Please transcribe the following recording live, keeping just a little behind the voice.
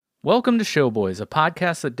Welcome to Showboys, a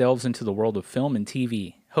podcast that delves into the world of film and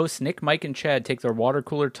TV. Hosts Nick, Mike, and Chad take their water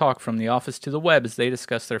cooler talk from the office to the web as they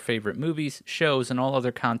discuss their favorite movies, shows, and all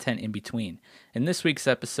other content in between. In this week's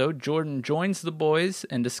episode, Jordan joins the boys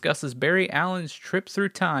and discusses Barry Allen's trip through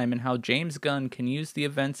time and how James Gunn can use the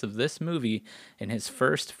events of this movie in his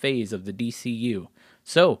first phase of the DCU.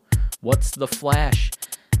 So, what's the Flash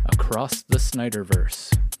across the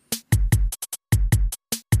Snyderverse?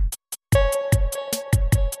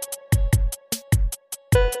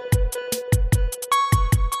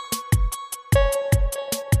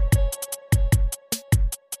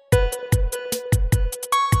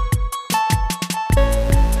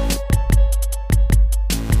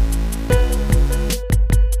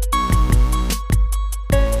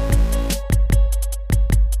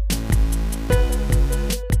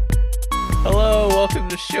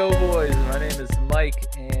 Showboys, my name is Mike,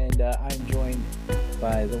 and I'm joined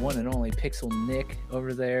by the one and only Pixel Nick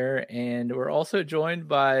over there, and we're also joined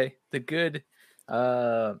by the good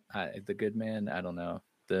man. I don't know,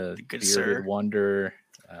 the good bearded wonder,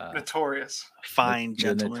 notorious, fine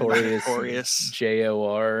gentleman, notorious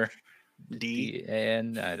JORD,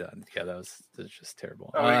 and I don't. Yeah, that's just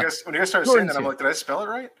terrible. Oh, when you guys started saying that, I'm like, did I spell it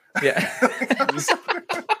right? Yeah,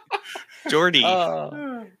 Jordy.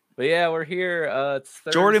 But yeah, we're here. It's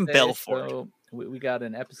Thursday, Jordan Belfort. So we got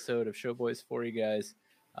an episode of Showboys for you guys.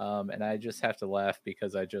 And I just have to laugh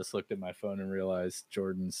because I just looked at my phone and realized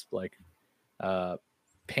Jordan's like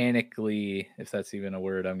panically, if that's even a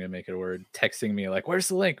word, I'm going to make it a word, texting me like, where's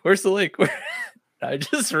the link? Where's the link? I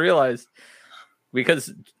just realized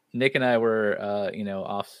because Nick and I were,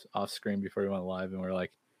 off screen before we went live, and we're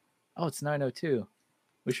like, oh, it's 9:02.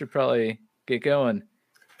 We should probably get going.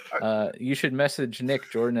 You should message Nick,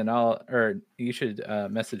 Jordan, you should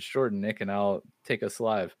message Jordan, Nick, and I'll take us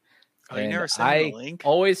live. Oh, you never sent me the link? I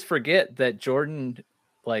always forget that Jordan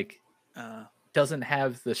doesn't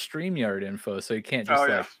have the StreamYard info, so he can't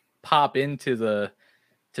just pop into to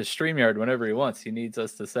StreamYard whenever he wants. He needs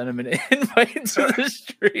us to send him an invite to the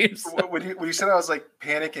stream. So. When you said I was like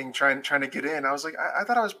panicking, trying to get in, I was like, I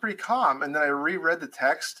thought I was pretty calm, and then I reread the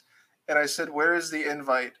text, and I said, "Where is the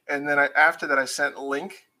invite?" And then after that, I sent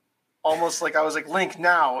link. Almost like I was like, link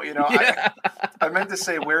now, Yeah. I meant to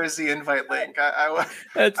say, where is the invite link?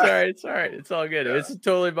 That's all right. It's all right. It's all good. Yeah. It's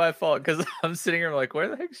totally my fault because I'm sitting here like, where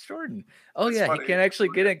the heck's Jordan? Oh, that's funny. He can't actually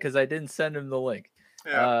get in because I didn't send him the link.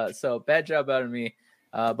 Yeah. So bad job out of me.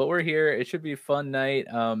 But we're here. It should be a fun night.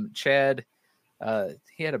 Chad,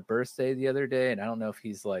 he had a birthday the other day, and I don't know if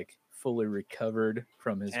he's like fully recovered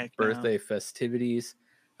from his birthday festivities.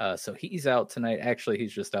 So he's out tonight. Actually,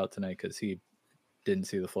 he's just out tonight because he didn't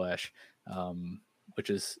see the Flash,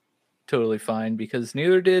 which is totally fine because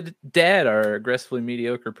neither did Dad, our aggressively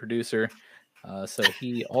mediocre producer. So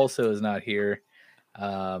he also is not here.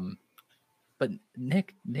 But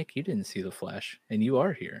Nick, you didn't see the Flash, and you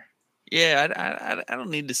are here. Yeah, I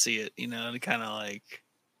don't need to see it, to kind of like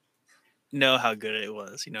know how good it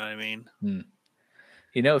was. You know what I mean?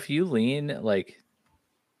 If you lean like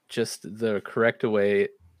just the correct way,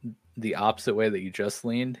 the opposite way that you just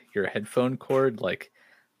leaned, your headphone cord like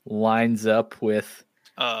lines up with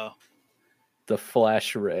the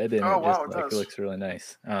Flash red, and it looks really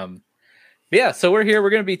nice. So we're here. We're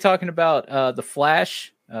going to be talking about the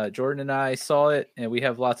Flash. Jordan and I saw it, and we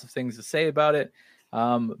have lots of things to say about it.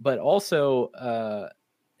 But also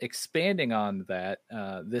expanding on that,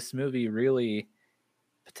 this movie really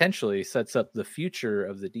potentially sets up the future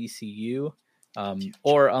of the DCU.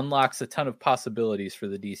 Or unlocks a ton of possibilities for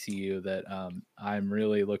the DCU that I'm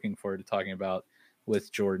really looking forward to talking about with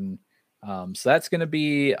Jordan. So that's going to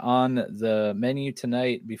be on the menu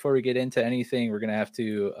tonight. Before we get into anything, we're going to have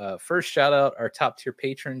to first shout out our top tier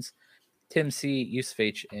patrons, Tim C, Yusuf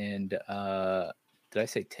H, and did I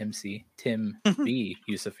say Tim C? Tim B,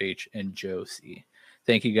 Yusuf H, and Joe C.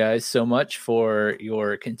 Thank you guys so much for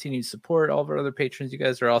your continued support. All of our other patrons, you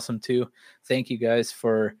guys are awesome too. Thank you guys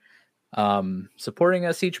for supporting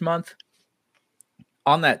us each month.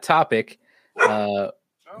 On that topic,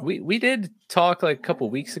 we did talk like a couple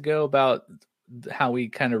weeks ago about how we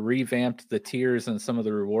kind of revamped the tiers and some of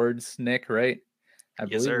the rewards, Nick, right? I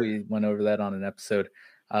believe we went over that on an episode.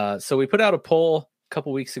 So we put out a poll a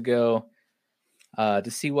couple weeks ago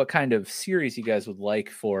to see what kind of series you guys would like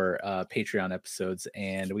for Patreon episodes,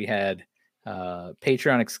 and we had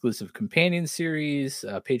Patreon exclusive companion series,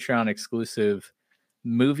 Patreon exclusive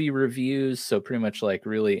movie reviews, so pretty much like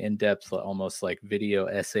really in-depth, almost like video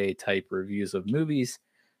essay type reviews of movies,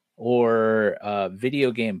 or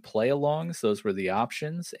video game play-alongs. Those were the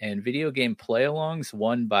options, and video game play-alongs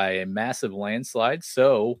won by a massive landslide.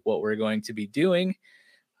 So what we're going to be doing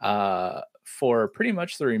for pretty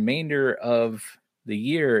much the remainder of the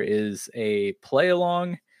year is a play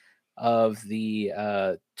along of the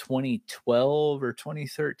 2012 or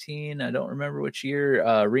 2013, I don't remember which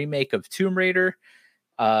year, remake of Tomb Raider.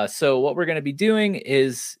 So what we're going to be doing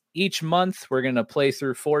is each month we're going to play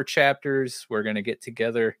through 4 chapters. We're going to get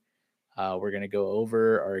together. We're going to go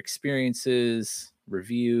over our experiences,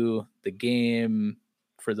 review the game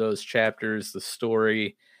for those chapters, the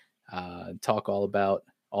story, talk all about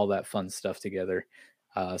all that fun stuff together.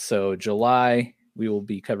 So July, we will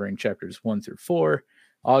be covering chapters 1 through 4,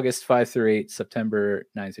 August 5 through 8, September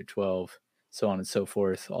 9 through 12, so on and so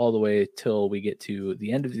forth, all the way till we get to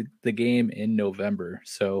the end of the game in November.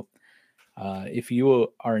 So if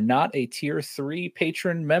you are not a tier 3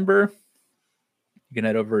 patron member, you can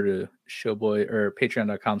head over to Showboy or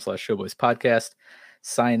patreon.com/Showboys podcast.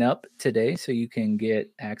 Sign up today so you can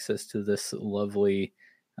get access to this lovely,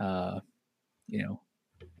 batch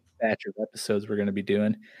of episodes we're going to be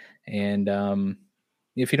doing. And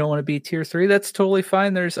if you don't want to be tier 3, that's totally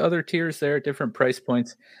fine. There's other tiers there at different price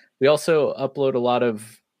points. We also upload a lot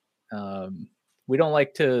of, we don't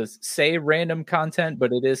like to say random content,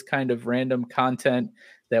 but it is kind of random content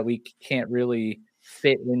that we can't really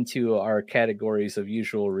fit into our categories of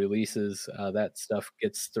usual releases. That stuff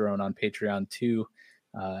gets thrown on Patreon too,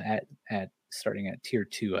 at starting at tier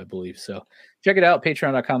 2, I believe. So check it out,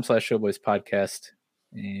 patreon.com/Showboys podcast.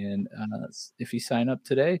 And if you sign up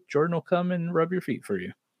today, Jordan will come and rub your feet for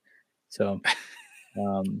you. So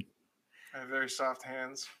I have very soft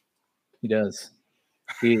hands. He does.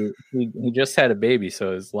 He just had a baby, so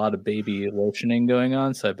there's a lot of baby lotioning going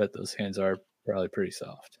on. So I bet those hands are probably pretty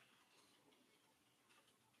soft.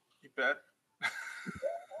 You bet.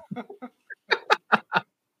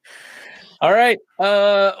 All right.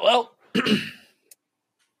 Well,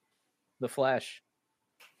 The Flash.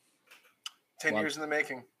 10 years in the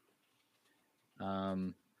making.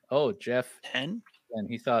 Jeff. 10? And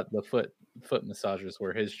he thought the foot massagers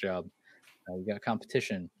were his job. We got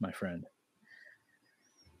competition, my friend.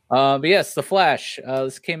 But yes, The Flash.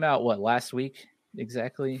 This came out last week?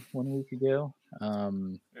 Exactly 1 week ago.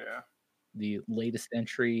 Yeah. The latest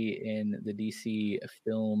entry in the DC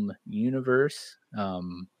film universe.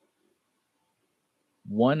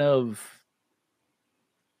 One of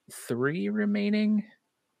 3 remaining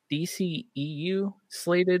DC EU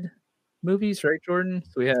slated movies, right, Jordan?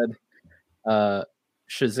 So we had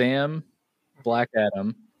Shazam, Black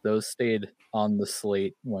Adam. Those stayed on the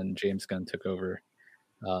slate when James Gunn took over.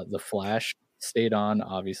 The Flash stayed on,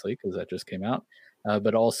 obviously, because that just came out.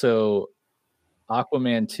 But also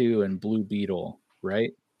Aquaman 2 and Blue Beetle,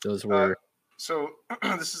 right? Those were... So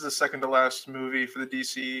this is the second to last movie for the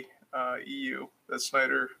DC EU that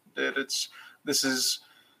Snyder did.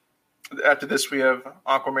 After this we have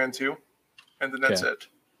Aquaman 2, and then that's it.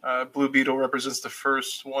 Blue Beetle represents the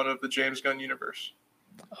first one of the James Gunn universe.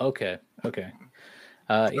 Okay.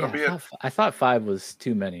 I thought 5 was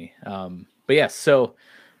too many. But yeah, so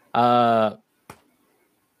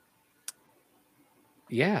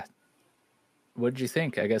what did you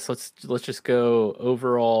think? I guess let's just go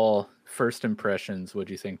overall first impressions. What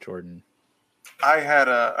do you think, Jordan? I had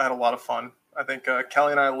a lot of fun. I think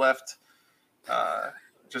Kelly and I left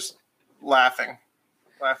just laughing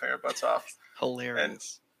our butts off.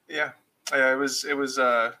 Hilarious. And,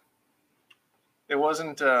 it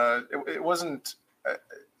wasn't.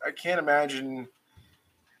 I can't imagine.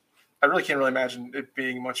 I really can't imagine it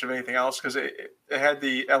being much of anything else, because it had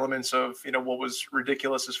the elements of what was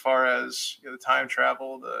ridiculous as far as the time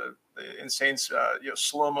travel, the insane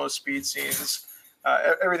slow-mo speed scenes,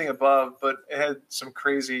 everything above. But it had some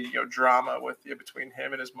crazy drama with between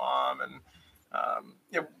him and his mom, and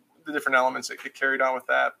the different elements that get carried on with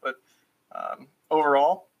that. But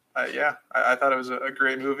overall, I thought it was a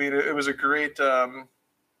great movie. It was a great.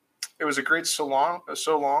 It was a great so long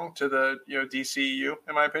to the DCU,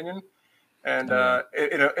 in my opinion. And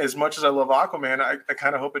as much as I love Aquaman, I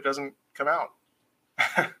kind of hope it doesn't come out.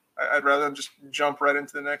 I'd rather just jump right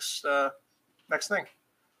into the next thing.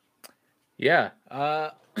 Yeah,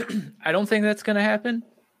 I don't think that's going to happen,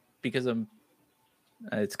 because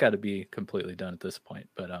it's got to be completely done at this point.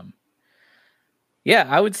 But yeah,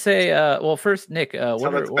 I would say. Well, first, Nick,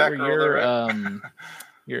 what were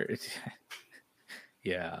your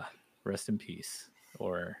yeah. Rest in peace,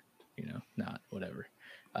 or not, whatever.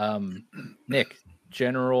 Nick,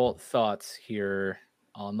 general thoughts here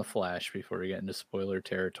on The Flash before we get into spoiler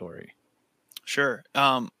territory. Sure.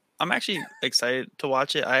 I'm actually excited to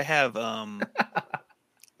watch it. I have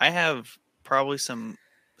probably some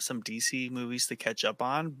DC movies to catch up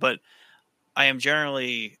on, but I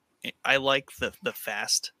like the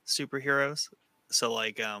fast superheroes. So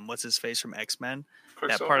like, what's his face from X-Men? That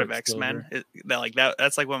Quicksilver. part of X-Men,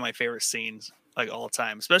 that's like one of my favorite scenes, like all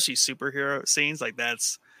time, especially superhero scenes. Like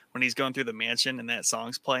that's when he's going through the mansion and that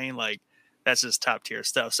song's playing. Like that's just top tier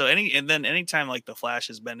stuff. So anytime like the Flash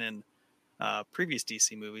has been in previous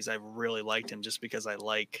DC movies, I've really liked him just because I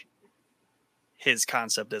like his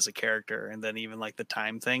concept as a character, and then even like the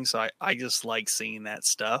time thing. So I just like seeing that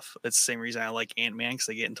stuff. It's the same reason I like Ant-Man, because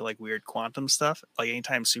they get into like weird quantum stuff. Like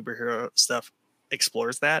anytime superhero stuff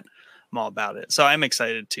explores that, I'm all about it. So I'm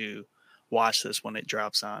excited to watch this when it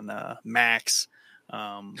drops on Max.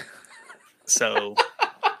 So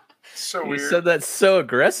So You weird. said that so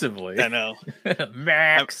aggressively. I know.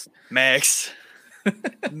 Max. Max.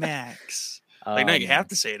 Like, no, you have Um,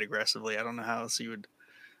 to say it aggressively. I don't know how else you would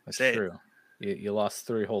That's say true. You lost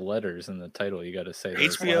 3 whole letters in the title. You got to say it.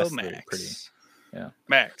 those HBO last 3 Max. pretty. Yeah.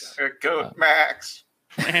 Max. Go Max.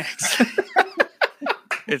 Max.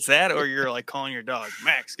 It's that, or you're like calling your dog,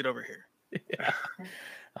 Max, get over here. Yeah.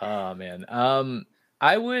 Oh man.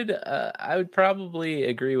 I would probably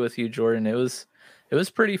agree with you, Jordan. It was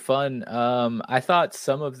pretty fun. I thought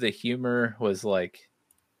some of the humor was like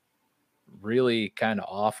really kind of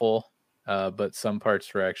awful, but some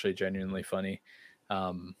parts were actually genuinely funny,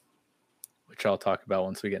 which I'll talk about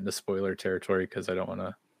once we get into spoiler territory, because I don't want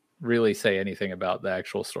to really say anything about the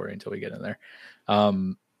actual story until we get in there.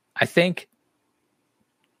 I think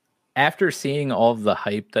after seeing all of the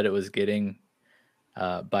hype that it was getting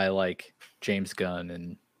by like James Gunn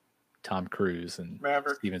and Tom Cruise and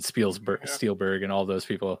Maverick. Steven Spielberg and all those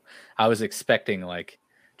people, I was expecting like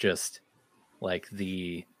just like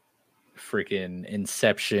the freaking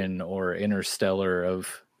Inception or Interstellar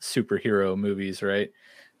of superhero movies, right?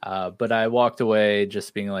 But I walked away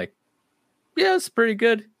just being like, yeah, it's pretty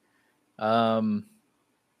good.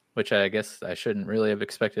 Which I guess I shouldn't really have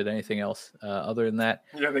expected anything else other than that.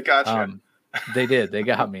 Yeah, they got you. They did. They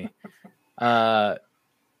got me.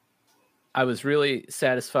 I was really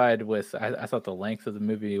satisfied with. I thought the length of the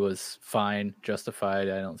movie was fine, justified.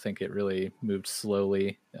 I don't think it really moved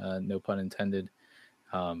slowly. No pun intended.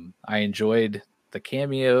 I enjoyed the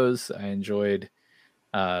cameos. I enjoyed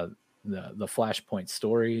the Flashpoint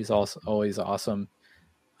stories. Also, always awesome.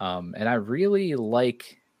 And I really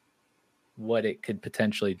like what it could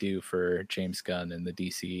potentially do for James Gunn and the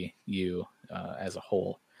DCU as a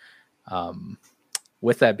whole.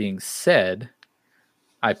 With that being said,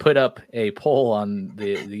 I put up a poll on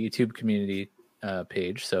the YouTube community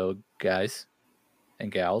page. So guys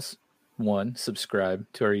and gals, 1, subscribe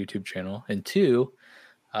to our YouTube channel, and 2,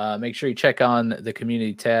 make sure you check on the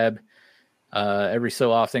community tab every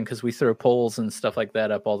so often, because we throw polls and stuff like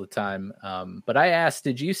that up all the time. But I asked,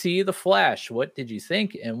 did you see The Flash? What did you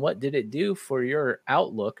think? And what did it do for your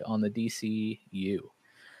outlook on the DCU?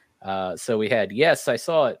 So we had, yes, I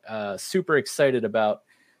saw it. Super excited about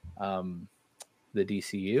the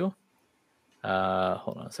DCU.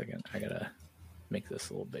 Hold on a second. I gotta make this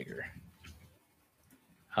a little bigger.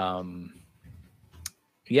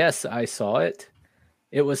 Yes, I saw it.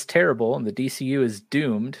 It was terrible, and the DCU is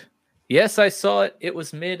doomed. Yes, I saw it. It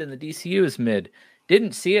was mid, and the DCU is mid.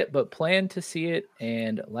 Didn't see it, but planned to see it.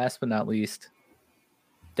 And last but not least,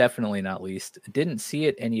 definitely not least, didn't see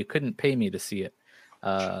it, and you couldn't pay me to see it.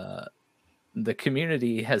 The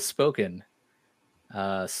community has spoken.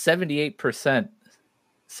 78%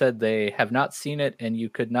 said they have not seen it, and you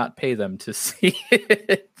could not pay them to see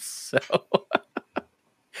it. So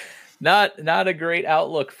not a great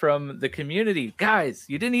outlook from the community. Guys,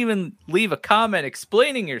 you didn't even leave a comment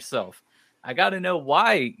explaining yourself. I got to know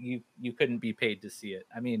why you couldn't be paid to see it.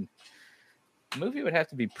 I mean, the movie would have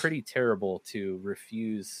to be pretty terrible to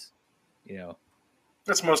refuse,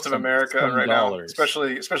 That's most of America right now,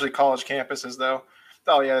 especially college campuses, though.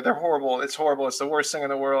 Oh yeah, they're horrible. It's horrible. It's the worst thing in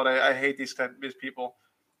the world. I hate these people.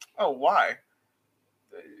 Oh, why?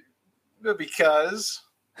 Because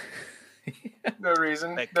no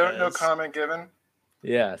reason. No comment given.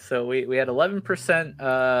 Yeah, so we had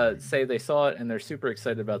 11% say they saw it and they're super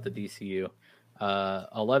excited about the DCU.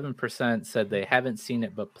 11% said they haven't seen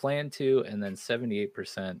it but plan to, and then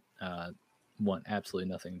 78% want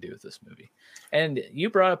absolutely nothing to do with this movie. And you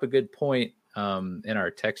brought up a good point in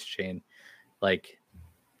our text chain. Like,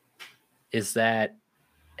 is that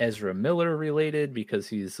Ezra Miller related because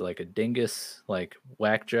he's like a dingus, like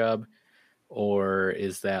whack job? Or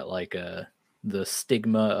is that like the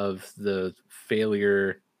stigma of the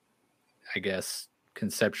failure, I guess,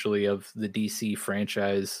 conceptually of the DC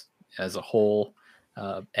franchise as a whole,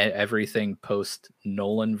 everything post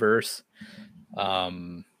Nolanverse?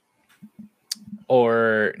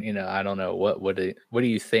 Or, I don't know, what do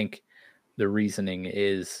you think the reasoning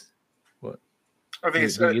is? I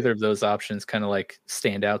think Do either of those options kind of like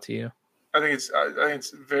stand out to you? I think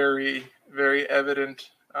it's very, very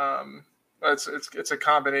evident. It's a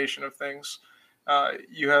combination of things.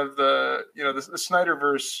 You have the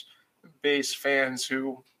Snyderverse base fans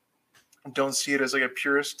who don't see it as like a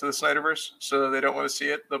purist to the Snyderverse, so they don't want to see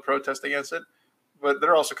it. They'll protest against it, but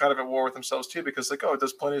they're also kind of at war with themselves too, because like, oh, it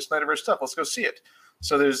does plenty of Snyderverse stuff. Let's go see it.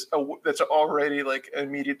 So that's already like an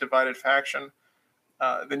immediate divided faction.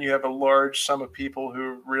 Then you have a large sum of people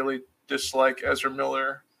who really dislike Ezra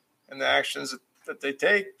Miller and the actions that they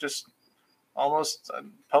take, just almost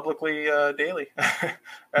publicly daily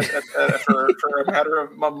for a matter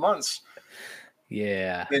of months.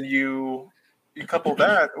 Yeah. Then you couple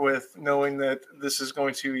that with knowing that this is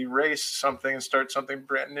going to erase something and start something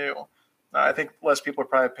brand new. I think less people are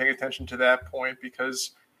probably paying attention to that point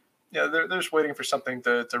because they're just waiting for something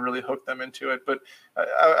to really hook them into it. But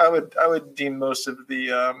I would deem most of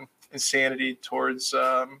the insanity towards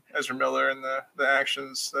Ezra Miller and the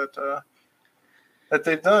actions that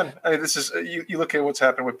they've done. I mean, this is you look at what's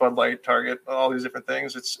happened with Bud Light, Target, all these different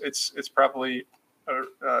things. It's probably a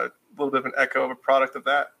little bit of an echo of a product of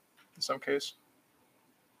that in some case.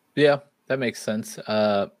 Yeah, that makes sense.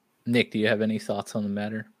 Nick, do you have any thoughts on the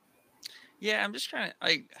matter? Yeah, I'm just trying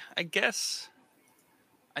to. I guess.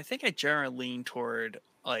 I think I generally lean toward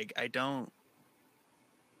like I don't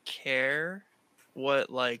care what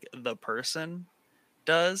like the person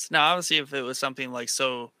does. Now, obviously, if it was something like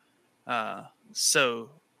so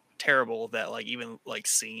terrible that like even like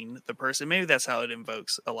seeing the person, maybe that's how it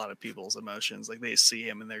invokes a lot of people's emotions. Like they see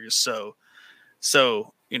him and they're just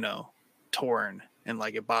so torn, and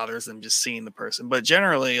like it bothers them just seeing the person. But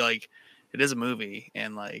generally, like it is a movie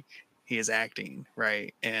and like he is acting,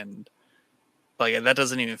 right? And like that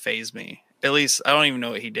doesn't even faze me. At least I don't even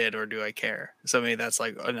know what he did, or do I care? So maybe that's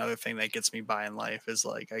like another thing that gets me by in life is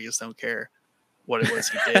like I just don't care what it was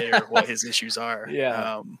he did or what his issues are.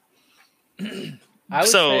 Yeah.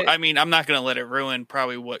 I mean, I'm not going to let it ruin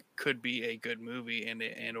probably what could be a good movie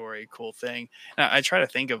and or a cool thing. And I try to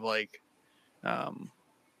think of like,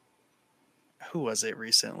 who was it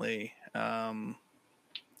recently?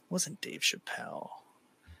 Wasn't Dave Chappelle?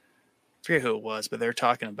 I forget who it was, but they're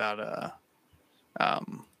talking about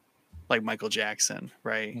like Michael Jackson,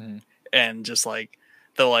 right? Mm-hmm. And just like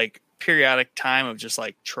the like periodic time of just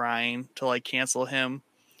like trying to like cancel him,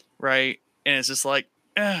 right? And it's just like,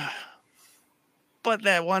 but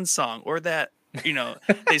that one song or that,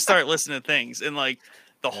 they start listening to things and like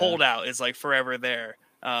the holdout is like forever there.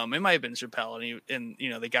 It might have been Chappelle and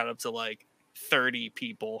they got up to like 30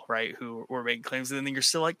 people, right, who were making claims, and then you're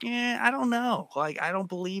still like, I don't know, like I don't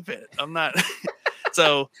believe it. I'm not.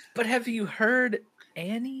 So, but have you heard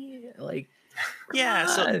Annie? Like,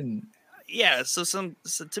 so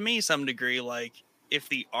to me, some degree, like if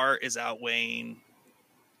the art is outweighing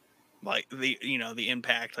like the the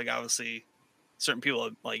impact, like obviously certain people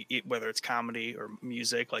like whether it's comedy or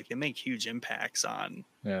music, like they make huge impacts on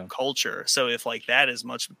culture. So if like that is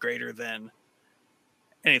much greater than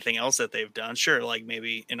anything else that they've done, sure, like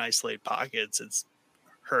maybe in isolated pockets it's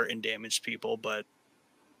hurt and damaged people, but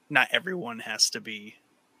not everyone has to be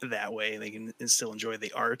that way. They can still enjoy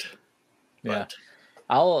the art. Yeah,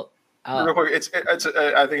 I'll real quick.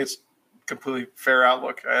 I think it's completely fair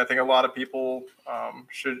outlook. I think a lot of people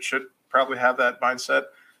should probably have that mindset.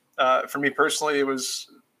 For me personally,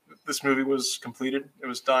 this movie was completed. It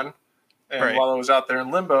was done. And while it was out there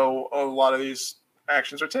in limbo, a lot of these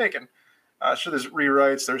actions are taken. Sure, there's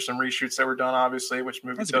rewrites. There's some reshoots that were done, obviously, which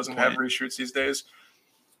movie doesn't have reshoots these days.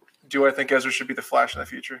 Do I think Ezra should be the Flash in the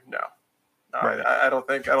future? No. Right. I don't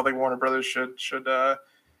think Warner Brothers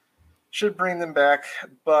should bring them back.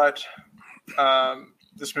 But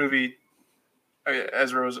this movie,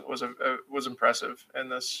 Ezra was impressive in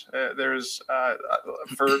this. There's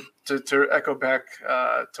to echo back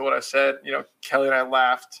to what I said. Kelly and I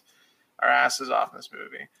laughed our asses off in this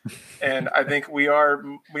movie, and I think we are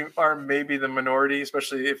maybe the minority,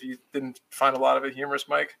 especially if you didn't find a lot of it humorous,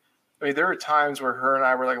 Mike. I mean, there were times where her and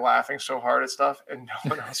I were like laughing so hard at stuff, and no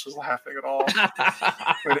one else was laughing at all.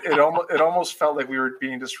 But it almost felt like we were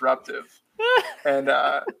being disruptive, and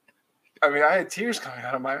I mean, I had tears coming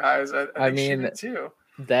out of my eyes. I mean, she did too.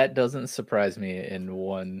 That doesn't surprise me in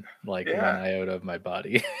one iota of my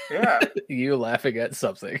body. Yeah, you laughing at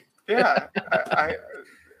something. Yeah,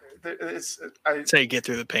 That's how you get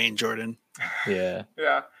through the pain, Jordan. Yeah.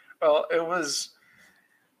 Yeah. Well, it was.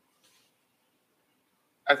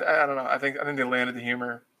 I don't know. I think they landed the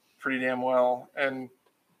humor pretty damn well. And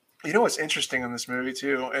what's interesting in this movie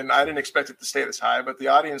too, and I didn't expect it to stay this high, but the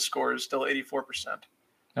audience score is still 84%.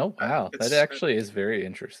 Oh wow, that actually is very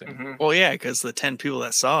interesting. Mm-hmm. Well, yeah, because the 10 people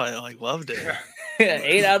that saw it like loved it. Yeah.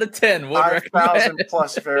 8 out of 10 would 5,000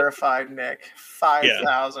 plus verified, Nick.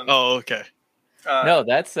 5,000. Yeah. Oh, okay. No,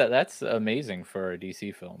 that's amazing for a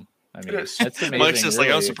DC film. I mean, that's amazing. Mike's just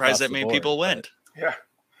really I'm surprised that many people went. Yeah.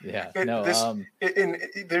 Yeah.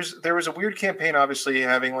 There was a weird campaign, obviously,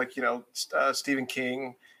 having Stephen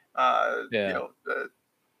King, Tom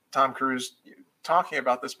Cruise talking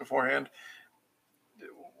about this beforehand.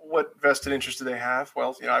 What vested interest do they have? Well,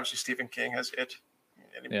 obviously Stephen King has it.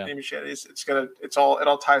 It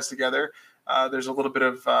all ties together. There's a little bit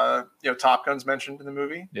of Top Gun's mentioned in the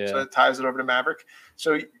movie, so it ties it over to Maverick.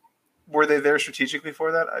 So were they there strategically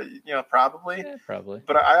for that? Probably. Yeah, probably.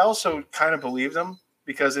 But I also kind of believe them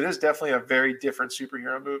because it is definitely a very different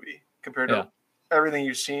superhero movie compared to everything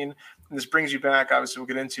you've seen. And this brings you back. Obviously, we'll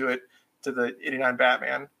get into it to the '89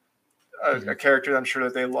 Batman, a character that I'm sure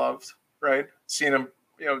that they loved. Right, seeing him.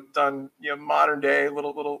 Done, modern day,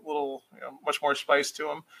 little, much more spice to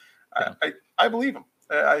him. Yeah. I believe him.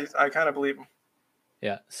 I kind of believe him.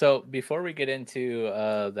 Yeah. So before we get into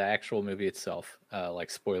the actual movie itself,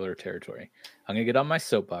 like spoiler territory, I'm gonna get on my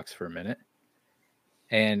soapbox for a minute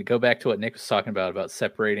and go back to what Nick was talking about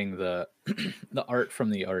separating the the art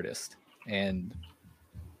from the artist. And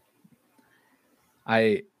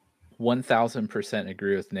I 1000%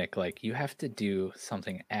 agree with Nick. Like, you have to do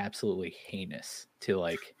something absolutely heinous to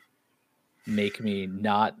like make me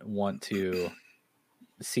not want to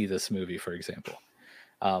see this movie, for example.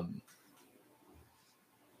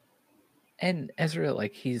 And Ezra,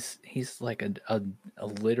 like, he's like a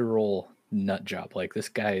literal nut job. Like, this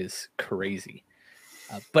guy is crazy.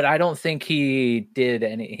 But I don't think he did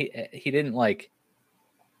he didn't like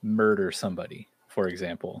murder somebody, for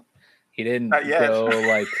example. He didn't go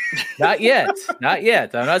like, not yet.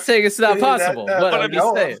 I'm not saying it's not possible, but I'm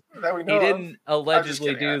just saying he didn't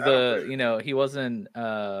allegedly do the, he wasn't,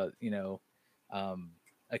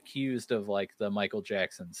 accused of like the Michael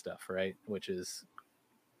Jackson stuff, right? Which is,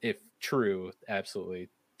 if true, absolutely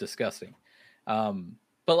disgusting.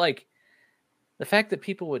 But like the fact that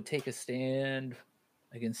people would take a stand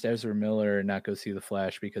against Ezra Miller and not go see The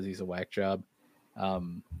Flash because he's a whack job.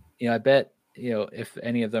 I bet, if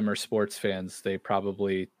any of them are sports fans, they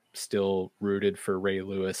probably still rooted for Ray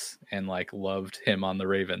Lewis and like loved him on the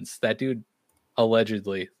Ravens. That dude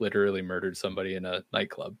allegedly literally murdered somebody in a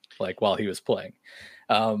nightclub, like while he was playing.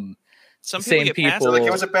 Some same people like,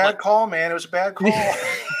 it was a bad call, man. It was a bad call.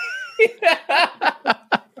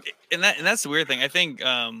 and that's the weird thing. I think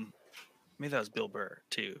maybe that was Bill Burr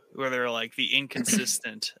too, where they're like the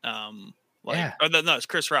inconsistent it's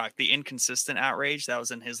Chris Rock, the inconsistent outrage that was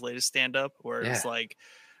in his latest stand-up, where it's like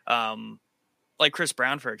Chris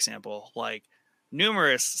Brown, for example, like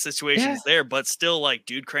numerous situations there, but still like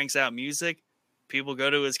dude cranks out music, people go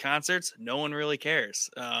to his concerts, no one really cares.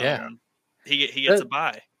 He gets a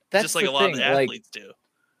buy. That's just like a lot of the athletes do.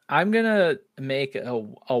 I'm gonna make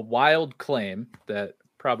a wild claim that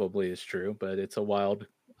probably is true, but it's a wild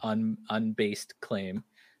unbased claim.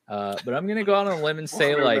 But I'm gonna go out on a limb and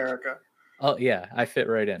say America. Oh yeah, I fit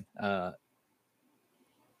right in. A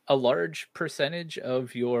large percentage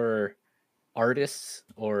of your artists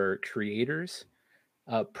or creators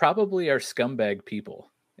probably are scumbag people,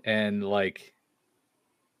 and like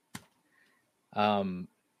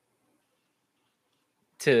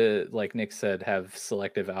to, like Nick said, have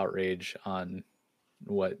selective outrage on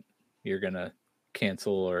what you're gonna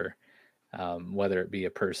cancel, or whether it be a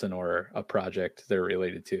person or a project they're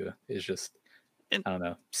related to, is just, I don't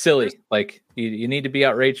know, silly. Like you need to be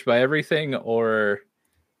outraged by everything, or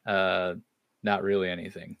not really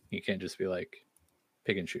anything. You can't just be like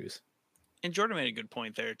pick and choose. And Jordan made a good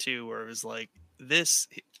point there too, where it was like this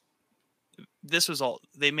was all,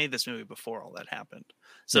 they made this movie before all that happened.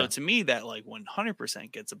 So to me, that like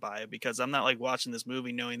 100% gets a buy, because I'm not like watching this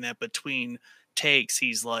movie knowing that between takes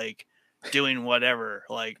he's like doing whatever,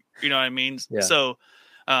 like, you know what I mean? Yeah. So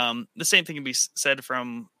the same thing can be said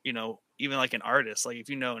from, even like an artist. Like if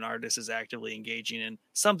an artist is actively engaging in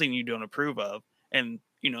something you don't approve of, and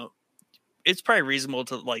it's probably reasonable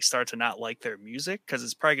to like start to not like their music, because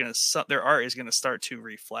it's probably their art is gonna start to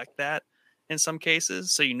reflect that in some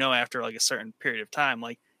cases. So after like a certain period of time,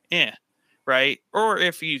 like right? Or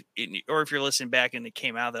if you're listening back and it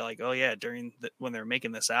came out that like, oh yeah, when they're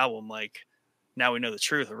making this album, like now we know the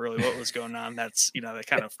truth of really what was going on. That's that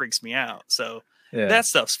kind of freaks me out. So that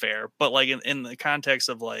stuff's fair. But like in the context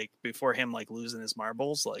of like before him like losing his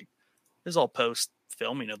marbles, like this is all post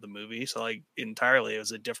filming of the movie. So like entirely it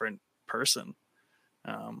was a different person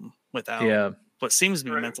without what seems to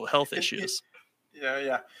be mental health issues.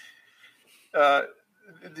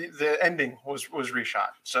 the ending was reshot.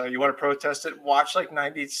 So you want to protest it? Watch like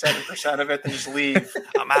 97% of it, then just leave.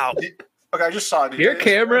 I'm out. Okay, I just saw it. Your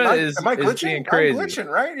camera am I glitching? being crazy. I'm glitching,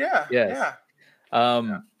 right? Yeah. Yes.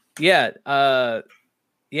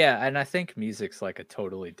 Yeah. And I think music's like a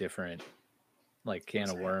totally different like can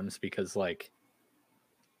of worms because like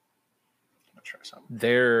I'll try something.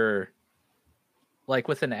 They're like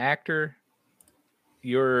with an actor,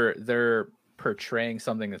 they're portraying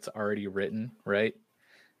something that's already written, right?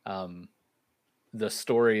 The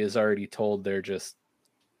story is already told. They're just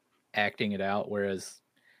acting it out. Whereas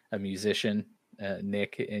a musician,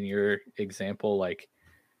 Nick, in your example, like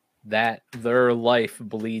that, their life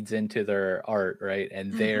bleeds into their art, right?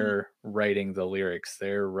 And they're writing the lyrics,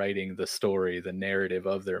 they're writing the story, the narrative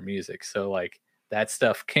of their music. So like that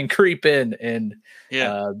stuff can creep in and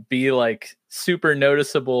be like super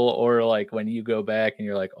noticeable, or like when you go back and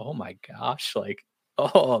you're like, oh my gosh, like,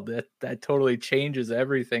 oh, that totally changes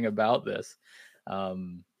everything about this.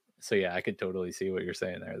 So yeah, I could totally see what you're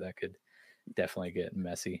saying there. That could definitely get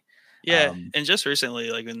messy. Yeah, and just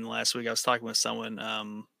recently, like in the last week, I was talking with someone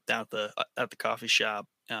down at the coffee shop.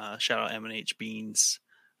 Shout out M&H Beans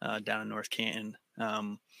down in North Canton.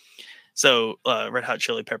 So Red Hot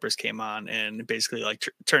Chili Peppers came on and basically like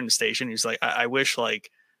turned the station. He's like, I wish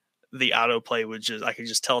like the autoplay would I could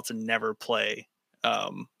just tell it to never play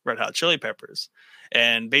Red Hot Chili Peppers.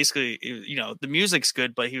 And basically, you know, the music's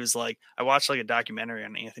good, but he was like, I watched like a documentary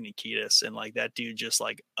on Anthony Kiedis, and like that dude just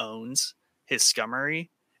like owns his scummery,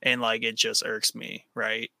 and like it just irks me,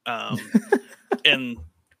 right? And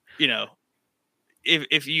you know,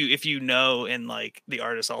 if you know, and like the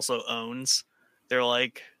artist also owns their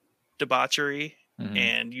like debauchery,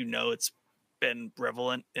 and you know it's been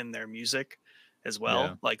prevalent in their music as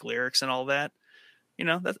well, like lyrics and all that. You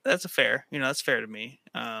know, that's a fair. You know, that's fair to me.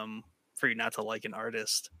 For you not to like an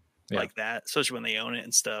artist like that, especially when they own it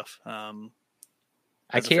and stuff.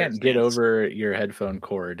 I can't get over your headphone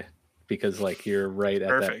cord because like you're right at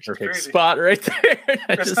that perfect Crazy. Spot right there.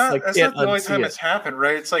 That's not the only time it's happened,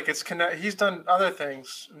 right? It's like it's he's done other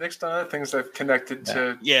things. Nick's done other things that have connected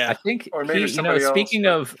to. Yeah, I think. Or maybe somebody else. Speaking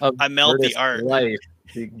of I melt the art. Life,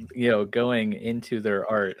 you know, going into their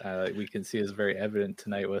art, we can see is very evident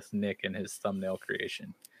tonight with Nick and his thumbnail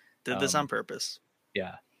creation. Did this on purpose.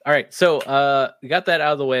 Yeah. All right. So we got that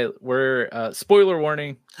out of the way. We're spoiler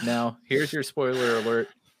warning now. Here's your spoiler alert.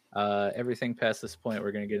 Everything past this point,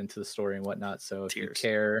 we're going to get into the story and whatnot. So if you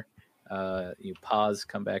care, you pause,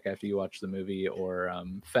 come back after you watch the movie, or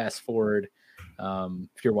fast forward.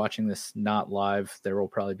 If you're watching this not live, there will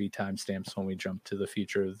probably be timestamps when we jump to the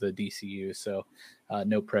future of the DCU. So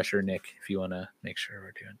no pressure, Nick, if you want to make sure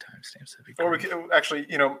we're doing timestamps. Or we can, actually,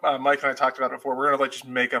 you know, Mike and I talked about it before. We're going to like just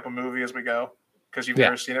make up a movie as we go because you've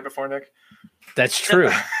never seen it before, Nick. That's true.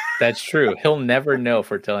 That's true. He'll never know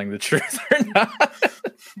if we're telling the truth or not.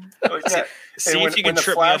 See if you can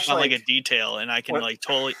trip me up on like a detail, and I can like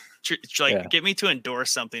totally get me to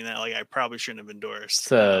endorse something that like I probably shouldn't have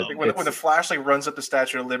endorsed. When the Flash like runs up the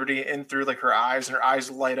Statue of Liberty in through like her eyes, and her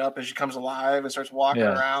eyes light up, and she comes alive and starts walking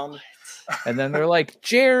around. And then they're like,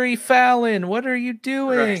 Jerry Fallon, what are you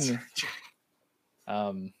doing?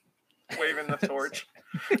 Waving the torch.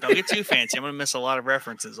 Don't get too fancy. I'm gonna miss a lot of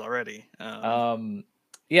references already.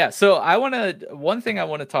 Yeah, so one thing I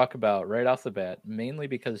want to talk about right off the bat, mainly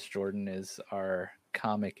because Jordan is our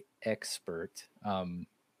comic expert.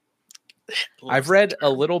 I've read a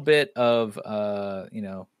little bit of you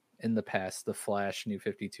know, in the past, the Flash, New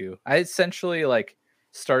 52. I essentially like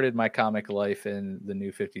started my comic life in the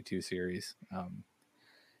New 52 series.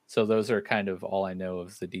 So those are kind of all I know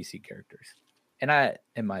of the DC characters. And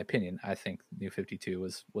in my opinion, I think New 52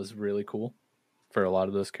 was really cool for a lot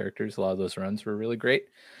of those characters. A lot of those runs were really great.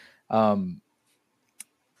 But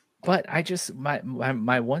I just,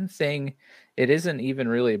 my one thing, it isn't even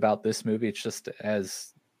really about this movie. It's just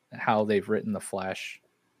as how they've written the Flash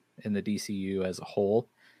in the DCU as a whole.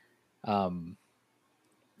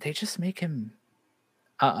 They just make him,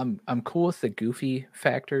 I'm cool with the goofy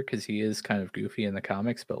factor because he is kind of goofy in the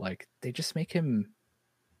comics, but like they just make him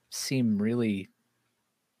seem really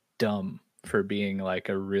dumb for being like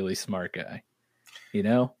a really smart guy. You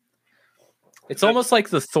know, it's almost like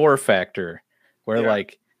the Thor factor where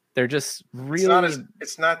like they're just really,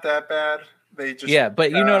 it's not that bad. They just,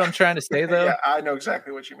 but you know what I'm trying to say though? Yeah, I know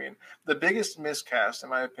exactly what you mean. The biggest miscast in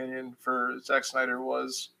my opinion for Zack Snyder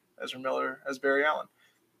was Ezra Miller as Barry Allen.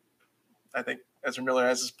 I think Ezra Miller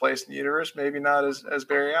has his place in the universe, maybe not as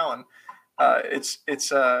Barry Allen. It's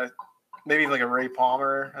maybe like a Ray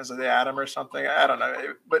Palmer as the Atom or something. I don't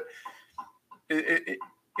know, but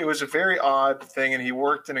it was a very odd thing, and he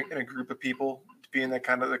worked in a group of people, being that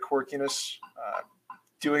kind of the quirkiness.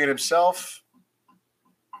 doing it himself,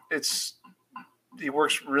 he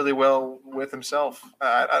works really well with himself.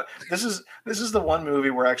 This is the one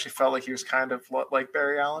movie where I actually felt like he was kind of like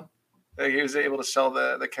Barry Allen. He was able to sell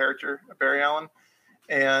the character of Barry Allen,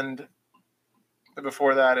 and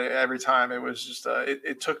before that, every time it was just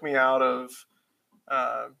it took me out of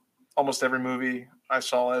almost every movie I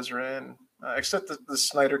saw Ezra in, except the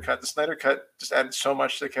Snyder cut. The Snyder cut just added so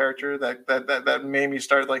much to the character that made me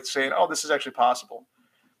start like saying, "Oh, this is actually possible."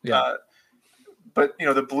 Yeah. But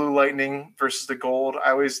the blue lightning versus the gold,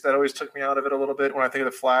 that always took me out of it a little bit. When I think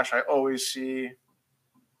of the Flash, I always see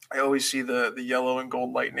the yellow and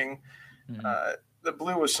gold lightning. Mm-hmm. The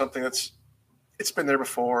blue was something it's been there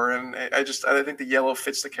before, and I think the yellow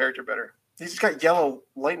fits the character better. He's got yellow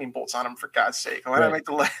lightning bolts on him, for God's sake. Why not make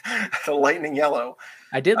the lightning yellow?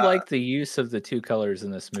 I did like the use of the two colors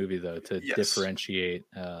in this movie, though, to differentiate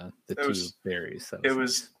the two berries. It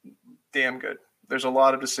was damn good. There's a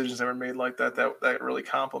lot of decisions that were made like that really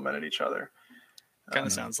complemented each other. Kind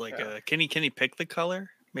of sounds like can he pick the color?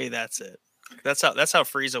 Maybe that's it. That's how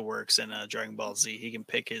Frieza works in Dragon Ball Z. He can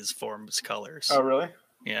pick his form's colors. Oh, really?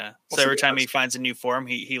 Yeah. So every time he finds a new form,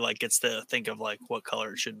 he like gets to think of like what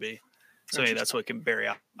color it should be. So maybe that's what Barry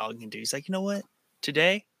Allen can do. He's like, you know what?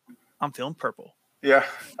 Today, I'm feeling purple. Yeah,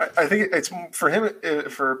 I think it's for him.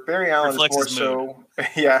 For Barry Allen, it's more so.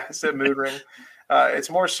 Yeah, it's a mood ring. It's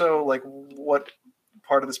more so like what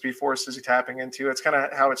part of the Speed Force is he tapping into? It's kind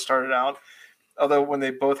of how it started out. Although when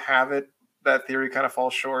they both have it, that theory kind of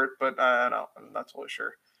falls short. But no, I'm not totally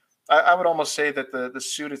sure. I would almost say that the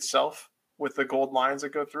suit itself, with the gold lines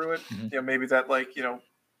that go through it, maybe that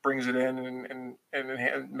brings it in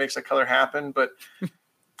and makes the color happen. But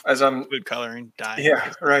as I'm good coloring, dye.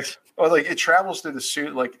 Yeah, right. Well, like it travels through the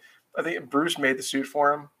suit. Like I think Bruce made the suit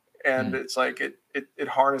for him, and it's like it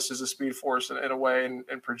harnesses the Speed Force in a way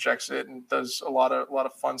and projects it and does a lot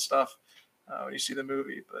of fun stuff when you see the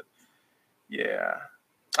movie. But yeah,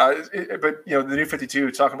 but the New 52.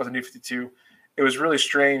 Talking about the New 52, it was really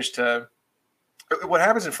strange to. What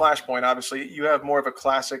happens in Flashpoint? Obviously, you have more of a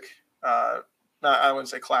classic. I wouldn't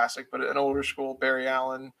say classic, but an older school Barry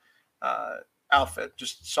Allen outfit,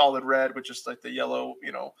 just solid red with just like the yellow,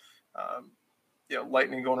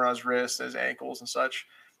 lightning going around his wrists, his ankles, and such.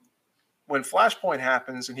 When Flashpoint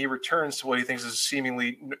happens and he returns to what he thinks is a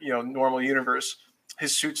seemingly normal universe,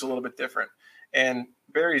 his suit's a little bit different. And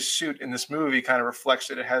Barry's suit in this movie kind of reflects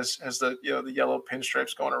it. It has the the yellow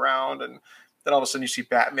pinstripes going around, and then all of a sudden you see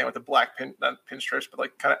Batman with the black not pinstripes, but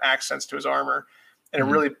like kind of accents to his armor, and it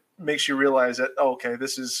really makes you realize that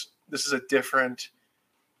this is a different.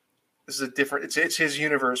 It's his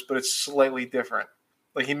universe, but it's slightly different.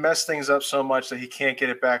 Like he messed things up so much that he can't get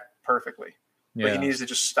it back perfectly. Yeah. But he needs to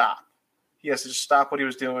just stop. He has to just stop what he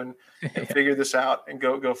was doing and figure this out and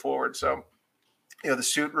go forward. So, the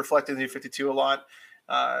suit reflected the New 52 a lot.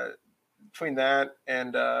 Between that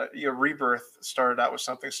and Rebirth started out with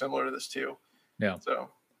something similar to this too. Yeah. So,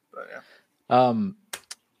 but yeah.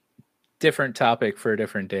 Different topic for a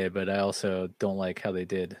different day, but I also don't like how they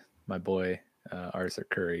did my boy Arthur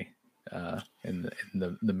Curry in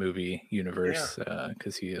the movie universe,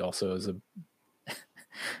 because he also is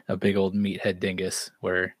a big old meathead dingus,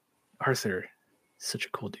 where Arthur is such a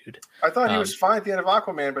cool dude. I thought he was fine at the end of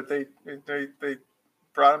Aquaman, but they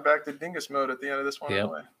brought him back to dingus mode at the end of this one.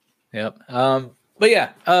 Anyway. Yep. But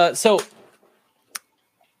yeah, so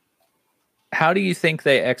how do you think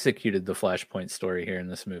they executed the Flashpoint story here in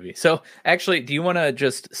this movie? So actually, do you want to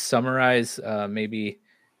just summarize maybe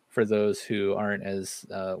for those who aren't as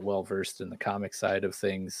well versed in the comic side of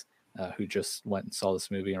things, who just went and saw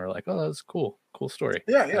this movie and were like, "Oh, that was cool story."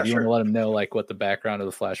 Yeah, do you want to let them know like what the background of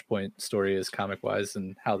the Flashpoint story is comic wise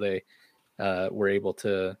and how they were able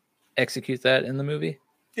to execute that in the movie?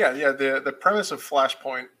 Yeah. The premise of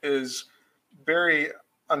Flashpoint is Barry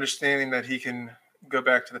understanding that he can go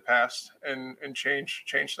back to the past and change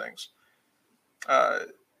things.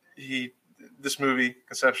 This movie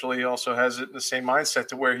conceptually also has it in the same mindset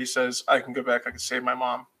to where he says, "I can go back, I can save my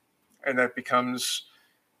mom," and that becomes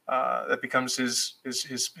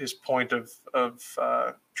his point of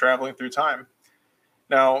traveling through time.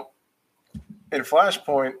 Now, in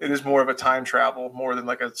Flashpoint, it is more of a time travel more than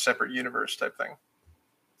like a separate universe type thing.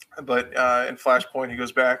 But in Flashpoint, he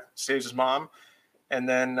goes back, saves his mom, and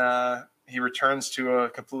then he returns to a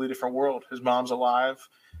completely different world. His mom's alive.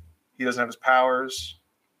 He doesn't have his powers.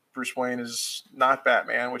 Bruce Wayne is not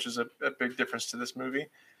Batman, which is a big difference to this movie.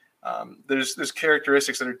 There's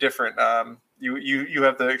characteristics that are different. You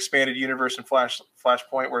have the expanded universe in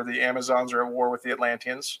Flashpoint where the Amazons are at war with the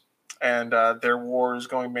Atlanteans, and their war is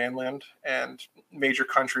going mainland, and major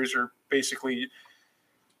countries are basically,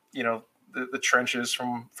 the trenches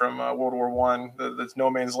from World War One, the no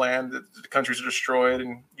man's land. The countries are destroyed,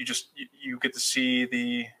 and you get to see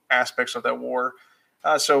the aspects of that war.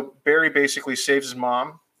 So Barry basically saves his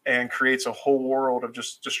mom and creates a whole world of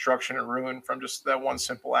just destruction and ruin from just that one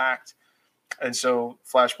simple act. And so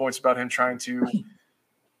Flashpoint's about him trying to,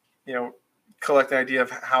 collect an idea of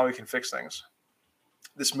how he can fix things.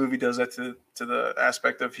 This movie does that to the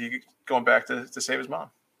aspect of he going back to save his mom.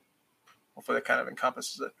 Hopefully that kind of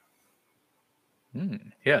encompasses it.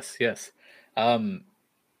 Yes.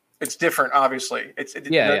 It's different, obviously.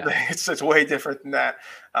 It's way different than that.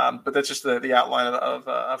 But that's just the outline of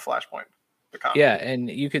Flashpoint. The comic. Yeah, and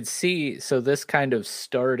you could see. So this kind of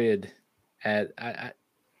started at.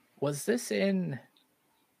 Was this in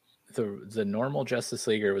the normal Justice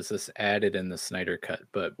League, or was this added in the Snyder cut?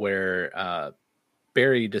 But where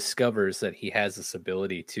Barry discovers that he has this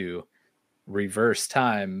ability to reverse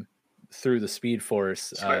time through the Speed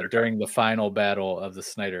Force during the final battle of the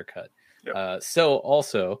Snyder cut. Yep. So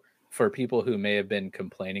also for people who may have been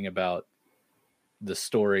complaining about the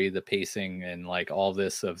story, the pacing, and like all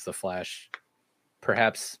this of the Flash,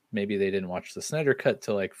 perhaps maybe they didn't watch the Snyder cut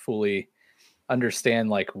to like fully understand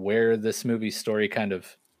like where this movie's story kind of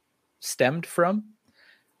stemmed from.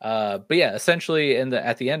 But yeah, essentially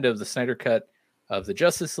at the end of the Snyder cut of the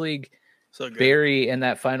Justice League, so Barry in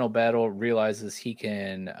that final battle realizes he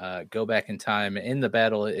can go back in time. In the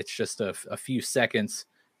battle, it's just a few seconds.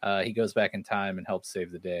 He goes back in time and helps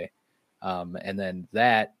save the day. And then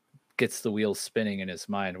that gets the wheels spinning in his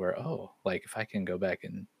mind where, like if I can go back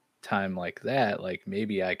in time like that, like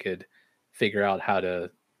maybe I could figure out how to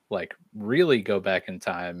like really go back in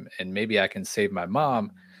time and maybe I can save my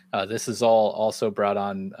mom. This is all also brought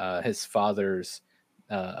on his father's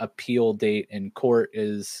appeal date in court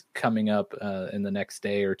is coming up in the next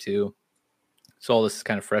day or two. So all this is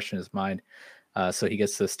kind of fresh in his mind. So he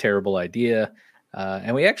gets this terrible idea.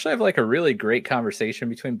 And we actually have like a really great conversation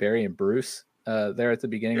between Barry and Bruce there at the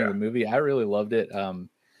beginning of the movie. I really loved it.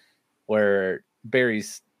 Where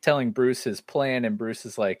Barry's telling Bruce his plan and Bruce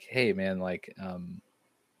is like, hey man, like,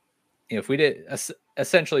 if we did,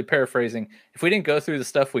 essentially paraphrasing, if we didn't go through the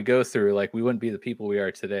stuff we go through, like we wouldn't be the people we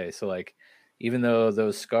are today. So like, even though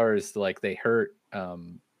those scars, like they hurt,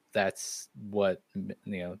 that's what,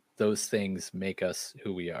 those things make us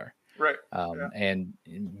who we are. Right. And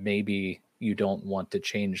maybe you don't want to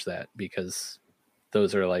change that because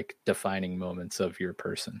those are like defining moments of your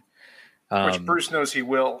person. Which Bruce knows he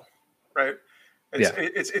will, right?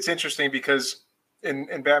 It's interesting because in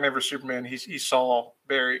Batman vs Superman, he saw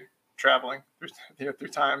Barry traveling through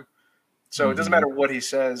time. So it doesn't matter what he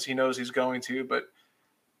says, he knows he's going to, but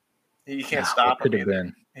he can't stop him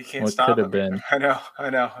either. He can't stop him. Been. I know.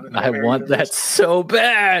 I want that so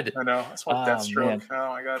bad. I know. That's what Deathstroke. Oh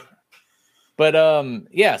my god.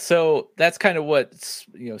 But so that's kind of what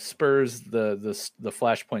spurs the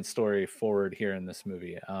Flashpoint story forward here in this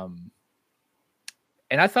movie. And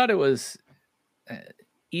I thought it was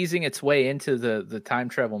easing its way into the time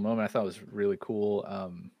travel moment. I thought it was really cool.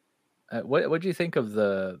 What do you think of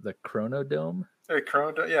the Chronodome?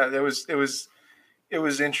 Chronodome, yeah, it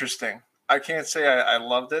was interesting. I can't say I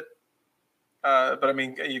loved it, but I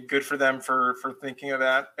mean, good for them for thinking of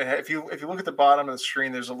that. If you look at the bottom of the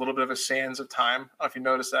screen, there's a little bit of a sands of time. I don't know if you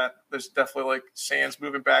notice that. There's definitely like sands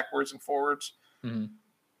moving backwards and forwards. Mm-hmm.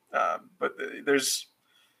 But there's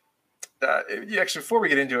actually, before we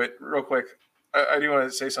get into it, real quick, I do want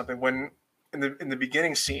to say something. When in the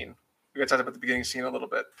beginning scene, we got to talk about the beginning scene a little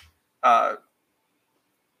bit. Ben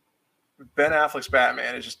Affleck's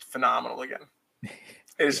Batman is just phenomenal again.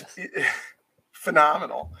 It is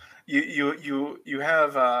phenomenal. You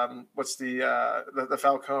have what's the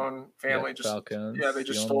Falcone family just Falcons, yeah, they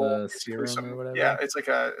just stole the serum or whatever. Yeah, it's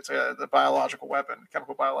the biological weapon,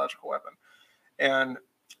 chemical biological weapon, and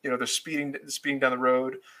they're speeding down the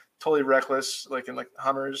road, totally reckless, like in like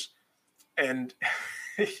Hummers, and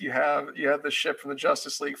you have the ship from the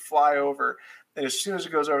Justice League fly over, and as soon as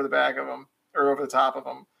it goes over the back of them or over the top of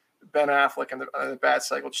them, Ben Affleck and the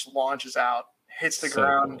Bat-Cycle just launches out, hits the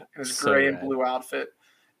ground in his gray and blue outfit.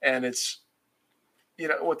 And it's,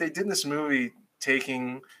 what they did in this movie,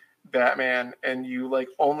 taking Batman and you like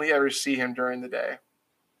only ever see him during the day.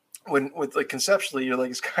 With like conceptually, you're like,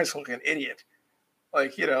 this guy's looking an idiot.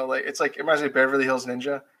 Like, like it's like, it reminds me of Beverly Hills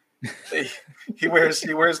Ninja. He wears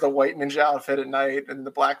the white ninja outfit at night and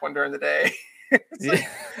the black one during the day. It's like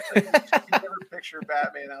you never picture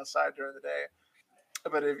Batman outside during the day.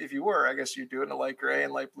 But if you were, I guess you'd do it in a light gray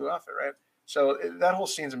and light blue outfit, right? So that whole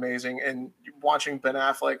scene's amazing. And watching Ben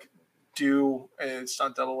Affleck do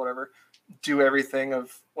stunt double, whatever, do everything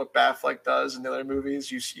of what Batfleck does in the other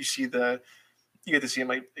movies. You see the you get to see him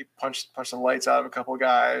like punch the lights out of a couple of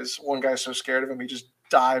guys. One guy's so scared of him, he just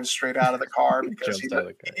dives straight out of the car because he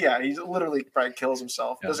literally probably kills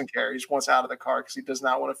himself. Yeah. Doesn't care. He just wants out of the car because he does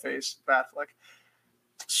not want to face Batfleck.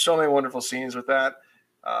 So many wonderful scenes with that.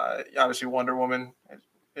 Obviously, Wonder Woman.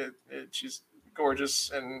 She's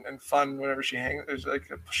gorgeous and fun whenever she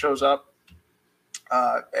shows up.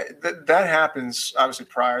 That happens obviously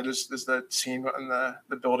prior. There's the scene in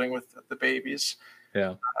the building with the babies.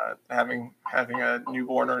 Yeah. Having a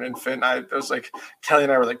newborn or an infant. I was like, Kelly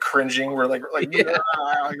and I were like cringing. We're like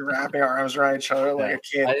wrapping our arms around each other. Like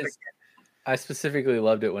I specifically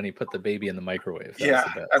loved it when he put the baby in the microwave.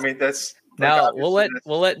 I mean, that's now we'll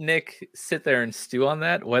let Nick sit there and stew on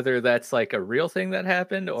that, whether that's like a real thing that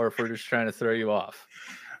happened or if we're just trying to throw you off.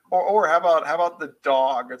 Or how about the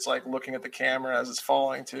dog? It's like looking at the camera as it's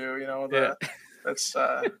falling too. You know, that's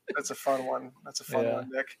a fun one. That's a fun one,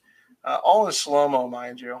 Nick. All in slow-mo,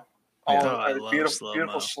 mind you.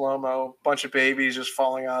 Beautiful slow-mo. Bunch of babies just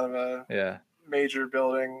falling out of a major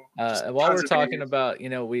building. While we're talking about,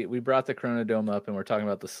 we brought the Chronodome up and we're talking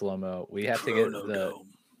about the slow-mo. We have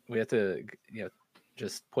to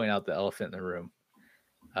just point out the elephant in the room.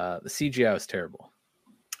 The CGI was terrible.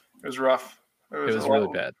 It was rough. It was really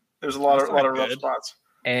bad. There's a lot of rough spots.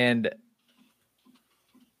 And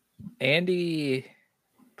Andy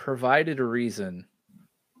provided a reason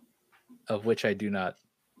of which I do not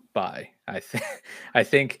buy. I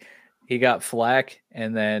think he got flack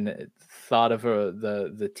and then thought of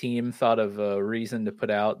the team thought of a reason to put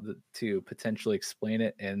out to potentially explain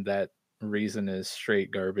it, and that reason is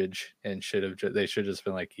straight garbage and they should have just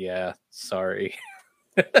been like, yeah, sorry.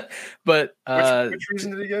 But which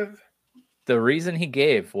reason did he give? The reason he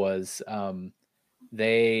gave was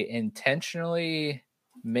they intentionally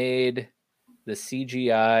made the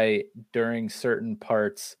CGI during certain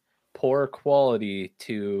parts poor quality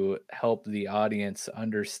to help the audience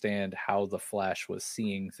understand how the Flash was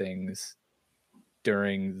seeing things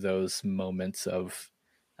during those moments of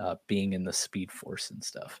being in the Speed Force and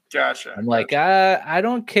stuff. Gotcha. I'm like, I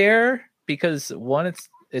don't care, because one,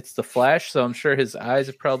 it's the Flash, so I'm sure his eyes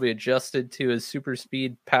have probably adjusted to his super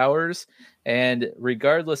speed powers, and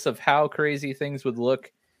regardless of how crazy things would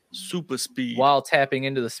look super speed while tapping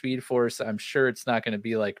into the Speed Force, I'm sure it's not going to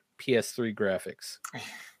be like PS3 graphics.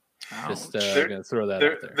 Just gonna throw that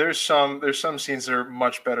out there. There's some scenes that are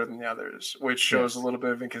much better than the others, which shows a little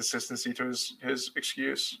bit of inconsistency to his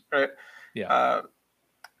excuse, right? Yeah.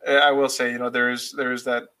 I will say, there is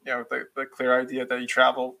that, the clear idea that you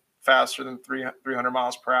travel faster than 300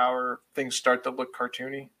 miles per hour, things start to look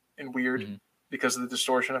cartoony and weird because of the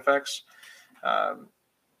distortion effects. I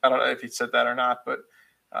don't know if he said that or not, but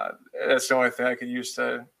that's the only thing I could use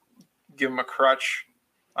to give him a crutch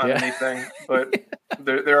on anything. But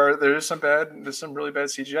there's some really bad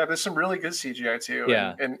CGI, but there's some really good CGI too.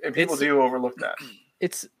 Yeah. And people do overlook that.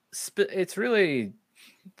 It's really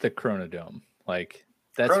the Chronodome. Like,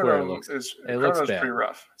 that's where it looks. It looks bad. Pretty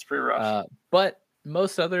rough. It's pretty rough. But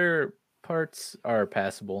most other parts are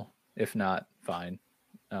passable, if not fine.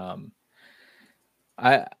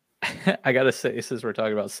 I gotta say, since we're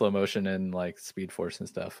talking about slow motion and like Speed Force and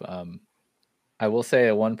stuff, I will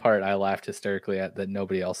say one part I laughed hysterically at that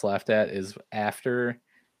nobody else laughed at is after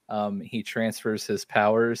he transfers his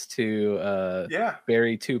powers to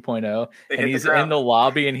Barry 2.0, and he's in the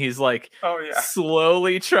lobby and he's like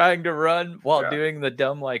slowly trying to run while doing the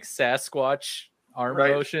dumb like Sasquatch arm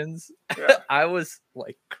motions. Yeah. I was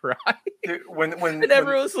like crying. Dude, when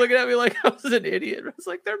everyone was looking at me like I was an idiot. I was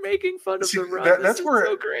like, they're making fun of the run. That's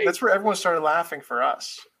where everyone started laughing for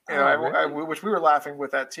us. Which we were laughing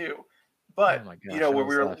with that too. But where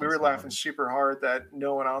we were laughing super hard that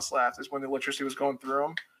no one else laughed is when the electricity was going through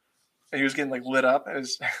him and he was getting like lit up and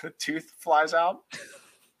his tooth flies out.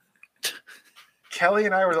 Kelly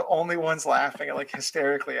and I were the only ones laughing like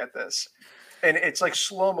hysterically at this. And it's like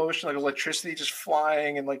slow motion, like electricity just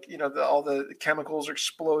flying, and like all the chemicals are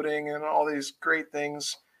exploding, and all these great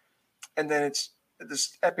things. And then it's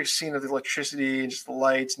this epic scene of the electricity and just the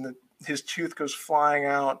lights, and his tooth goes flying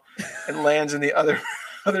out and lands in the other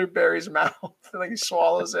Barry's mouth, and like he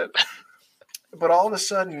swallows it. But all of a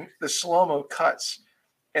sudden, the slow mo cuts,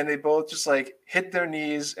 and they both just like hit their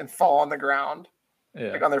knees and fall on the ground,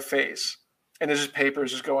 like on their face. And there's just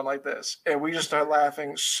papers just going like this. And we just start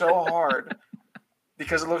laughing so hard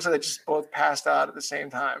because it looks like they just both passed out at the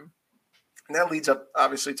same time. And that leads up,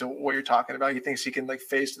 obviously, to what you're talking about. He thinks he can like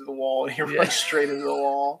face to the wall and he runs straight into the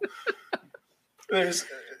wall. There's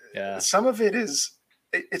some of it is,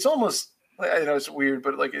 it's almost, like, I know it's weird,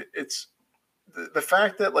 but like it's the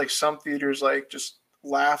fact that like some theaters like just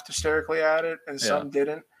laughed hysterically at it and some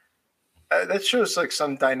didn't. that shows like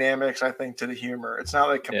some dynamics, I think, to the humor. It's not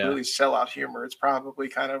like completely sellout humor. It's probably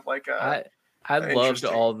kind of like I loved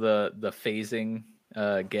all the phasing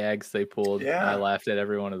gags they pulled. Yeah. I laughed at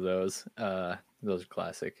every one of those. Those are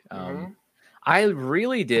classic. I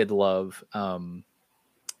really did love.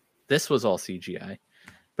 This was all CGI,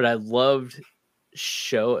 but I loved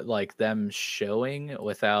them showing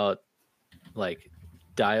without like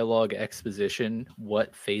dialogue exposition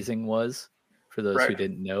what phasing was for those who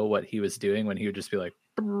didn't know what he was doing, when he would just be like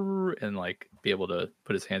and like be able to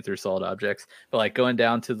put his hand through solid objects, but like going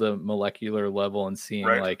down to the molecular level and seeing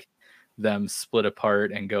like them split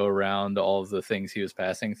apart and go around all of the things he was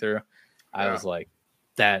passing through. I was like,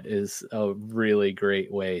 that is a really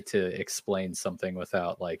great way to explain something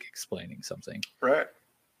without like explaining something. Right.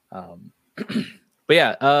 But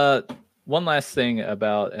yeah, one last thing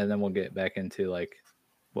about, and then we'll get back into like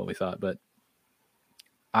what we thought, but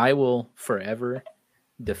I will forever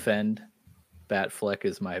defend Batfleck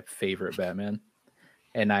as my favorite Batman.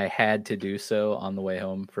 And I had to do so on the way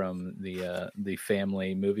home from the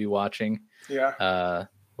family movie watching. Yeah.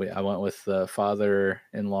 I went with the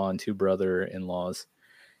father-in-law and two brother-in-laws.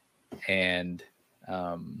 And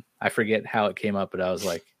I forget how it came up, but I was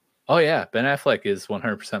like, oh yeah, Ben Affleck is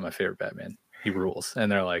 100% my favorite Batman. He rules.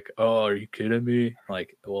 And they're like, oh, are you kidding me?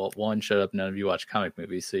 Like, well, one, shut up. None of you watch comic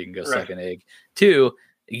movies, so you can go suck an egg. Two,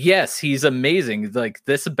 yes, he's amazing. Like,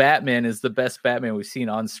 this Batman is the best Batman we've seen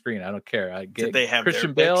on screen. I don't care. I get. Did they have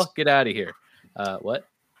Christian Bale? Picks? Get out of here. What?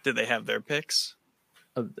 Did they have their picks?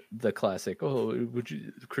 The classic. Oh,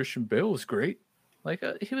 Christian Bale was great. Like,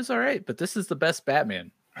 he was all right, but this is the best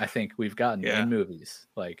Batman I think we've gotten in movies.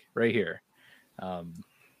 Like, right here.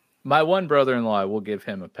 My one brother-in-law, I will give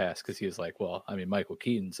him a pass because he was like, well, I mean, Michael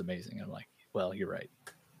Keaton's amazing. I'm like, well, you're right.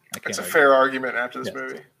 It's a fair argument after this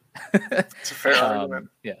movie. It's a fair argument.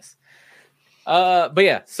 Yes. But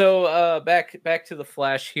yeah, so back to the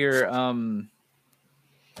Flash here.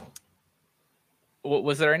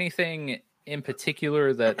 Was there anything in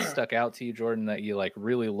particular that stuck out to you, Jordan, that you like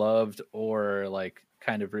really loved or like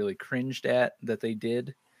kind of really cringed at that they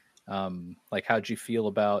did? Like, how'd you feel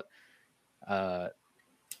about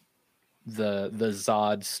the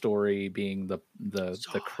Zod story being the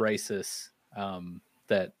crisis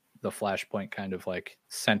that the Flashpoint kind of like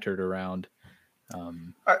centered around?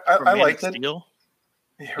 I liked it. Steel?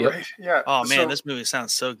 Yeah, right. Yeah. Oh man, this movie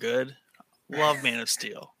sounds so good. Love Man of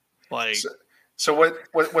Steel. Like, so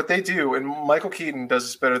what they do, and Michael Keaton does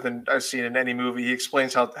this better than I've seen in any movie. He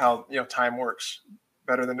explains how time works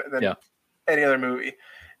better than any other movie,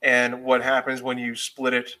 and what happens when you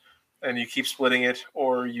split it and you keep splitting it,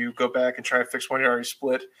 or you go back and try to fix one you already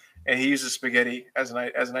split. And he uses spaghetti as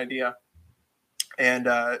an idea. And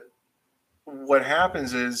what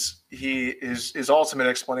happens is his ultimate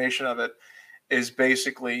explanation of it is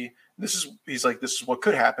basically he's like, this is what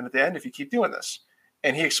could happen at the end if you keep doing this.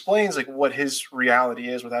 And he explains like what his reality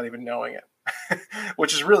is without even knowing it,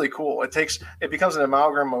 which is really cool. It becomes an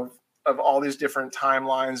amalgam of all these different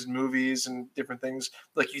timelines and movies and different things.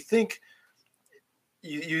 Like you think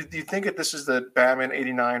that this is the Batman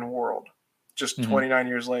 89 world, just 29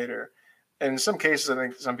 years later. And in some cases, I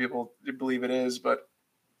think some people believe it is, but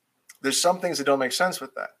there's some things that don't make sense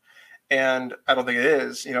with that. And I don't think it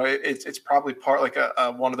is. It's probably part like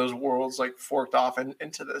a one of those worlds like forked off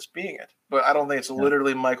into this being it. But I don't think it's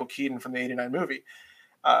literally Michael Keaton from the 89 movie.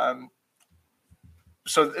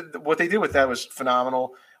 So what they did with that was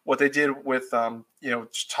phenomenal. What they did with,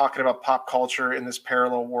 just talking about pop culture in this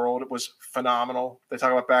parallel world, it was phenomenal. They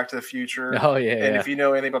talk about Back to the Future. Oh, yeah. And if you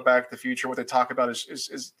know anything about Back to the Future, what they talk about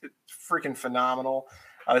is freaking phenomenal.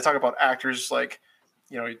 They talk about actors like,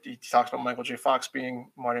 he talks about Michael J. Fox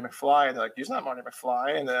being Marty McFly. And they're like, he's not Marty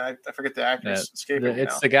McFly. And then I forget the actor's escaping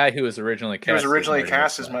It's now. The guy who was originally cast. He was originally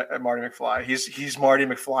cast as Marty McFly. He's Marty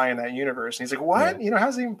McFly in that universe. And he's like, what? Yeah.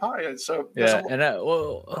 How's he even possible? So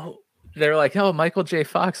they're like, oh, Michael J.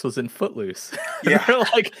 Fox was in Footloose. Yeah. They're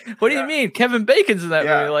like, what do you mean? Kevin Bacon's in that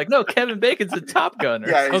movie. Like, no, Kevin Bacon's in Top Gun.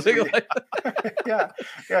 Yeah. Yeah.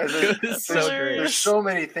 There's so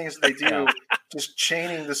many things that they do, just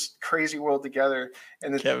chaining this crazy world together.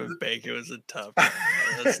 And Kevin Bacon was in Top Gun.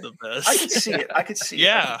 That's the best. I could see it. I could see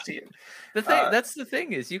it. The thing, that's the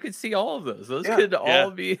thing is, you could see all of those. Those could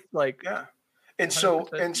all be like, And so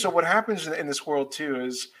what happens in this world too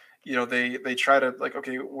is, they try to like,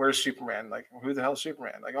 okay, where's Superman? Like, who the hell is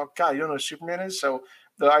Superman? Like, oh God, you don't know who Superman is? So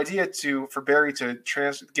the idea for Barry to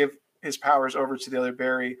give his powers over to the other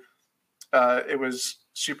Barry, it was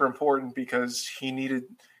super important because he needed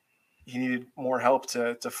more help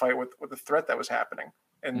to fight with the threat that was happening.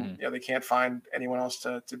 And they can't find anyone else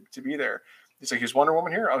to be there. He's like, who's Wonder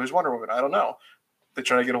Woman here? Oh, who's Wonder Woman? I don't know. they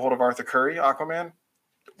try to get a hold of Arthur Curry, Aquaman,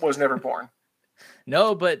 was never born.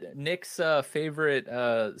 No, but Nick's favorite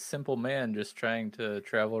simple man just trying to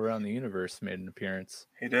travel around the universe made an appearance.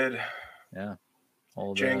 He did. Yeah.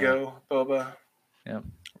 Django, Boba. Yeah.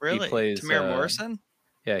 Really? He plays Tamir Morrison?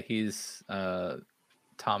 Yeah, he's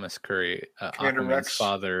Thomas Curry, Commander Aquaman's Rex.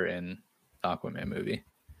 father in the Aquaman movie.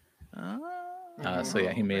 So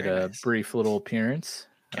yeah, he made very a nice. brief little appearance.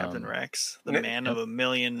 Captain Rex, the man of a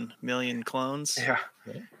million clones. Yeah.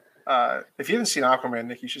 If you haven't seen Aquaman,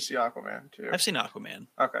 Nick, you should see Aquaman too. I've seen Aquaman.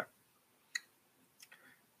 Okay.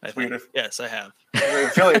 I think. Yes, I have. I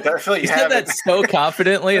feel like you said that so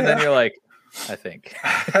confidently, and then you're like, I think.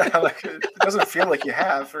 Like, it doesn't feel like you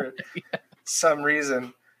have for some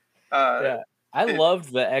reason. I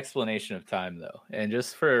loved the explanation of time though, and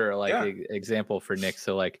just for like example for Nick.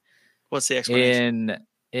 So like, what's the explanation?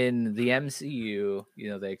 In the MCU,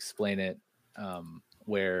 they explain it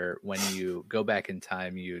where when you go back in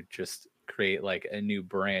time, you just create like a new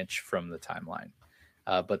branch from the timeline.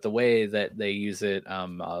 But the way that they use it,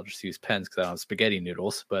 I'll just use pens because I don't have spaghetti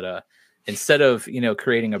noodles. But instead of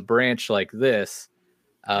creating a branch like this,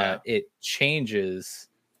 it changes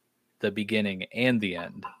the beginning and the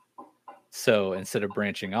end. So instead of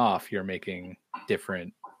branching off, you're making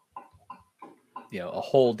different, a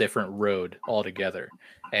whole different road altogether.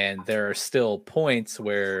 And there are still points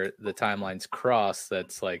where the timelines cross.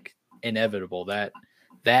 That's like inevitable. That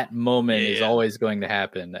moment is always going to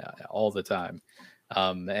happen all the time.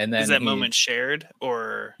 And then is that moment shared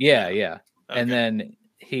or? Yeah. Okay. And then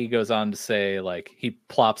he goes on to say, like, he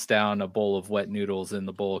plops down a bowl of wet noodles in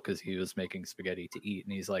the bowl because he was making spaghetti to eat.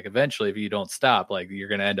 And he's like, eventually, if you don't stop, like, you're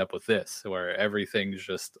going to end up with this, where everything's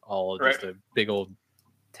just all just a big old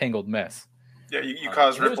tangled mess. Yeah, you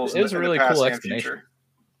cause ripples. It was a really cool explanation.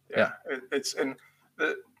 Yeah. It's and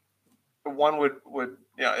the one would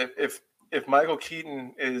if Michael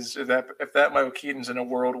Keaton if that Michael Keaton's in a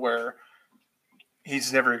world where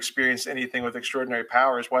he's never experienced anything with extraordinary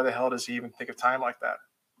powers, why the hell does he even think of time like that?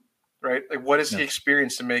 Right? Like, what has he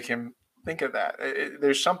experienced to make him think of that?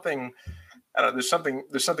 There's something, I don't know.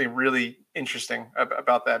 There's something really interesting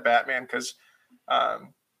about that Batman, because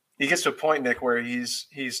he gets to a point, Nick, where he's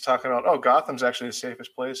talking about, Gotham's actually the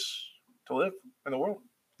safest place to live in the world.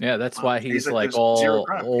 Yeah, that's why he's like all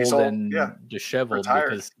old and disheveled, retired.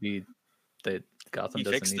 because Gotham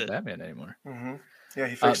doesn't need Batman anymore. Mm-hmm. Yeah,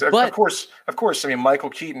 he fixed it. Of course. I mean, Michael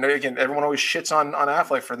Keaton. Again, everyone always shits on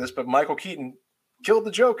Affleck for this, but Michael Keaton killed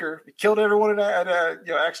the Joker. He killed everyone at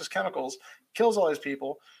Axis Chemicals. Kills all his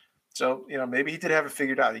people. So maybe he did have it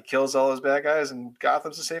figured out. He kills all his bad guys, and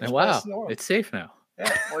Gotham's the safest place in the world. It's safe now.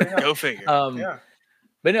 Yeah, well, go figure.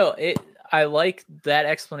 But no, I like that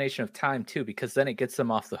explanation of time too, because then it gets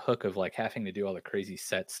them off the hook of like having to do all the crazy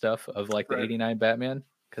set stuff of like the 89 Batman.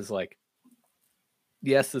 Because like,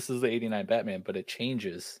 yes, this is the 89 Batman, but it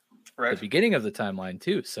changes the beginning of the timeline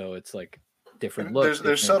too. So it's like different looks.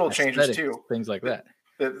 There's subtle changes too. Things like that.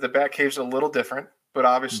 The Batcave's a little different, but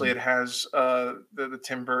obviously it has the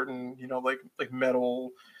Tim Burton, like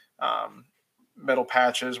metal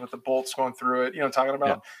patches with the bolts going through it. You know what I'm talking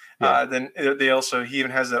about? Yeah. Then he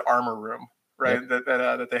even has that armor room, right? Yep.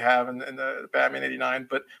 That they have in the Batman 89,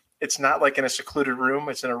 but it's not like in a secluded room.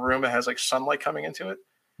 It's in a room that has like sunlight coming into it.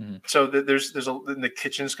 Mm-hmm. So the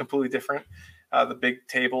kitchen's completely different. The big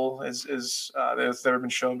table is that's never been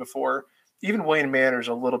shown before. Even Wayne Manor's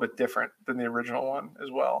a little bit different than the original one as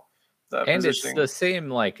well. And it's the same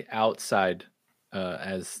like outside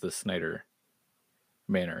as the Snyder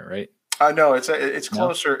Manor, right? No, it's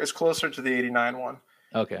closer. No? It's closer to the 89 one.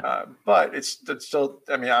 Okay, but it's still.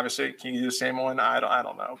 I mean, obviously, can you do the same one? I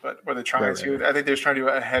don't know, but were they trying to? Right. I think they're trying to do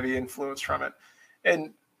a heavy influence from it,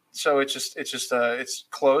 and so it's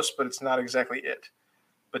close, but it's not exactly it.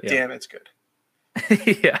 But damn, it's good.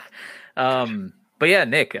 Yeah, but yeah,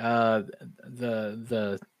 Nick,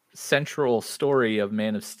 the central story of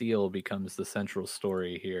Man of Steel becomes the central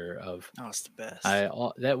story here of. Oh, it's the best.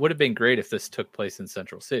 That would have been great if this took place in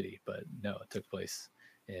Central City, but no, it took place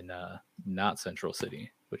in not Central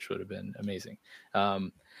City, which would have been amazing.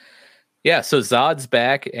 So Zod's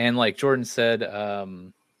back, and like Jordan said,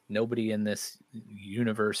 nobody in this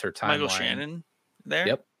universe or timeline. Michael Shannon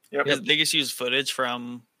there? Yep. They just used footage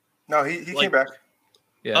from. No, he came back.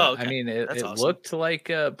 Yeah, oh, okay. I mean, it awesome. Looked like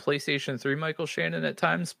PlayStation 3 Michael Shannon at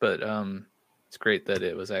times, but it's great that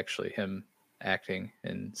it was actually him acting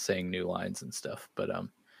and saying new lines and stuff. But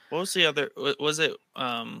what was the other?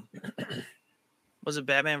 Was it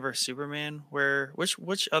Batman vs Superman?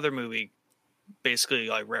 Which other movie basically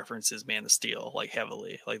like references Man of Steel like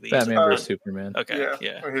heavily? Like the Batman vs Superman. Okay,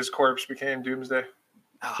 yeah. His corpse became Doomsday.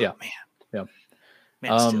 Oh yeah. Man. Yeah.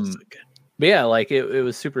 Man of Steel's so good. But yeah, like it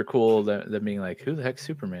was super cool that being like, who the heck's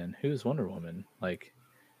Superman? Who's Wonder Woman? Like,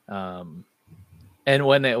 and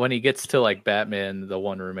when he gets to like Batman, the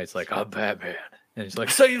one roommate's like, "Oh, Batman," and he's like,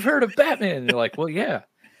 "So you've heard of Batman?" And they're like, "Well, yeah."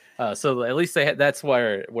 So at least that's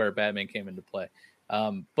where Batman came into play.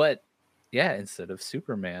 But yeah, instead of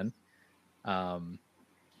Superman, I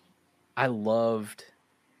loved,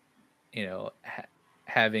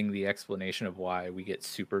 having the explanation of why we get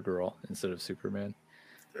Supergirl instead of Superman.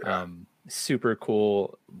 Yeah. Super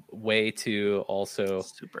cool way to also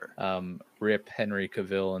Super. rip Henry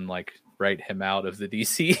Cavill and like write him out of the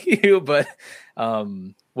DCU. But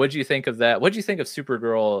what'd you think of that? What'd you think of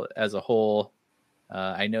Supergirl as a whole?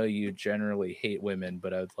 I know you generally hate women,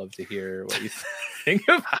 but I would love to hear what you think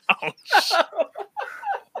about.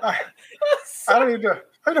 I don't even know.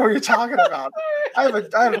 I know what you're talking about. I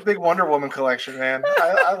have a big Wonder Woman collection, man.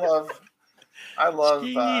 I love.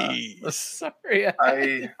 Sorry,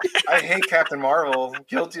 I hate Captain Marvel.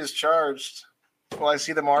 Guilty as charged. Will I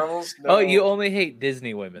see the Marvels? No. Oh, you only hate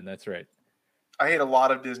Disney women. That's right. I hate a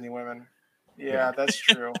lot of Disney women. Yeah. That's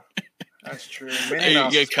true. That's true. Minnie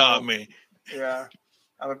Mouse You is caught cool. me. Yeah,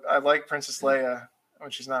 I like Princess Leia when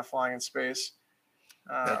she's not flying in space.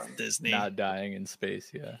 That's Disney. Not dying in space.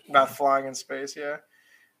 Yeah. Not flying in space. Yeah.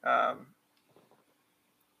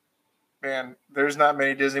 Man, there's not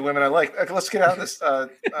many Disney women I like. Okay, let's get out of this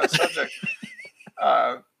subject.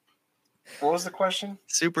 What was the question?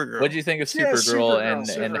 Supergirl. What do you think of Supergirl,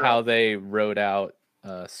 and how they wrote out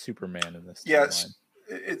Superman in this? Yes,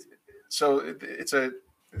 it's a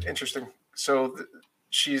interesting. So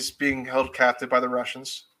she's being held captive by the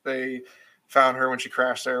Russians. They found her when she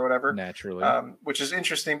crashed there or whatever. Naturally, which is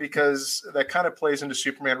interesting because that kind of plays into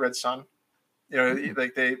Superman Red Son.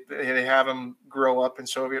 Like they have him grow up in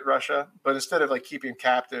Soviet Russia, but instead of like keeping him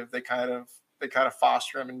captive, they kind of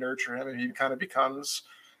foster him and nurture him, and he kind of becomes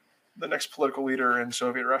the next political leader in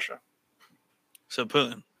Soviet Russia. So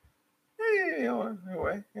Putin. In a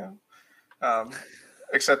way, yeah.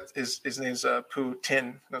 Except his name's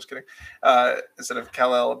Putin. No, I was kidding. Instead of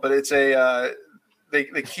Kal-El, but it's they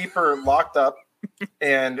keep her locked up.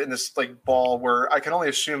 And in this like ball where I can only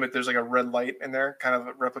assume that there's like a red light in there, kind of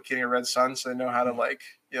replicating a red sun, so they know how to like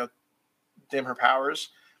dim her powers.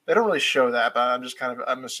 They don't really show that, but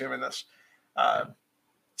I'm assuming this.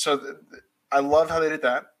 So I love how they did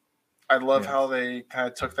that. I love how they kind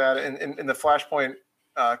of took that in the Flashpoint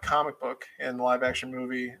comic book and live action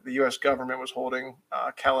movie. The U.S. government was holding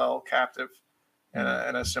Kal-El captive,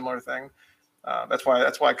 and a similar thing. That's why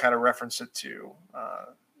I kind of reference it to.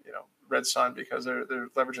 Red Sun, because they're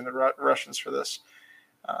leveraging the Russians for this.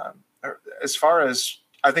 As far as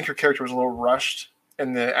I think her character was a little rushed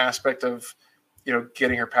in the aspect of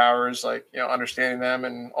getting her powers, like understanding them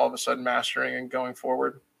and all of a sudden mastering and going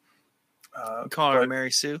forward. Call her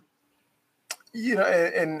Mary Sue.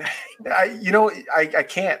 I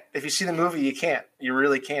can't. If you see the movie, you can't. You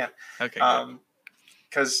really can't. Okay.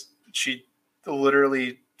 Because she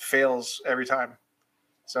literally fails every time.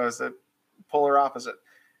 So it's the polar opposite.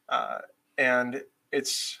 And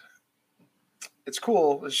it's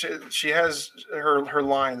cool. She has her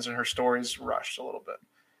lines and her stories rushed a little bit.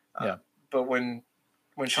 But when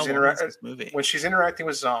she's interacting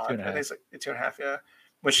with Zod, and it's like 2.5, yeah.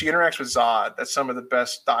 When she interacts with Zod, that's some of the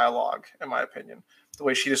best dialogue, in my opinion. The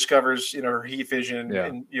way she discovers, her heat vision,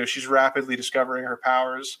 and she's rapidly discovering her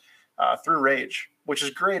powers through rage, which is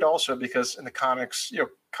great also because in the comics,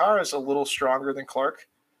 Kara's a little stronger than Clark.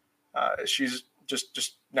 She's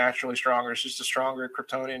just naturally stronger. She's a stronger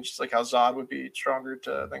Kryptonian, just like how Zod would be stronger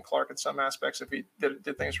than Clark in some aspects if he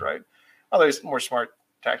did things right. Although he's more smart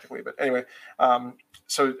tactically, but anyway.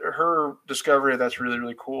 So her discovery, that's really,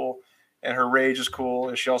 really cool. And her rage is cool.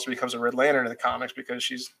 And she also becomes a Red Lantern in the comics because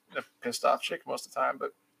she's a pissed off chick most of the time.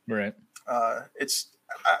 But right.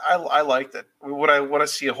 I liked it. Would I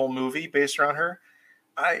see a whole movie based around her?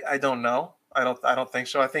 I don't know. I don't think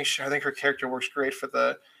so. I think her character works great for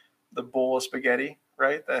the bowl of spaghetti,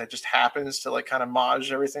 right? That just happens to like kind of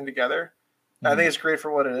modge everything together. I think it's great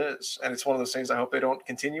for what it is. And it's one of those things I hope they don't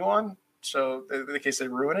continue on. So in the case they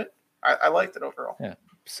ruin it, I liked it overall. Yeah.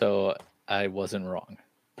 So I wasn't wrong.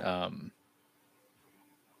 No,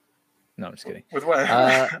 I'm just kidding. With what?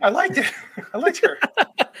 I liked it. I liked her.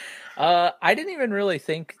 I didn't even really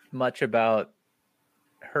think much about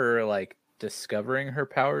her like discovering her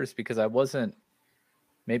powers because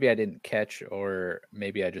maybe I didn't catch, or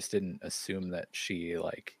maybe I just didn't assume that she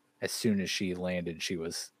like as soon as she landed, she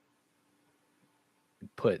was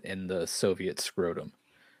put in the Soviet scrotum.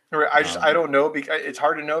 Right. I don't know because it's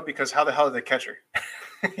hard to know because how the hell did they catch her?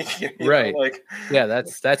 Right. Yeah,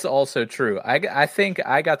 that's also true. I think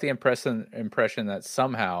I got the impression that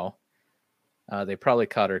somehow They probably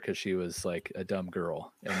caught her because she was like a dumb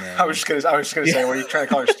girl. And then, I was just gonna say, were you trying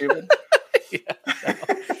to call her stupid?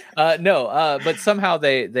 No, but somehow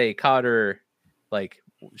they caught her, like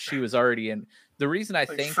she was already in. The reason I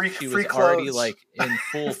think she was already like in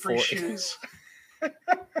full free shoes.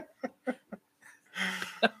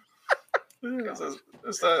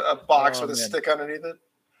 It's a box with a stick underneath it.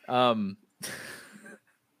 Oh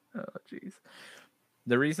jeez.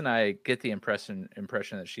 The reason I get the impression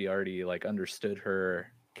that she already like understood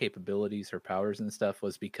her capabilities, her powers and stuff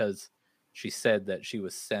was because she said that she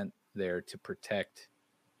was sent there to protect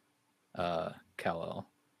Kal-El.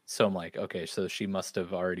 So I'm like, okay, so she must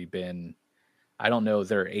have already been, I don't know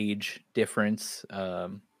their age difference,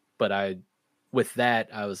 but with that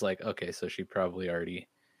I was like, okay, so she probably already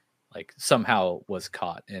like somehow was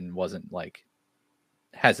caught and wasn't like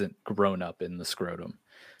hasn't grown up in the scrotum.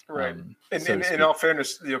 Right. In all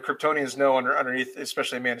fairness, Kryptonians know underneath,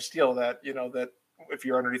 especially Man of Steel, that that if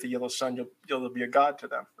you're underneath the yellow sun, you'll be a god to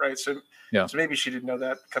them, right? So maybe she didn't know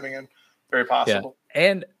that coming in. Very possible. Yeah.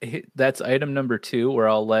 And that's item number 2, where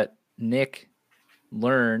I'll let Nick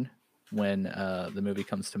learn when the movie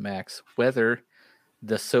comes to Max whether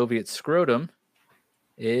the Soviet scrotum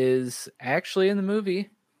is actually in the movie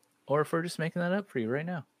or if we're just making that up for you right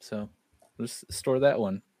now. So just store that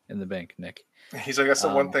one in the bank, Nick. He's like, that's the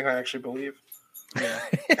one thing I actually believe. Yeah.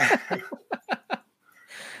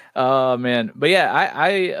 Oh man, but yeah, I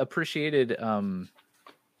appreciated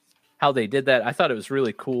how they did that. I thought it was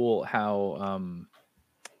really cool how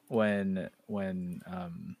when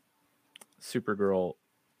Supergirl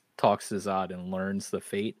talks to Zod and learns the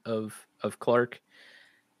fate of Clark,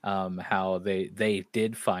 how they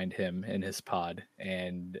did find him in his pod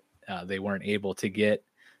and they weren't able to get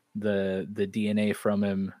the DNA from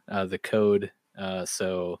him, the code,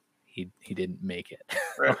 so he didn't make it.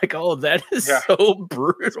 Right. Like, oh, that is so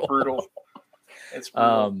brutal. It's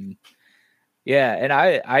brutal. Yeah, and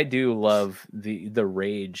I do love the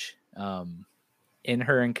rage in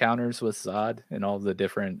her encounters with Zod and all the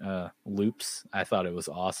different loops. I thought it was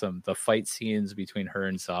awesome. The fight scenes between her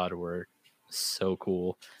and Zod were so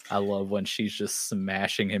cool. I love when she's just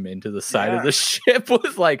smashing him into the side of the ship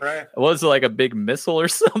with like, was it like a big missile or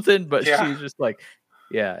something? But she's just like,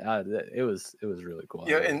 it was really cool.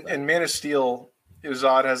 Yeah, in Man of Steel,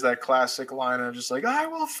 Zod has that classic line of just like, I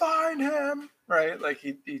will find him, right? Like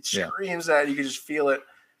he screams that, you can just feel it.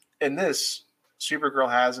 In this,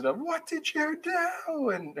 Supergirl has it of, what did you do?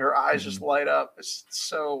 And her eyes just light up. It's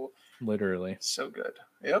so literally so good.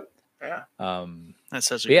 Yep. Yeah. That's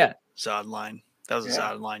such a good Zod line. That was a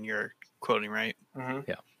Zod line you're quoting, right? Mm-hmm.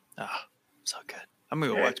 Yeah. Oh, so good. I'm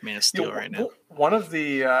gonna go watch Man of Steel right now. One of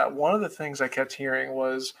the things I kept hearing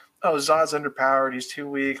was, oh, Zod's underpowered, he's too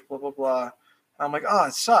weak, blah blah blah. And I'm like, oh,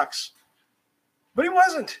 it sucks. But he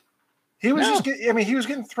wasn't. He was he was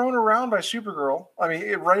getting thrown around by Supergirl. I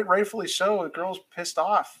mean, rightfully so. The girl's pissed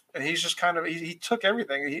off, and he's just kind of he took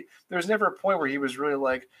everything. There was never a point where he was really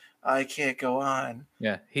like, I can't go on.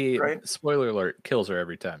 Yeah, spoiler alert, kills her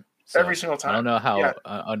every time. So every single time. I don't know how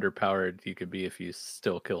underpowered you could be if you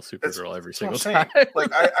still kill Supergirl every single time.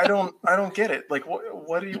 Like I don't get it. Like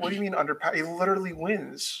what do you mean underpowered? He literally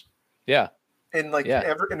wins. Yeah. In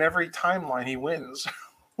every timeline he wins.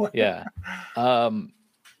 Yeah.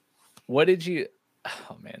 What did you?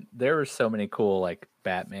 Oh man, there were so many cool like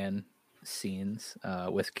Batman scenes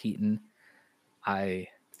with Keaton. It's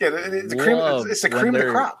the cream of the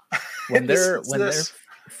crop. When they're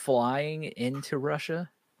flying into Russia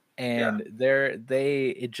and they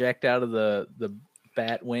eject out of the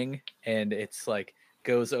bat wing and it's like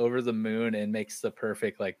goes over the moon and makes the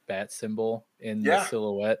perfect like bat symbol in the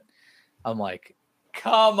silhouette. I'm like,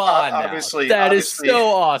 come on, obviously, that is so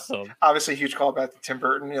awesome. Obviously, huge callback to Tim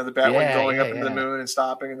Burton. The Batwing going up into the moon and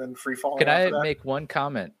stopping and then free falling. Can I make one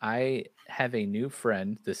comment? I have a new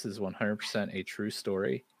friend. This is 100% a true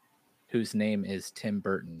story. Whose name is Tim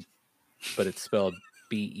Burton, but it's spelled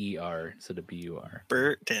B-E-R instead of B-U-R.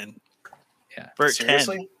 Burton. Yeah. Burton.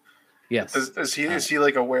 Seriously? Yes. Is he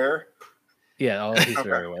like aware? Yeah, he's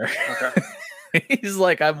very aware. Okay. He's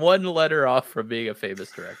like, I'm one letter off from being a famous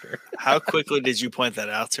director. How quickly did you point that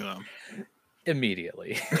out to him?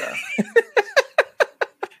 Immediately.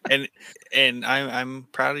 Yeah. and I'm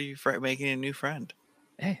proud of you for making a new friend.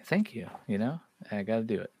 Hey, thank you. I got to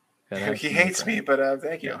do it. He hates me, but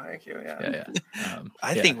thank you. Yeah. Thank you. Yeah.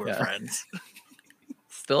 I think we're friends.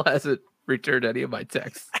 Still hasn't returned any of my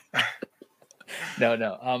texts.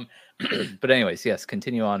 No. But anyways, yes,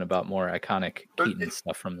 continue on about more iconic Keaton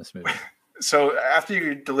stuff from this movie. So after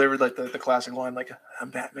you delivered like the classic line, like I'm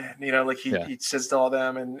Batman, like he says to all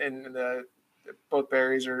them, and both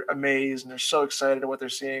Barrys are amazed and they're so excited at what they're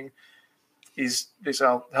seeing. he's basically,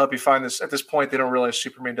 I'll help you find this. At this point, they don't realize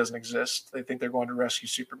Superman doesn't exist. They think they're going to rescue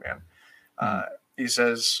Superman. He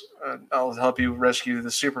says, I'll help you rescue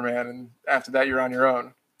the Superman. And after that, you're on your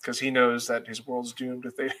own, because he knows that his world's doomed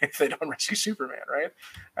if they don't rescue Superman, right?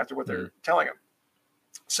 After what they're telling him.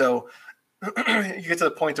 So you get to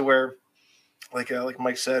the point to where, like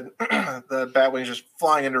Mike said, the Batwing's just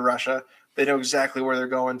flying into Russia. They know exactly where they're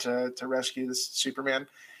going to rescue this Superman.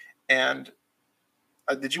 And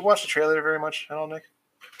did you watch the trailer very much at all, Nick?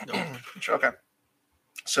 No. Okay.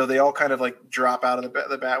 So they all kind of like drop out of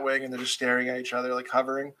the Batwing, and they're just staring at each other, like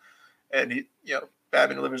hovering. And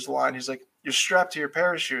Batman delivers the line. He's like, "You're strapped to your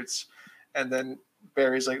parachutes." And then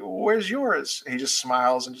Barry's like, "Where's yours?" And he just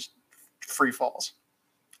smiles and just free falls.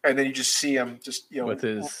 And then you just see him just with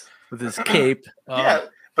his cape. Yeah,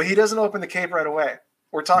 but he doesn't open the cape right away.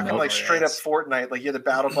 We're talking like straight up Fortnite. Like, you have the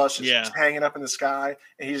battle bus just hanging up in the sky,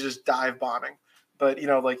 and he's just dive bombing. But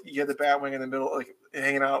like, you have the Batwing in the middle, like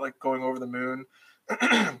hanging out, like going over the moon,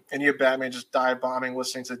 and you have Batman just dive bombing,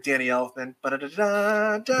 listening to Danny Elfman.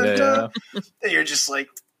 And you're just like,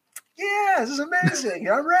 yeah, this is amazing.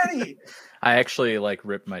 I'm ready. I actually like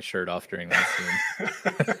ripped my shirt off during that scene.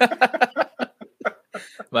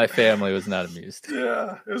 My family was not amused.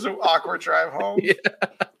 Yeah, it was an awkward drive home.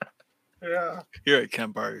 Yeah. Here, I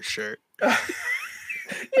can't borrow your shirt.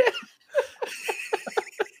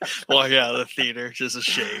 Walking out of the theater, just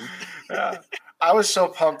ashamed. Yeah. I was so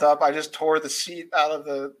pumped up. I just tore the seat out of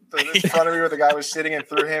the front of me where the guy was sitting and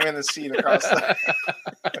threw him in the seat across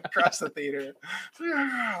the theater.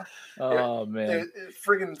 Oh man, it's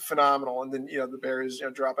friggin' phenomenal. And then the Bears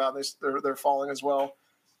drop out. And they're falling as well.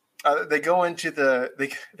 They go into the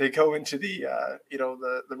the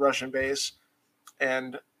Russian base,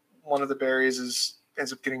 and one of the Berries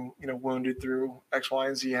ends up getting wounded through X, Y,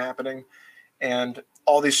 and Z happening, and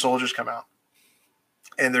all these soldiers come out.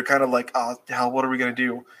 And they're kind of like, oh, hell, what are we going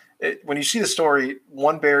to do? When you see the story,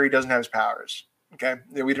 one Barry doesn't have his powers. Okay.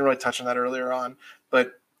 We didn't really touch on that earlier on,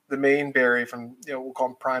 but the main Barry from, we'll call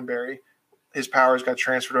him Prime Barry, his powers got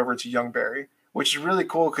transferred over to young Barry, which is really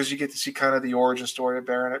cool because you get to see kind of the origin story of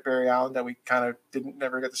Barry Allen that we kind of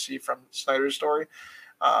never get to see from Snyder's story.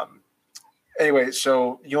 Anyway,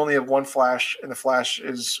 so you only have one Flash, and the Flash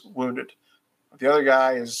is wounded. The other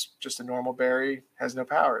guy is just a normal Barry, has no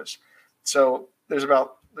powers. So there's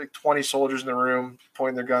about like 20 soldiers in the room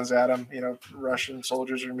pointing their guns at him. Russian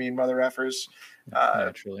soldiers are mean mother effers.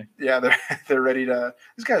 Naturally. Yeah, they're ready to.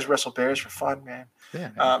 These guys wrestle bears for fun, man. Yeah,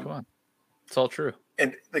 come on. It's all true.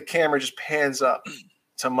 And the camera just pans up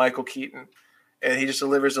to Michael Keaton, and he just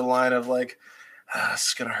delivers a line of like, "This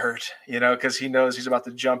is gonna hurt," because he knows he's about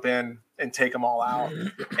to jump in and take them all out.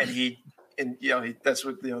 And that's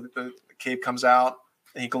what the cape comes out,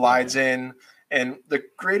 and he glides in. And the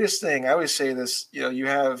greatest thing, I always say this, you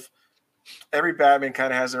have every Batman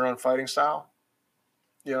kind of has their own fighting style.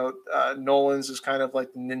 Nolan's is kind of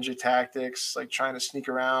like the ninja tactics, like trying to sneak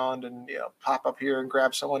around and pop up here and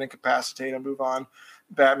grab someone, incapacitate and move on.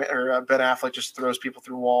 Batman or Ben Affleck just throws people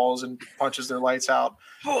through walls and punches their lights out.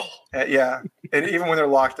 Yeah, and even when they're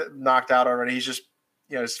knocked out already, he's just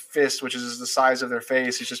his fist, which is the size of their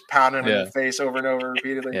face, he's just pounding them in the face over and over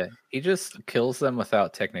repeatedly. Yeah, he just kills them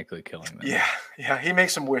without technically killing them. Yeah, he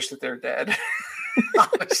makes them wish that they're dead.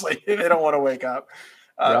 Honestly, they don't want to wake up.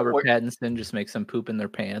 Robert Pattinson just makes them poop in their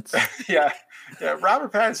pants. Yeah.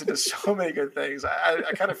 Robert Pattinson does so many good things. I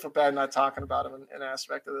kind of feel bad not talking about him in an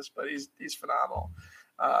aspect of this, but he's phenomenal.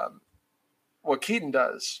 What Keaton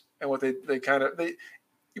does and what they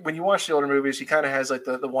when you watch the older movies, he kind of has like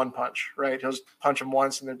the one punch, right? He'll just punch them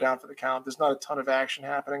once and they're down for the count. There's not a ton of action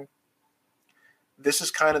happening. This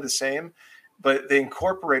is kind of the same, but they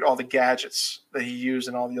incorporate all the gadgets that he used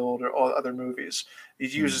in all other movies. He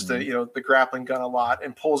uses the grappling gun a lot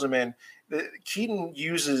and pulls them in. Keaton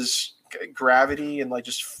uses gravity and like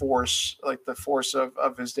just force, like the force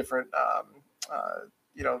of his different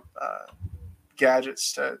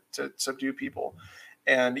gadgets to subdue people.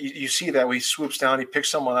 And you see that when he swoops down, he picks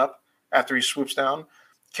someone up after he swoops down,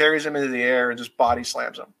 carries him into the air, and just body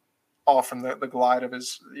slams him, all from the glide of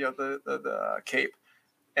his the cape.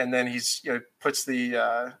 And then he's puts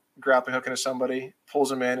the grappling hook into somebody,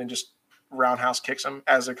 pulls him in, and just roundhouse kicks them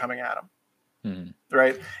as they're coming at him.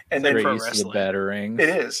 Right, and then pro wrestling. The batarangs. It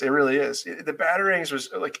is. It really is. The batarangs was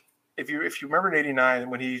like if you remember in '89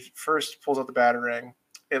 when he first pulls out the batarang,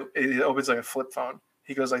 it opens like a flip phone.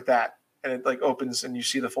 He goes like that. And it like opens and you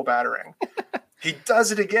see the full batarang. He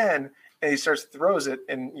does it again and he throws it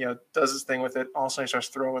and does his thing with it. Also, he starts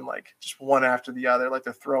throwing like just one after the other, like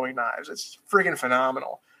they're throwing knives. It's friggin'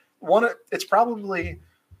 phenomenal. It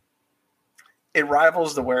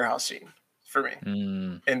rivals the warehouse scene for me.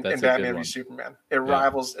 In That's a Batman good v one. Superman, it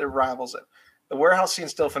rivals it. The warehouse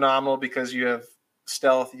scene's still phenomenal because you have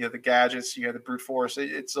stealth, you have the gadgets, you have the brute force.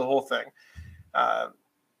 It's the whole thing.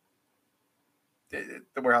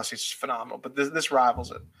 The warehouse scene's phenomenal, but this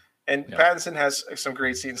rivals it. And Pattinson has some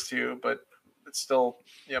great scenes too, but it's still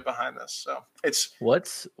behind this. So it's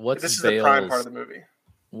what's this is Bale's, the prime part of the movie.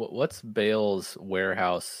 What's Bale's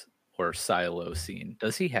warehouse or silo scene?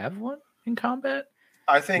 Does he have one in combat?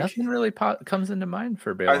 I think nothing really comes into mind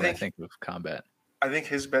for Bale when I think of combat. I think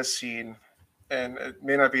his best scene, and it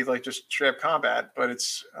may not be like just straight up combat, but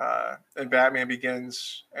it's in Batman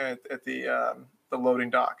Begins at the loading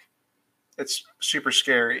dock. It's super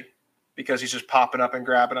scary because he's just popping up and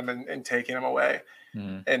grabbing him and taking him away.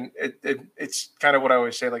 And it's kind of what I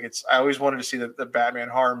always say. Like I always wanted to see the Batman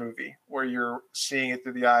horror movie where you're seeing it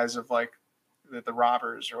through the eyes of like the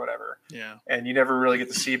robbers or whatever. Yeah. And you never really get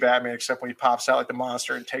to see Batman except when he pops out like the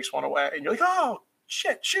monster and takes one away. And you're like, oh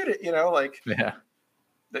shit, shoot it. Like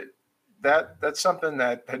that's something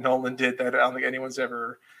that Nolan did that I don't think anyone's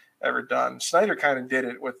ever done. Snyder kind of did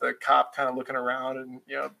it with the cop kind of looking around and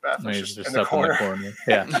Batman's just in the corner.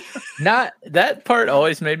 Yeah. Not that part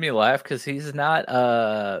always made me laugh because he's not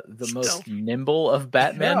the most nimble of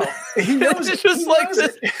Batman. No, he knows it's just like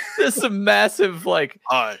this massive like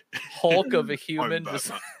Hulk of a human.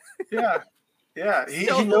 Just yeah. He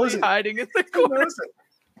knows it. Hiding in the corner. He knows it.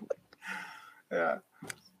 Yeah.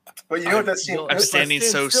 But you know what that scene? I'm standing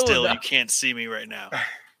so still you can't see me right now.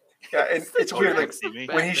 Yeah, and it's weird. Like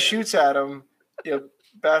when he shoots at him,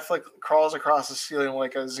 Batfleck crawls across the ceiling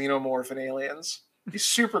like a xenomorph in Aliens. He's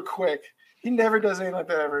super quick. He never does anything like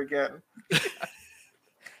that ever again.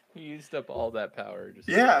 He used up all that power.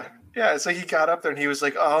 Yeah. It's like he got up there and he was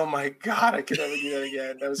like, "Oh my god, I could never do that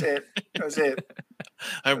again." That was it.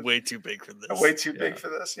 I'm way too big for this. I'm way too big for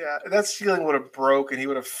this. Yeah, that ceiling would have broke and he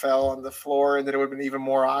would have fell on the floor, and then it would have been even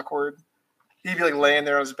more awkward. He'd be like laying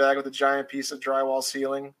there on his back with a giant piece of drywall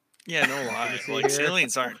ceiling. Yeah, no lie. Like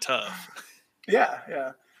aliens aren't tough.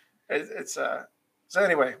 Yeah. It's so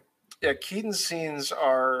anyway, Keaton's scenes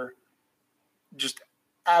are just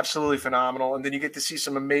absolutely phenomenal, and then you get to see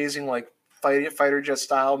some amazing like fighter jet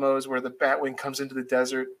style modes where the Batwing comes into the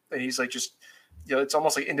desert and he's like just it's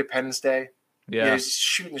almost like Independence Day. Yeah, he's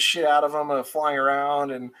shooting the shit out of them, flying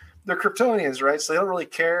around, and they're Kryptonians, right? So they don't really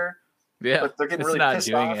care. Yeah, but they're getting really pissed off. It's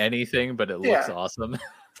not off. doing anything, but it looks awesome.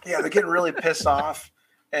 Yeah, they're getting really pissed off.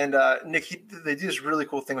 And Nick, they do this really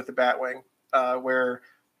cool thing with the Batwing where,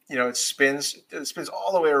 it spins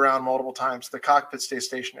all the way around multiple times. The cockpit stays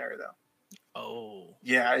stationary though. Oh,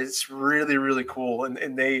 yeah, it's really, really cool.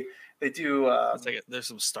 And they do. It's like there's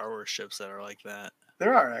some Star Wars ships that are like that.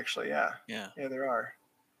 There are actually, yeah, there are.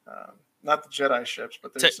 Not the Jedi ships,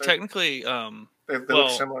 but technically, they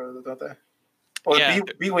look similar, don't they? Well,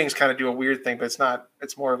 the B-wings kind of do a weird thing, but it's not.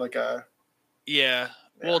 It's more like a. Yeah.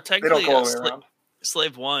 Well, technically, they don't go all the way around.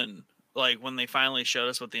 Slave One, like when they finally showed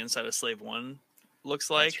us what the inside of Slave One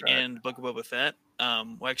looks like in Book of Boba Fett.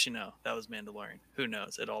 Well, actually, no, that was Mandalorian. Who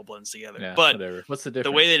knows? It all blends together. Yeah, but whatever. What's the difference?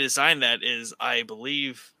 The way they designed that is, I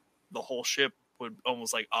believe, the whole ship would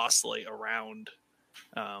almost like oscillate around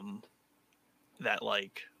that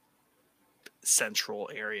like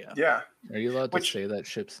central area. Yeah. Are you allowed to say that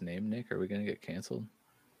ship's name, Nick? Are we going to get canceled?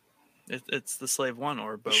 It's the Slave One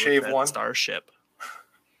or Boba Shave Fett One Starship.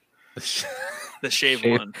 The Shave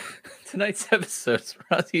One. Tonight's episode is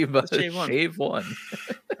brought to you by Shave One,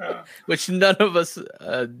 which none of us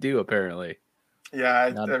do apparently.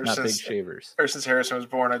 Yeah, not big shavers. Ever since Harrison was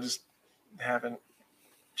born, I just haven't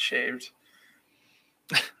shaved.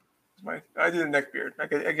 I did a neck beard. I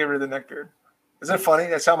get rid of the neck beard. Is that funny?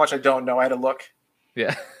 That's how much I don't know. I had to look.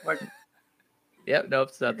 Yeah. Yep. Nope.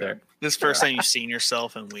 It's not there. This is the first time you've seen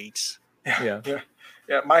yourself in weeks. Yeah.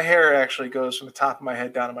 My hair actually goes from the top of my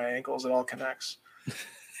head down to my ankles. It all connects.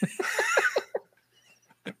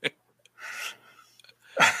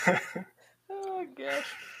 Oh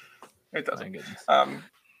gosh. It doesn't. My goodness.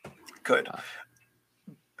 Good.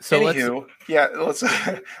 So anywho, let's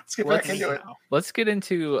get back into it. Let's get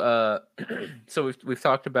into so we've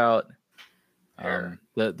talked about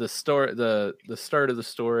the story, the start of the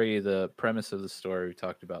story, the premise of the story. We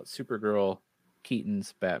talked about Supergirl,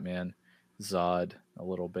 Keaton's Batman, Zod a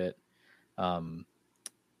little bit.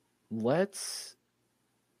 Let's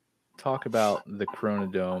talk about the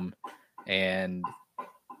Chronodome and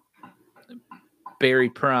Barry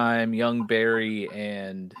Prime, Young Barry,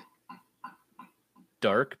 and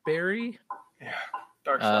Dark Barry. Yeah,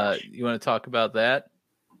 Dark Flash. You want to talk about that?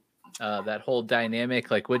 That whole dynamic.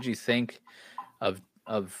 Like, what'd you think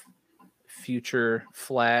of future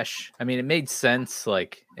Flash? I mean, it made sense,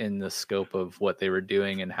 like in the scope of what they were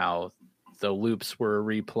doing and how the loops were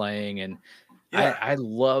replaying, and Yeah. I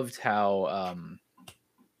loved how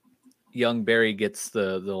young Barry gets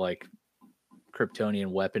the like Kryptonian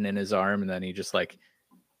weapon in his arm, and then he just like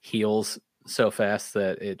heals so fast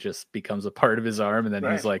that it just becomes a part of his arm, and then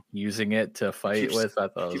he's like using it to fight with. I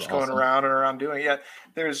thought it was going awesome. around and around doing it. Yeah.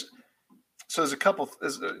 There's a couple.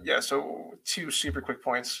 So two super quick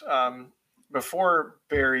points. Before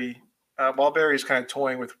Barry, while Barry's kind of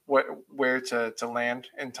toying with where to land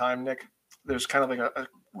in time, Nick, there's kind of like a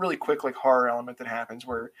really quick like horror element that happens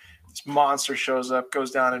where this monster shows up,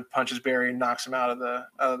 goes down and punches Barry and knocks him out of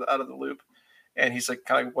the loop. And he's like,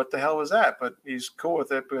 kind of like, what the hell was that? But he's cool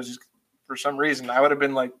with it because for some reason, I would have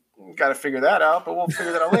been like, got to figure that out, but we'll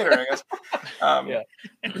figure that out later, I guess.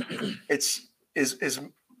 It's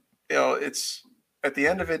it's at the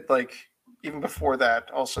end of it, like even before that,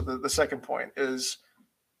 also the second point is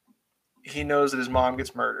he knows that his mom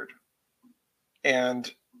gets murdered. And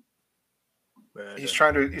he's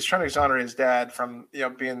trying to exonerate his dad from,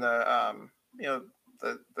 being the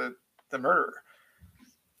murderer.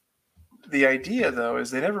 The idea, though,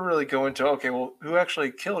 is they never really go into, okay, well, who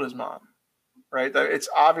actually killed his mom, right? It's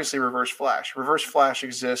obviously Reverse Flash. Reverse Flash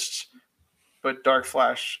exists, but Dark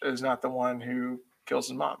Flash is not the one who kills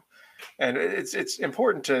his mom. And it's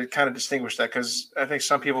important to kind of distinguish that, because I think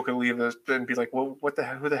some people could leave this and be like, well,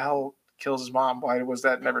 who the hell kills his mom? Why was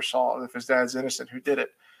that never solved? If his dad's innocent, who did it?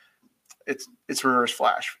 It's Reverse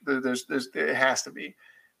Flash. It has to be.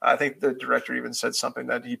 I think the director even said something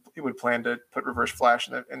that he would plan to put Reverse Flash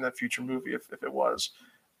in the future movie if it was.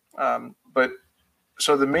 But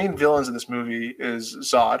so the main villains of this movie is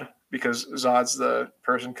Zod, because Zod's the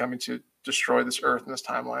person coming to destroy this Earth and this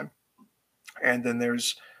timeline. And then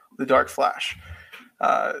there's the Dark Flash.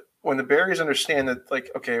 When the Barrys understand that, like,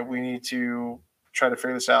 okay, we need to try to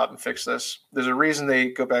figure this out and fix this, there's a reason they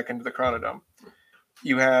go back into the Chronodome.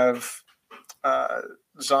 You have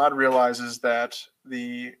Zod realizes that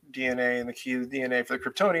the DNA and the key to the DNA for the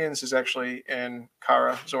Kryptonians is actually in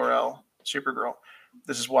Kara Zor-El, Supergirl.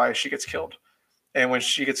 This is why she gets killed. And when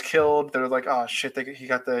she gets killed, they're like, "Oh shit! He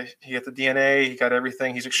got the DNA. He got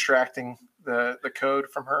everything. He's extracting the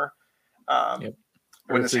code from her."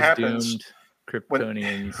 When this happens,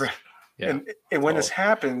 Kryptonians, and when this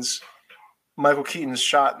happens, Michael Keaton's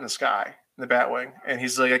shot in the sky in the Batwing, and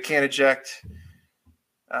he's like, "I can't eject."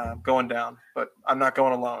 Going down, but I'm not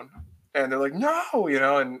going alone. And they're like, no,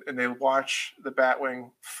 and they watch the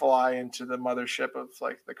Batwing fly into the mothership of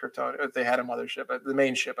like the Krypton. They had a mothership, the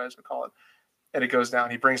main ship, as we call it. And it goes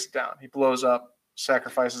down. He brings it down. He blows up,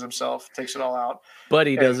 sacrifices himself, takes it all out. But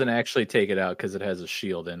he doesn't actually take it out because it has a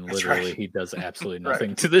shield, and literally he does absolutely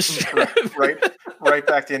nothing to this ship. Right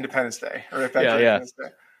back to Independence Day. Right back to Independence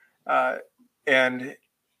Day. And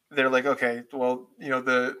they're like, okay, well,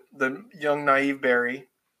 the young naive Barry,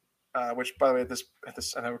 which, by the way, at this,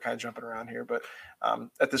 I know we're kind of jumping around here, but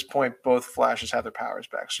at this point, both Flashes have their powers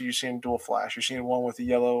back. So you're seeing dual Flash. You're seeing one with the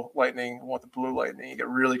yellow lightning, one with the blue lightning. You get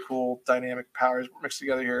really cool dynamic powers mixed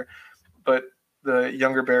together here. But the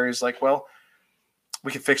younger Barry's like, well,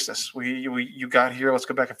 we can fix this. You got here. Let's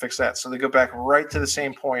go back and fix that. So they go back right to the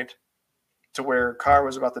same point to where Kara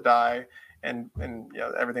was about to die and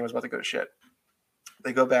everything was about to go to shit.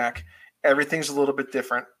 They go back. Everything's a little bit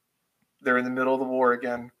different. They're in the middle of the war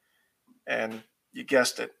again. And you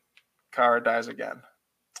guessed it, Kara dies again.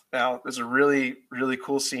 Now, there's a really, really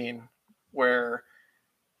cool scene where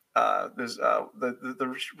there's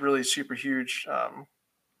the really super huge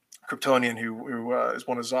Kryptonian who is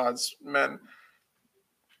one of Zod's men.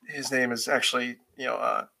 His name is actually,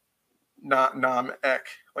 not Namek,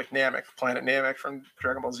 like Namek, planet Namek from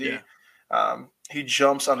Dragon Ball Z. Yeah. He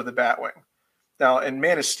jumps onto the Batwing. Now, in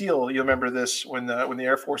Man of Steel, you remember this when the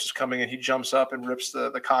Air Force is coming in, he jumps up and rips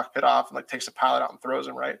the cockpit off and like takes the pilot out and throws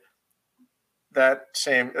him, right? That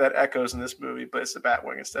echoes in this movie, but it's the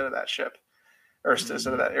Batwing instead of that ship, or instead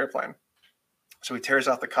of that airplane. So he tears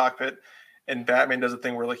out the cockpit, and Batman does a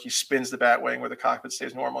thing where like he spins the Batwing where the cockpit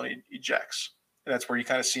stays normal and he ejects. And that's where you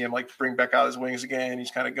kind of see him like bring back out his wings again. He's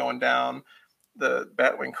kind of going down. The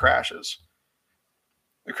Batwing crashes.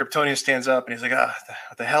 The Kryptonian stands up and he's like, what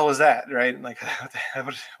the hell was that? Right? And like,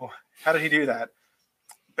 how did he do that?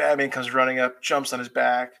 Batman comes running up, jumps on his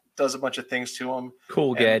back, does a bunch of things to him.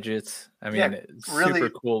 Cool gadgets. I mean, really,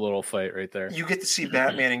 super cool little fight right there. You get to see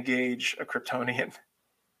Batman engage a Kryptonian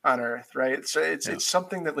on Earth, right? So it's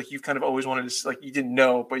something that like you've kind of always wanted to see, like you didn't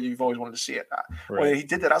know, but you've always wanted to see it. Right. When he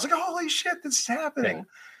did that, I was like, holy shit, this is happening. Yeah.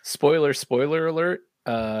 Spoiler alert.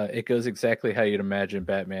 It goes exactly how you'd imagine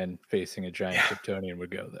Batman facing a giant Kryptonian would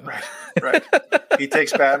go, though. Right. He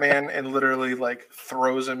takes Batman and literally like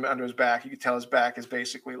throws him under his back. You can tell his back is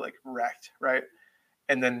basically like wrecked, right?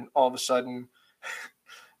 And then all of a sudden,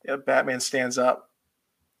 Batman stands up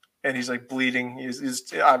and he's like bleeding.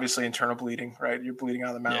 He's obviously internal bleeding, right? You're bleeding out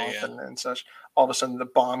of the mouth and such. All of a sudden, the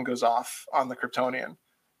bomb goes off on the Kryptonian,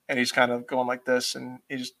 and he's kind of going like this, and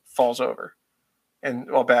he just falls over.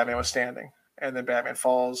 And while Batman was standing, and then Batman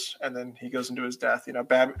falls, and then he goes into his death.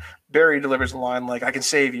 Barry delivers a line like, "I can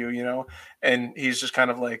save you," and he's just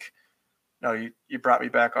kind of like, "No, you brought me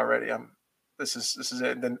back already. This is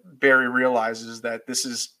it." And then Barry realizes that this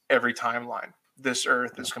is every timeline. This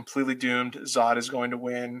Earth is completely doomed. Zod is going to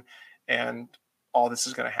win, and all this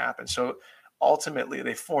is going to happen. So ultimately,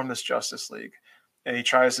 they form this Justice League, and he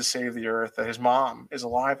tries to save the Earth that his mom is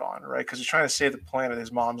alive on, right? Because he's trying to save the planet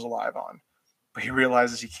his mom's alive on, but he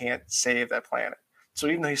realizes he can't save that planet. So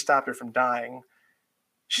even though he stopped her from dying,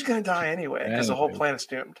 she's going to die anyway because the whole planet's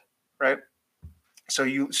doomed, right? So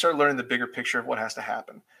you start learning the bigger picture of what has to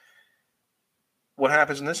happen. What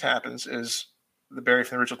happens when this happens is the Barry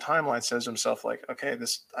from the original timeline says to himself, like, okay,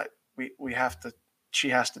 we have to, she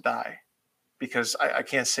has to die because I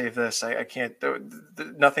can't save this. I can't,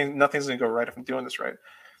 nothing's going to go right if I'm doing this right.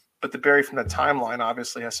 But the Barry from the timeline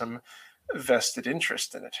obviously has some vested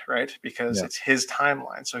interest in it, right? Because it's his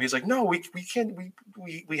timeline. So he's like, no, we can't,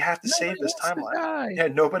 we have to save this timeline. Yeah,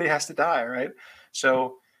 nobody has to die, right?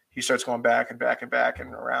 So he starts going back and back and back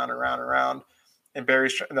and around and around and around. And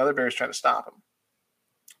another Barry's trying to stop him.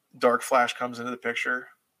 Dark Flash comes into the picture,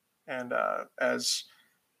 and as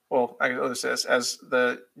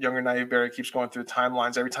the younger naive Barry keeps going through the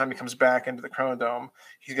timelines, every time he comes back into the Chronodome,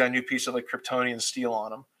 he's got a new piece of like Kryptonian steel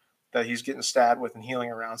on him that he's getting stabbed with and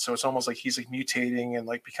healing around. So it's almost like he's like mutating and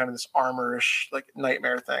like becoming this armorish like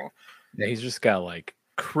nightmare thing. Yeah, he's just got like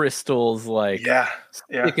crystals like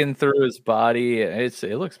sticking through his body.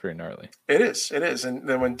 It looks pretty gnarly. It is. And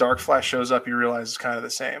then when Dark Flash shows up, you realize it's kind of the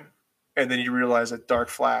same. And then you realize that Dark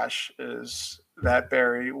Flash is that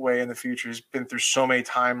Barry way in the future. He's been through so many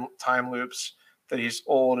time loops that he's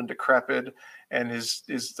old and decrepit, and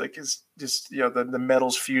the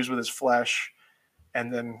metals fuse with his flesh.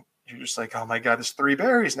 And then you're just like, oh my God, there's 3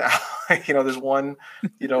 Barrys now. There's one,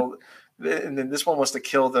 and then this one wants to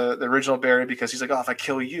kill the original Barry because he's like, oh, if I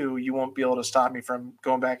kill you, you won't be able to stop me from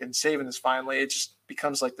going back and saving this finally. It just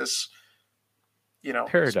becomes like this,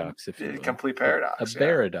 paradox, if you will. Complete paradox. A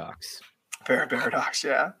paradox. Paradox,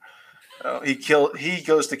 yeah. He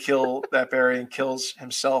goes to kill that Barry and kills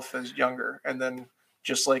himself as younger, and then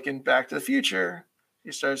just like in Back to the Future,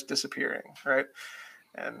 he starts disappearing, right?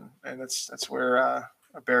 And that's where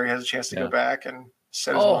Barry has a chance to go back and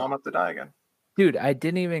set his mom up to die again. Dude, I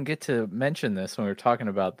didn't even get to mention this when we were talking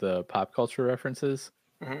about the pop culture references.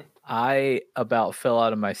 Mm-hmm. I about fell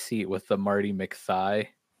out of my seat with the Marty McThigh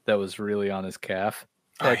that was really on his calf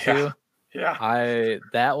tattoo. Yeah.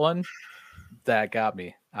 That one, that got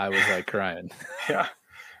me. I was like crying. Yeah.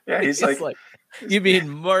 He's like, you mean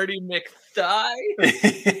Marty McThigh?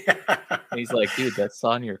 Yeah. He's like, dude, that's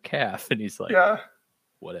on your calf. And he's like,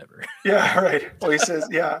 whatever. Yeah, right. Well, he says,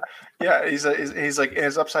 yeah. He's like, and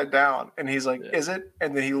it's upside down. And he's like, is it?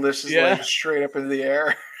 And then he lifts his leg straight up into the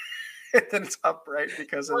air. And then it's upright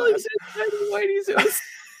because of that. He said,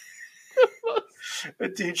 a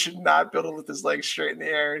dude should not be able to lift his legs straight in the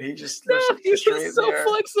air, and he just he's just so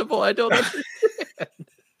flexible. I don't understand.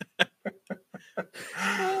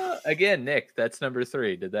 Again, Nick, that's number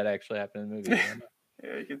 3. Did that actually happen in the movie?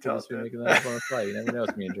 Yeah, you can tell us. Making that up on the fly. You never know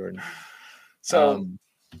with me and Jordan. So,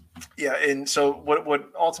 and so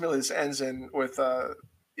what ultimately this ends in with, the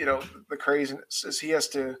craziness is he has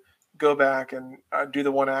to go back and do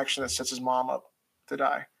the one action that sets his mom up to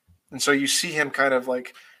die, and so you see him kind of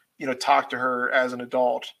like, talk to her as an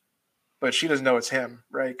adult, but she doesn't know it's him,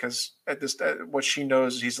 right? Because what she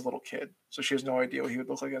knows is he's a little kid, so she has no idea what he would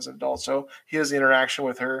look like as an adult. So he has the interaction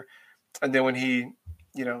with her, and then when he,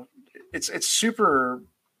 it's super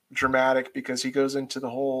dramatic because he goes into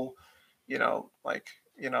the whole, I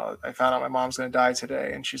found out my mom's going to die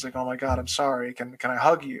today, and she's like, oh my God, I'm sorry. Can I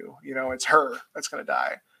hug you? It's her that's going to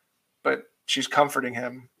die, but she's comforting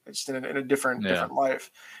him. It's in a different life.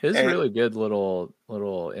 It was a really good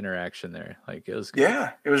little interaction there. Like it was good.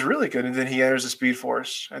 Yeah, it was really good. And then he enters the Speed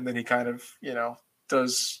Force, and then he kind of,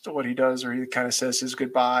 does what he does, or he kind of says his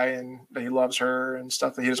goodbye and that he loves her and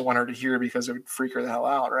stuff that he doesn't want her to hear because it would freak her the hell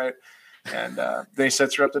out, right? And then he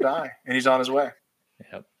sets her up to die, and he's on his way.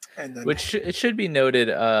 Yep. And then, which it should be noted.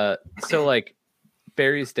 So like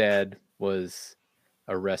Barry's dad was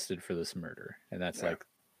arrested for this murder, and that's like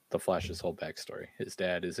the Flash's whole backstory. His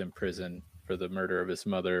dad is in prison for the murder of his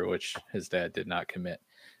mother, which his dad did not commit.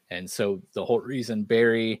 And so the whole reason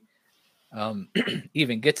Barry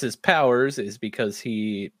even gets his powers is because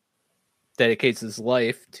he dedicates his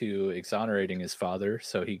life to exonerating his father.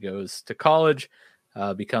 So he goes to college,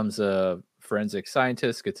 becomes a forensic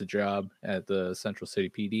scientist, gets a job at the Central City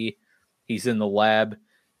PD. He's in the lab.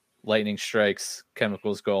 Lightning strikes,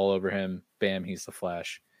 chemicals go all over him. Bam, he's the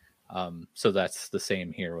Flash. So that's the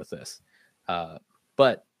same here with this.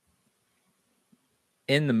 But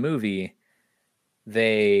in the movie,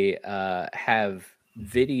 they have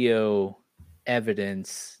video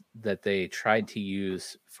evidence that they tried to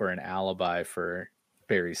use for an alibi for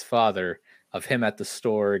Barry's father of him at the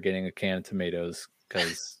store getting a can of tomatoes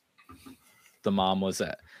because the mom was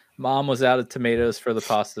out of tomatoes for the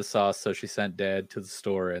pasta sauce, so she sent dad to the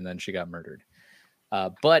store and then she got murdered.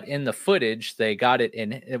 But in the footage, they got it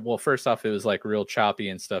in. Well, first off, it was like real choppy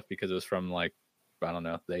and stuff because it was from like, I don't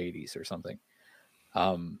know, the 80s or something.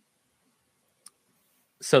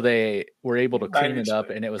 So they were able to clean it up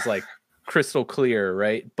and it was like crystal clear,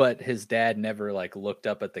 right? But his dad never like looked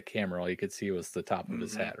up at the camera. All you could see was the top of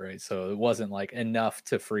his hat, right? So it wasn't like enough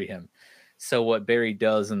to free him. So what Barry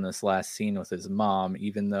does in this last scene with his mom,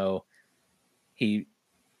 even though he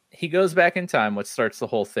goes back in time, what starts the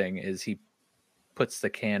whole thing is he puts the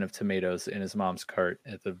can of tomatoes in his mom's cart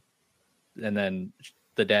and then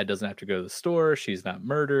the dad doesn't have to go to the store. She's not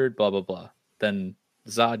murdered, blah, blah, blah. Then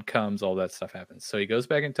Zod comes, all that stuff happens. So he goes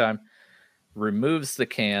back in time, removes the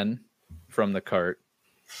can from the cart.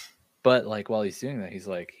 But like while he's doing that,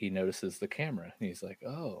 he notices the camera and he's like,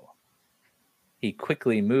 oh. He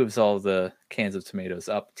quickly moves all the cans of tomatoes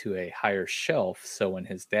up to a higher shelf. So when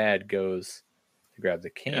his dad goes to grab the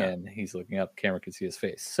can, he's looking up, camera can see his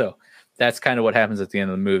face. So that's kind of what happens at the end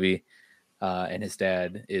of the movie. And his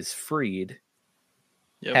dad is freed.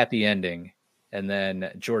 Yep. Happy ending. And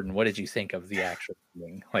then Jordan, what did you think of the actual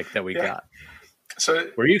thing like that we got? So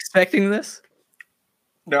were you expecting this?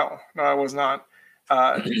 No, I was not.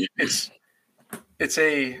 It's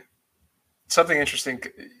something interesting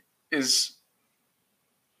is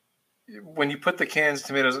when you put the cans of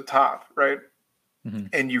tomatoes at top, right? Mm-hmm.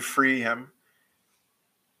 And you free him.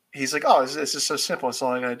 He's like, oh, this is so simple. It's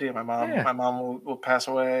all I gotta do. My mom will pass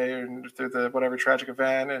away and through the whatever tragic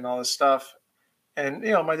event and all this stuff. And,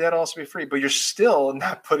 my dad will also be free, but you're still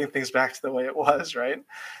not putting things back to the way it was, right?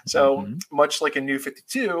 So much like in New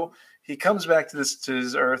 52, he comes back to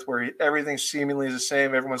his Earth where everything seemingly is the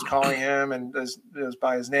same. Everyone's calling him and does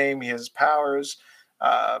by his name. He has powers.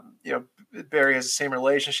 Barry has the same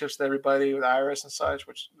relationships with everybody, with Iris and such,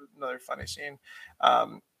 which is another funny scene.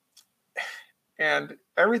 And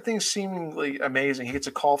everything's seemingly amazing. He gets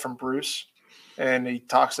a call from Bruce. And he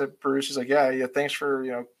talks to Bruce. He's like, yeah, thanks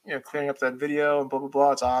for, clearing up that video and blah, blah,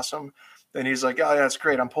 blah. It's awesome. Then he's like, oh, yeah, that's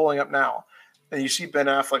great. I'm pulling up now. And you see Ben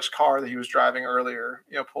Affleck's car that he was driving earlier,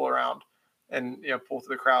 pull around and, pull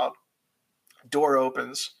through the crowd. Door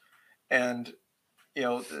opens and,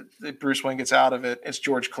 Bruce Wayne gets out of it. It's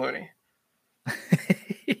George Clooney.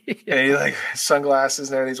 And he like sunglasses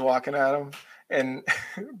there. And he's walking at him. And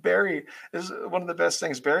Barry is one of the best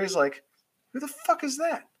things. Barry's like, who the fuck is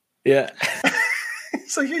that? Yeah.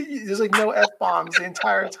 It's like there's like no F-bombs the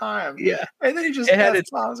entire time. Yeah. And then he just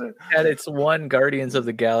F-bombs it. Had its one Guardians of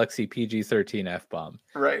the Galaxy PG-13 F-bomb.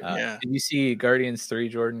 Right. Yeah. Did you see Guardians 3,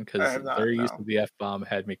 Jordan? Because their use of the F-bomb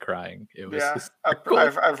had me crying. It was cool.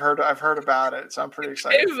 I've heard about it, so I'm pretty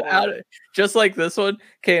excited. Just like this one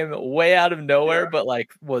came way out of nowhere, but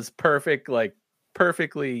like was perfectly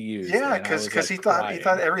used. Yeah, because he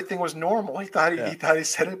thought everything was normal. He thought he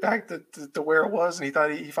set it back to where it was, and he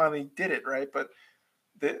thought he finally did it right. But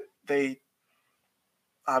they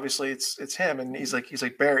obviously it's him, and he's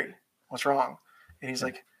like Barry, what's wrong? And he's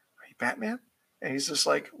like, are you Batman? And he's just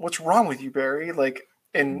like, what's wrong with you, Barry? Like,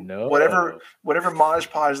 and whatever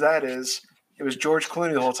Modge Podge that is, it was George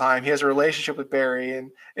Clooney the whole time. He has a relationship with Barry,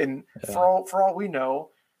 and for all we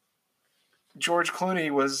know, George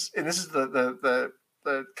Clooney was, and this is the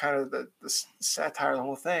kind of the satire of the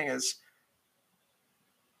whole thing is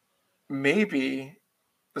maybe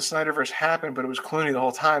the Snyderverse happened, but it was Clooney the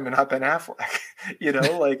whole time and not Ben Affleck.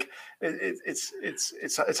 Like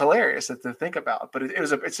it's hilarious to think about, but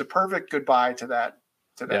it's a perfect goodbye to that.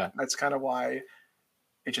 Yeah. That's kind of why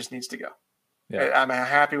it just needs to go. Yeah. I'm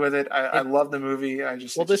happy with it. I love the movie.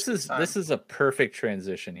 This is a perfect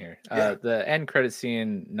transition here. The end credit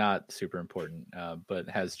scene, not super important, but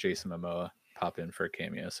has Jason Momoa pop in for a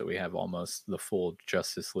cameo. So we have almost the full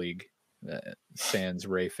Justice League. Sans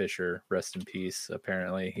Ray Fisher, rest in peace.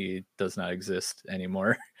 Apparently he does not exist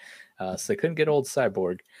anymore. So they couldn't get old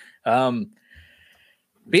Cyborg. But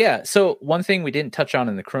yeah, so one thing we didn't touch on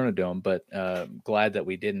in the Chronodome, but glad that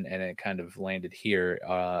we didn't, and it kind of landed here,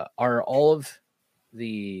 are all of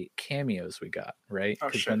the cameos we got, right? Oh,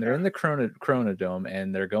 Because shit, when they're yeah. in the Chronodome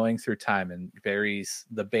and they're going through time, and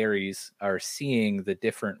the berries are seeing the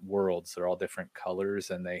different worlds. They're all different colors,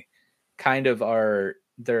 and they kind of are.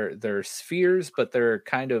 They're spheres, but they're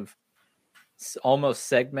kind of almost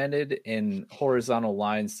segmented in horizontal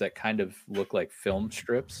lines that kind of look like film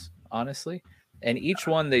strips, honestly. And each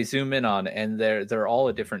one they zoom in on, and they're all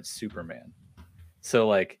a different Superman. So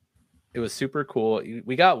like, it was super cool.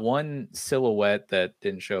 We got one silhouette that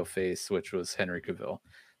didn't show face, which was Henry Cavill.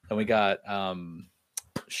 And we got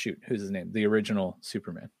who's his name? The original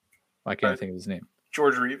Superman. Why can't I think of his name?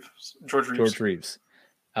 George Reeves. George Reeves.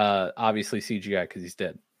 Obviously CGI because he's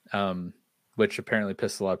dead. Which apparently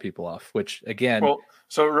pissed a lot of people off. Which again, well,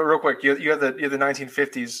 so real quick, you have the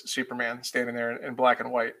 1950s Superman standing there in black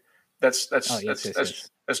and white. That's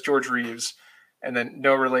George Reeves, and then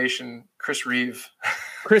no relation, Chris Reeve.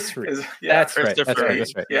 Chris Reeve. That's right.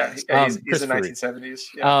 Yeah, he's the 1970s.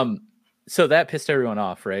 Yeah. So that pissed everyone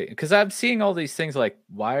off, right? Because I'm seeing all these things like,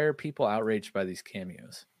 why are people outraged by these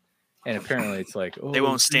cameos? And apparently it's like, oh, they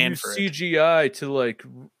won't stand for CGI to like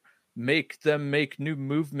make them make new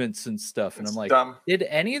movements and stuff. And I'm like, dumb. Did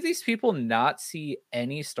any of these people not see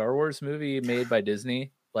any Star Wars movie made by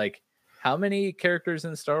Disney? Like, how many characters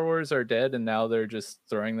in Star Wars are dead and now they're just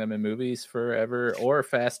throwing them in movies forever? Or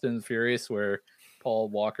Fast and Furious, where Paul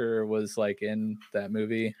Walker was like in that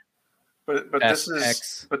movie. But this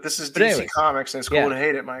is DC Comics, and it's cool to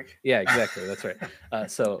hate it, Mike. Yeah, exactly. That's right.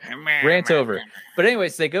 So rant over. But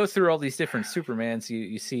anyways, they go through all these different Supermans.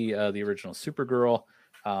 You see the original Supergirl.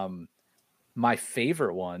 My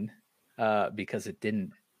favorite one, because it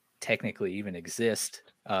didn't technically even exist,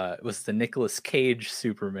 was the Nicolas Cage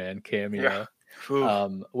Superman cameo. Yeah.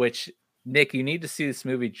 Which, Nick, you need to see this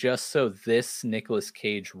movie just so this Nicolas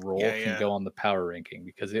Cage role can go on the power ranking,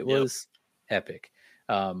 because it was epic.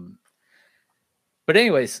 But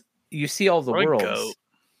anyways, you see all the worlds,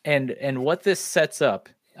 and what this sets up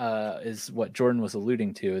is what Jordan was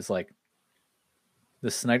alluding to, is like the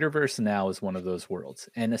Snyderverse now is one of those worlds.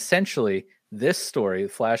 And essentially this story,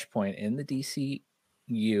 Flashpoint in the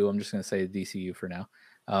DCU, I'm just going to say DCU for now,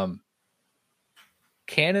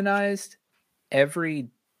 canonized every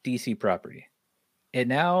DC property. It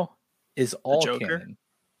now is all canon.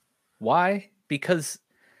 Why? Because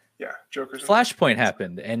Joker's Flashpoint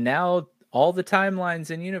happened, and now all the timelines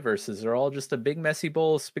and universes are all just a big messy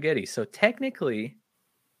bowl of spaghetti. So technically,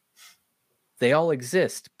 they all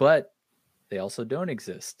exist, but they also don't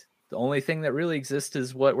exist. The only thing that really exists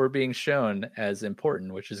is what we're being shown as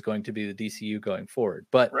important, which is going to be the DCU going forward.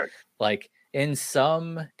 But like, in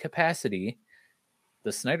some capacity,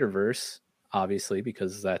 the Snyderverse, obviously,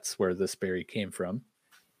 because that's where this Barry came from,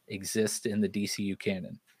 exists in the DCU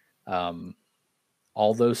canon.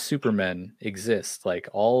 All those Supermen exist. Like,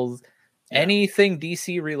 anything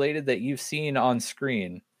DC related that you've seen on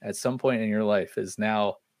screen at some point in your life is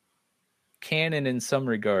now canon in some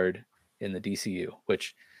regard in the DCU,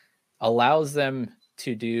 which allows them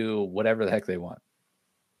to do whatever the heck they want,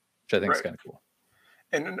 which I think is kind of cool.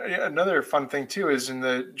 And another fun thing too is in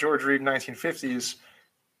the George Reeves 1950s,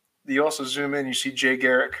 you also zoom in, you see Jay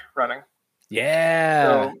Garrick running.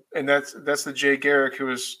 Yeah. So, and that's the Jay Garrick who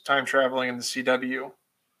was time traveling in the CW.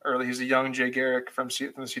 Early, he's a young Jay Garrick from the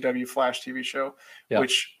CW Flash TV show,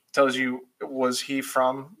 which tells you, was he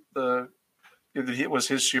from was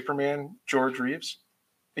his Superman George Reeves?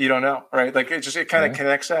 You don't know, right? Like, it kind of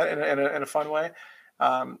connects that in a fun way.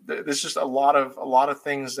 There's just a lot of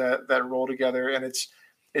things that roll together, and it's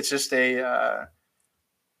just the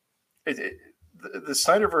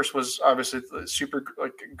Snyderverse was obviously super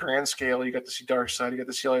like grand scale. You got to see Darkseid, you got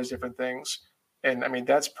to see all these different things, and I mean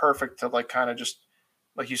that's perfect to like kind of just,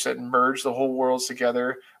 like you said, merge the whole worlds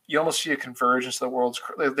together. You almost see a convergence of the worlds.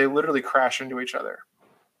 They literally crash into each other.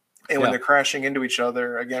 And when they're crashing into each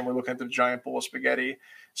other, again, we're looking at the giant bowl of spaghetti.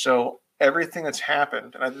 So everything that's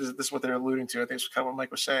happened, and this is what they're alluding to, I think it's kind of what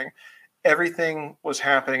Mike was saying, everything was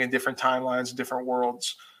happening in different timelines and different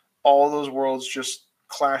worlds. All those worlds just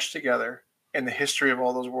clashed together, and the history of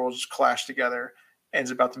all those worlds just clashed together, and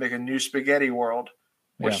it's about to make a new spaghetti world,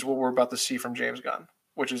 which is what we're about to see from James Gunn,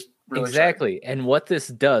 which is really exciting. exciting. And what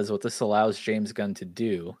this allows James Gunn to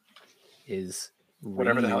do is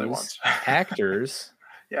whatever the hell he wants. actors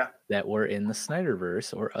that were in the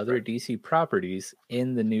Snyderverse or other DC properties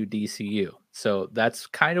in the new DCU. So that's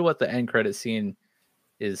kind of what the end credit scene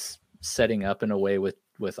is setting up in a way with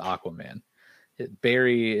Aquaman.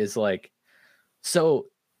 Barry is like, so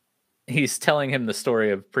he's telling him the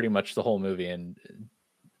story of pretty much the whole movie, and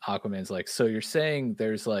Aquaman's like, so you're saying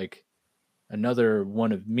there's like another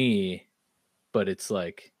one of me, but it's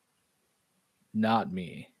like not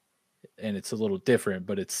me. and it's a little different,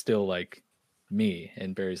 but it's still like me.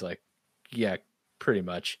 And Barry's like, yeah, pretty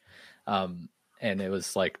much. And it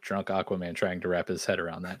was like drunk Aquaman trying to wrap his head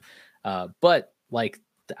around that. But like,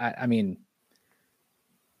 I mean,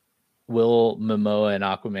 will Momoa and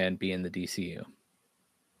Aquaman be in the DCU?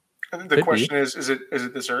 The question is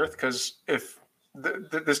it this Earth? Because if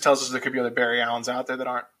this tells us there could be other Barry Allens out there that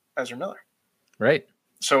aren't Ezra Miller, right?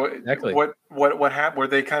 So exactly. What happened? Were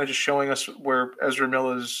they kind of just showing us where Ezra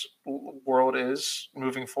Miller's world is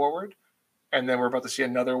moving forward, and then we're about to see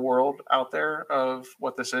another world out there of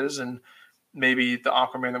what this is, and maybe the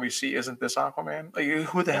Aquaman that we see isn't this Aquaman? Like,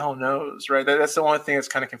 who the hell knows, right? That's the only thing that's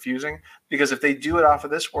kind of confusing, because if they do it off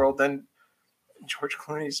of this world, then George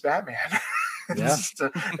Clooney's Batman. Yeah.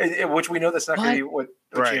 Which we know that's not going to be what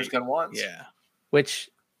James Gunn wants. Yeah. Which,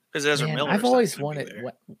 because Ezra Miller, I've always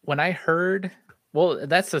wanted, when I heard, well,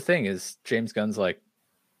 that's the thing is James Gunn's like,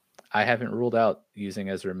 I haven't ruled out using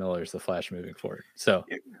Ezra Miller as the Flash moving forward. So,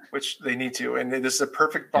 which they need to, and this is a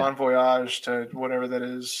perfect bon voyage to whatever that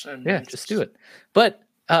is. And just do it. But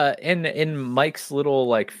in Mike's little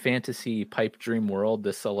like fantasy pipe dream world,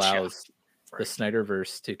 this allows the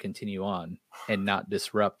Snyderverse to continue on and not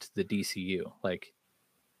disrupt the DCU. Like,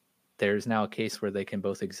 there's now a case where they can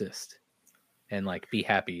both exist and like be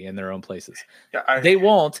happy in their own places. Yeah, they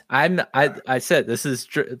won't. I said this is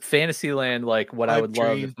fantasy land, like what I would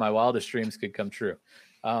love if my wildest dreams could come true.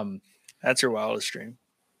 That's your wildest dream.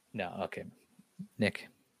 No, okay. Nick,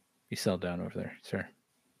 you settle down over there, sir.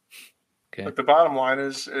 Okay. But the bottom line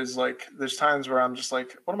is like there's times where I'm just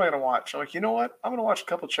like, what am I going to watch? I'm like, you know what? I'm going to watch a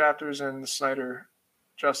couple chapters in the Snyder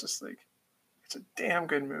Justice League. It's a damn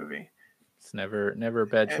good movie. It's never a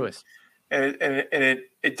bad choice. And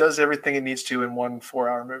it does everything it needs to in 1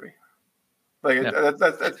 4-hour movie. Like if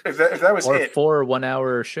that was or it. 4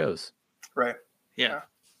 1-hour shows. Right. Yeah.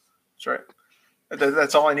 That's right.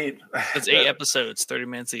 That's all I need. It's 8 episodes, 30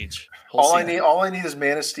 minutes each. All I need is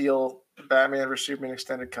Man of Steel, Batman vs Superman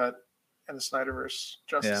extended cut, and the Snyderverse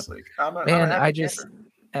Justice League. I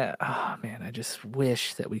just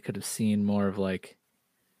wish that we could have seen more of like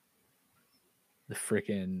the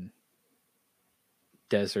freaking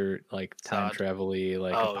desert, like time travel-y,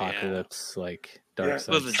 like apocalypse, like dark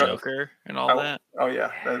side with the Joker and all that. Oh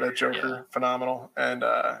yeah, that Joker, phenomenal, and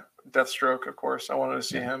Deathstroke, of course. I wanted to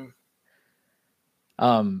see him.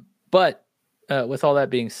 But with all that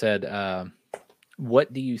being said,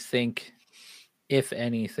 what do you think, if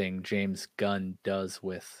anything, James Gunn does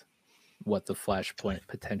with what the Flashpoint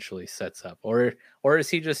potentially sets up? Or is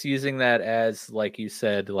he just using that as, like you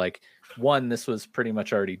said, like, one, this was pretty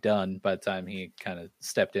much already done by the time he kind of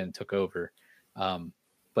stepped in and took over.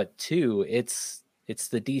 But two, it's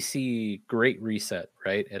the DC Great Reset,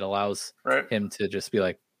 right? It allows him to just be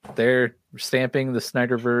like, they're stamping the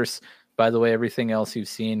Snyderverse. By the way, everything else you've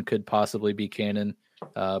seen could possibly be canon.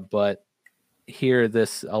 But here,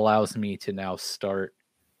 this allows me to now start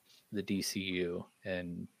the DCU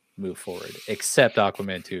and move forward, except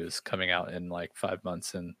Aquaman 2 is coming out in like 5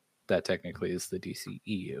 months, and that technically is the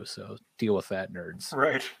DCEU. So deal with that, nerds.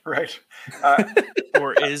 Right.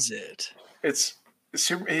 Or is it? It's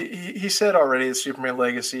he said already, it's Superman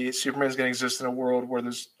Legacy. Superman's going to exist in a world where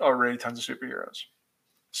there's already tons of superheroes.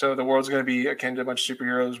 So the world's going to be akin to a bunch of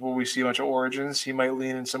superheroes. Will we see a bunch of origins? He might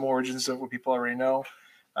lean in some origins of what people already know.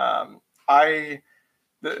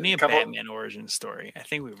 Need a Batman origin story. I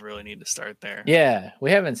think we really need to start there. Yeah,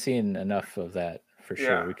 we haven't seen enough of that for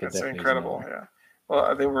sure. Yeah, that's incredible. Yeah. Well,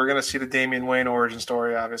 I think we're going to see the Damian Wayne origin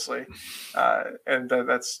story, obviously, and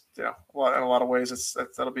that's in a lot of ways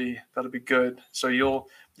that'll be good. So you'll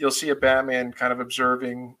see a Batman kind of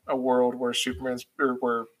observing a world where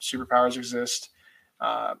where superpowers exist.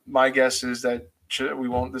 My guess is that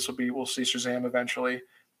we'll see Shazam eventually.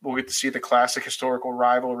 We'll get to see the classic historical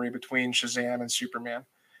rivalry between Shazam and Superman.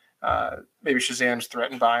 Maybe Shazam's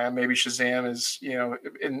threatened by him. Maybe Shazam is,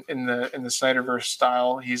 in the Snyderverse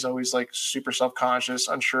style, he's always like super self-conscious,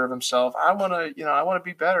 unsure of himself. I want to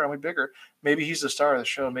be better. I want to be bigger. Maybe he's the star of the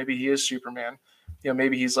show. Maybe he is Superman.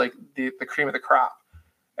 Maybe he's like the cream of the crop.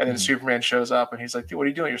 And then Superman shows up and he's like, dude, what are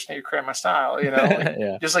you doing? You're cramping my style,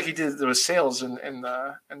 just like he did with sales in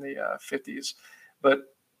the 50s. But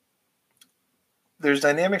there's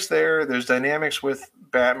dynamics there. There's dynamics with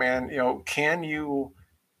Batman. Can you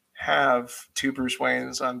have 2 Bruce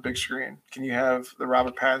Waynes on big screen? Can you have the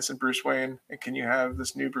Robert Pattinson Bruce Wayne, and can you have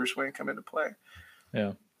this new Bruce Wayne come into play?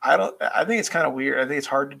 Yeah. I think it's kind of weird. I think it's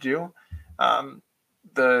hard to do.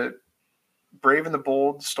 The Brave and the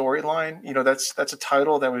Bold storyline, that's a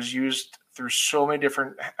title that was used through so many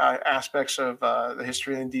different aspects of the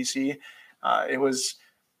history in DC. It was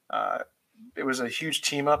a huge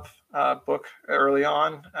team up book early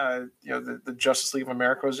on. The Justice League of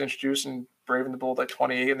America was introduced in Brave and the Bold at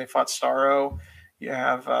 28, and they fought Starro. You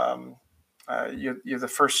have you have the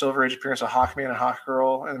first Silver Age appearance of Hawkman and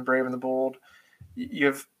Hawkgirl and Brave and the Bold. You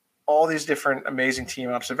have all these different amazing team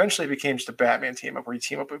ups. Eventually, it became just a Batman team up where you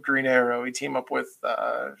team up with Green Arrow, you team up with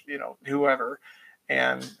whoever,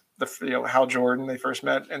 and Hal Jordan they first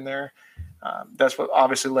met in there. That's what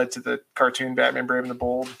obviously led to the cartoon Batman Brave and the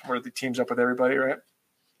Bold, where the teams up with everybody, right?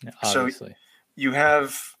 Yeah, obviously. So you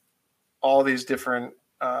have all these different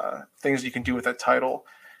things you can do with that title.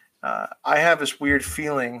 I have this weird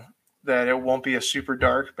feeling that it won't be a super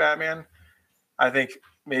dark Batman. I think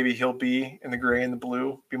maybe he'll be in the gray and the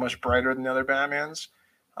blue, be much brighter than the other Batmans.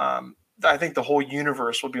 I think the whole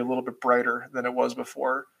universe will be a little bit brighter than it was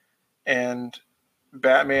before. And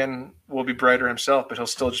Batman will be brighter himself, but he'll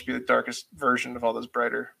still just be the darkest version of all those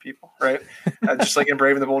brighter people, right? Just like in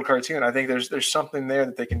Brave and the Bold cartoon. I think there's something there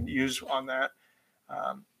that they can use on that.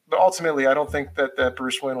 But ultimately, I don't think that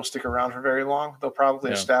Bruce Wayne will stick around for very long. They'll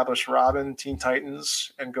probably establish Robin, Teen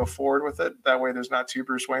Titans, and go forward with it. That way there's not two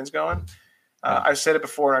Bruce Waynes going. I said it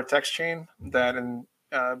before in our text chain that in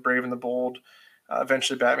Brave and the Bold,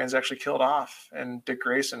 eventually Batman's actually killed off, and Dick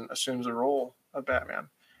Grayson assumes the role of Batman.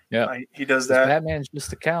 Yeah, he does that. Batman's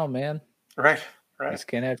just a cow, man. Right. You just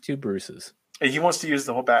can't have two Bruces. He wants to use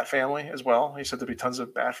the whole Bat family as well. He said there'll be tons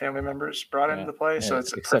of Bat family members brought into the play, so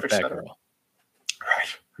it's a perfect setup.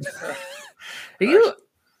 Right.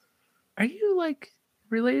 Are you like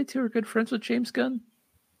related to or good friends with James Gunn?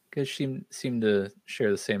 Because she seemed to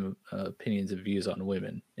share the same opinions and views on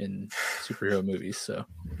women in superhero movies. So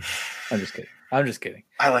I'm just kidding.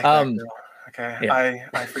 I like that girl. Okay. Yeah.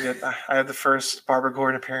 I forget. I had the first Barbara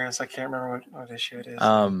Gordon appearance. I can't remember what issue it is.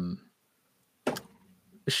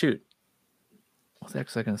 Shoot. What the heck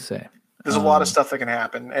was I going to say? There's a lot of stuff that can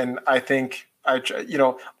happen. And I think,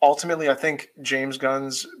 ultimately, I think James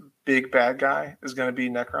Gunn's big bad guy is going to be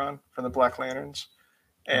Necron from the Black Lanterns.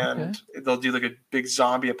 And they'll do like a big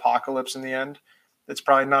zombie apocalypse in the end. It's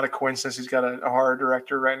probably not a coincidence. He's got a horror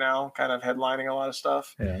director right now, kind of headlining a lot of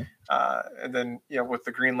stuff. Yeah. And then, with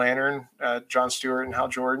the Green Lantern, Jon Stewart and Hal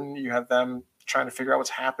Jordan, you have them trying to figure out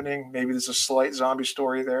what's happening. Maybe there's a slight zombie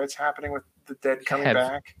story there. It's happening with the dead coming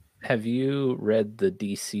back. Have you read the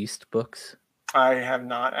Deceased books? I have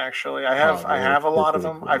not actually. I have a lot of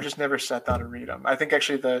them. Cool. I've just never sat down to read them. I think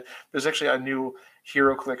actually there's actually a new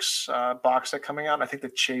HeroClix box set coming out. And I think the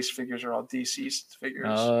Chase figures are all Deceased figures.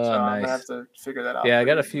 Oh, so nice. I'm gonna have to figure that out. Yeah, I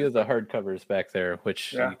got a few of the hardcovers back there,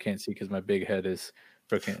 which you can't see because my big head is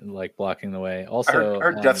blocking the way. Also, I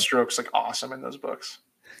heard Deathstroke's like awesome in those books.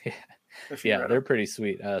 Yeah, they're pretty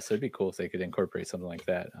sweet. So it'd be cool if they could incorporate something like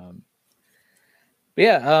that.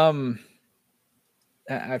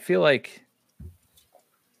 I feel like.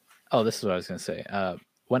 Oh, this is what I was going to say.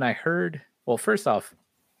 When I heard, well, first off,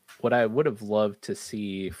 what I would have loved to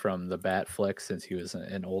see from the Batfleck, since he was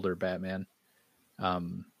an older Batman,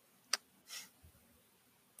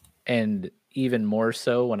 and even more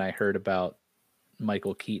so when I heard about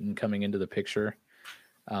Michael Keaton coming into the picture,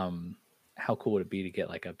 how cool would it be to get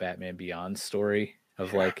like a Batman Beyond story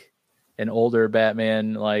of like an older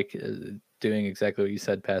Batman, like doing exactly what you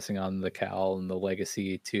said, passing on the cowl and the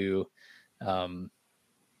legacy to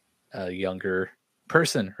a younger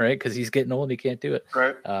person, right? Because he's getting old and he can't do it.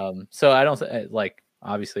 Right. So I don't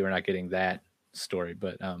obviously we're not getting that story,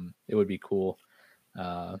 but it would be cool.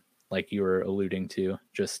 Like you were alluding to,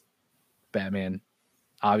 just Batman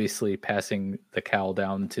obviously passing the cowl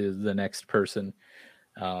down to the next person.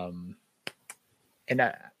 There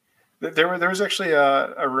was actually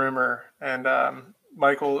a rumor, and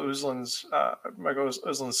Michael Uslan's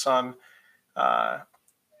son.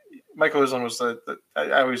 Michael Uslan was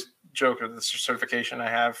I always joke of the certification I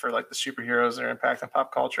have for like the superheroes and their impact on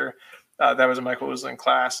pop culture. That was a Michael Uslan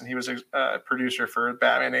class, and he was a producer for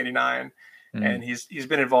Batman '89, and he's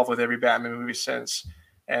been involved with every Batman movie since.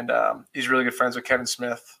 And he's really good friends with Kevin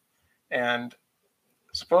Smith, and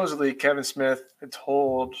supposedly Kevin Smith had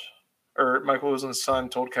Michael Uslan's son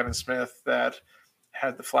told Kevin Smith that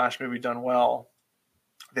had the Flash movie done well,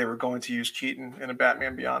 they were going to use Keaton in a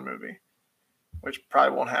Batman Beyond movie, which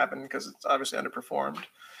probably won't happen because it's obviously underperformed.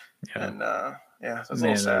 Yeah. And so it's a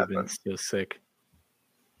little sad. But so sick.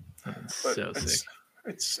 So sick.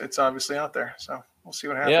 It's obviously out there, so we'll see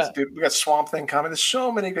what happens. Yeah. Dude, we got Swamp Thing coming. There's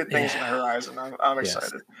so many good things on the horizon. I'm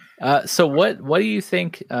excited. So what do you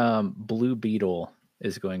think Blue Beetle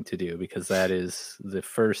is going to do? Because that is the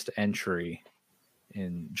first entry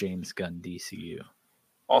in James Gunn DCU.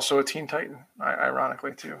 Also a Teen Titan,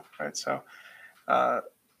 ironically too, right? So I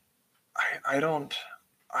don't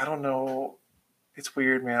know. It's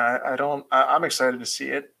weird, man. I'm excited to see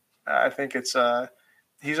it. I think it's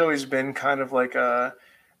he's always been kind of like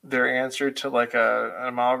their answer to like an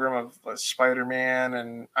amalgam of Spider-Man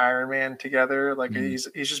and Iron Man together. Like he's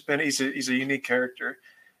just been he's a unique character,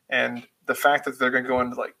 and the fact that they're going to go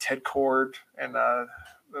into like Ted Kord and the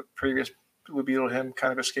previous Blue Beetle him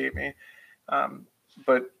kind of escaped me,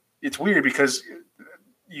 but it's weird because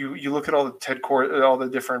you look at all the Ted Kord, all the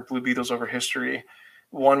different Blue Beetles over history.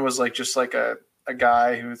 One was like just like a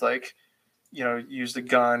guy who's like, you know, used a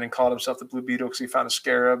gun and called himself the Blue Beetle because he found a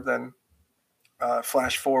scarab. Then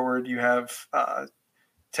flash forward, you have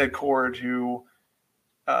Ted Kord, who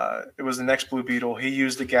it was the next Blue Beetle. He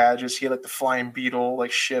used the gadgets. He had like the flying beetle,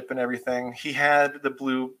 like ship and everything. He had the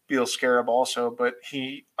Blue Beetle scarab also, but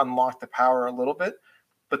he unlocked the power a little bit.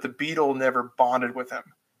 But the beetle never bonded with him.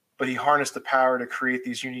 But he harnessed the power to create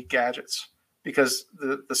these unique gadgets because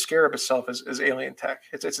the scarab itself is alien tech.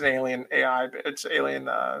 It's an alien AI. It's alien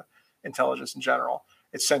intelligence in general.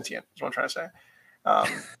 It's sentient is what I'm trying to say.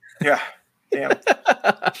 Yeah. Damn.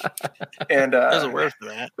 And there's a word for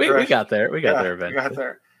that. We got there. We got there eventually. We got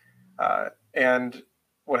there. And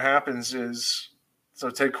what happens is,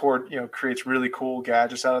 so Ted Kord, you know, creates really cool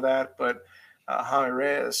gadgets out of that, but Jaime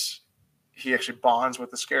Reyes, he actually bonds with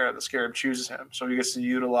the scarab. The scarab chooses him, so he gets to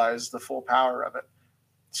utilize the full power of it.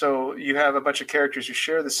 So you have a bunch of characters who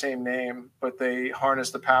share the same name, but they harness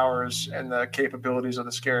the powers and the capabilities of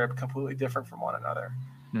the scarab completely different from one another.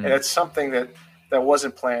 And it's something that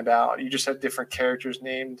wasn't planned out. You just had different characters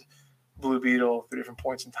named Blue Beetle through different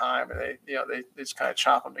points in time, and they just kind of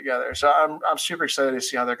chop them together. So I'm super excited to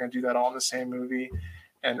see how they're going to do that all in the same movie,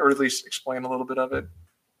 or at least explain a little bit of it.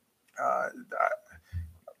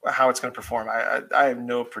 How it's going to perform, I have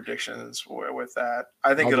no predictions with that.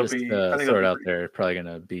 I think it'll be. I think throw it out there. Probably going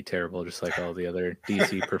to be terrible, just like all the other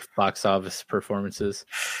DC box office performances.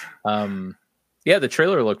 Yeah, the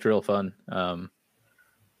trailer looked real fun.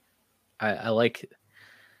 I like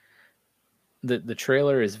the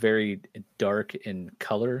trailer is very dark in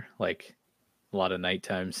color, like a lot of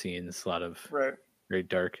nighttime scenes, a lot of very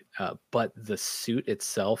dark. But the suit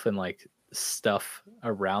itself and like stuff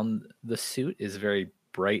around the suit is very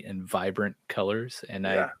bright and vibrant colors, and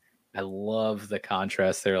I love the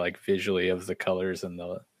contrast there, like visually, of the colors and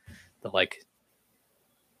the like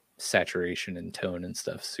saturation and tone and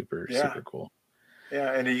stuff. Super cool.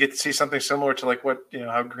 Yeah, and you get to see something similar to like what, you know,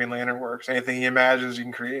 how Green Lantern works. Anything he imagines, you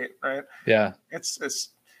can create, right? Yeah,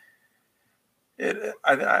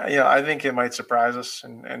 I think it might surprise us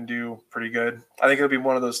and do pretty good. I think it'll be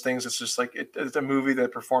one of those things that's just like it's a movie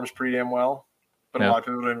that performs pretty damn well, but a lot of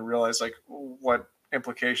people didn't realize like what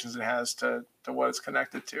implications it has to what it's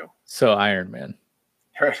connected to. So Iron Man,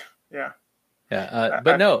 right? Yeah.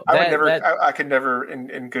 But I could never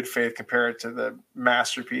in good faith compare it to the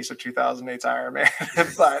masterpiece of 2008's Iron Man,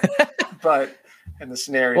 but in the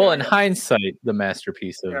scenario, well, in hindsight, the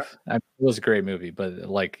masterpiece of it was a great movie, but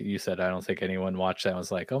like you said, I don't think anyone watched that and was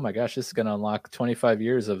like, oh my gosh, this is going to unlock 25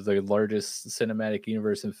 years of the largest cinematic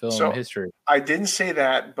universe in film history. I didn't say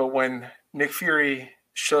that, but when Nick Fury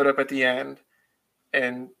showed up at the end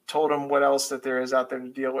and told him what else that there is out there to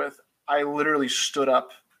deal with, I literally stood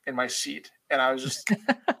up in my seat. And I was just,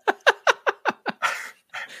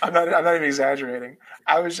 I'm not even exaggerating.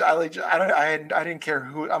 I didn't care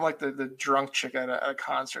who. I'm like the drunk chick at a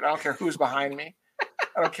concert. I don't care who's behind me.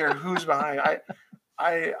 I don't care who's behind. I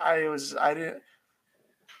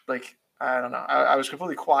don't know. I was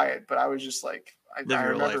completely quiet, but I was just like, I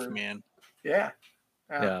remember, life, man. Yeah.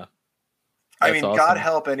 I mean, awesome. God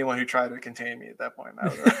help anyone who tried to contain me at that point.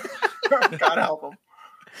 God help them.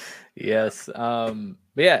 Yes.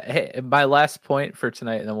 But yeah, hey, my last point for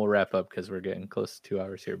tonight, and then we'll wrap up because we're getting close to 2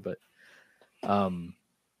 hours here. But the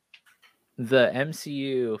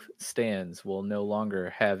MCU stands will no longer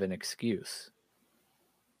have an excuse.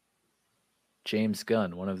 James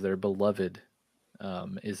Gunn, one of their beloved,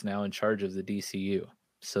 is now in charge of the DCU,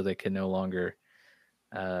 so they can no longer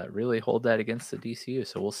really hold that against the DCU.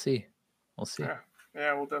 So we'll see.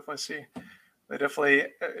 Yeah, we'll definitely see. They definitely,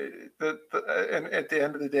 and at the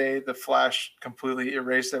end of the day, the Flash completely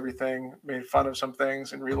erased everything, made fun of some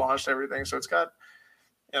things, and relaunched everything. So it's got,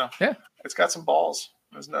 it's got some balls.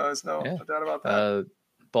 There's no doubt about that.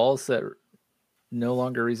 Balls that no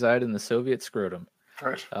longer reside in the Soviet scrotum.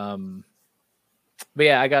 Right. But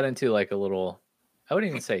yeah, I got into like a little, I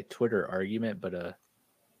wouldn't even say Twitter argument, but a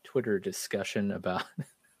Twitter discussion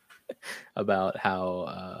about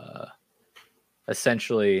how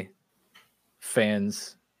essentially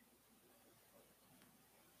fans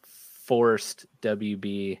forced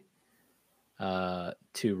WB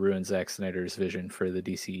to ruin Zack Snyder's vision for the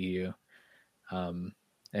DCEU. And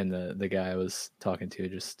the guy I was talking to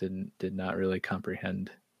just did not really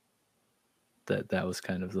comprehend that was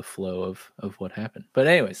kind of the flow of what happened. But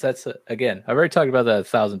anyways, that's again, I've already talked about that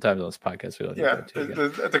 1,000 times on this podcast. We don't need Yeah, to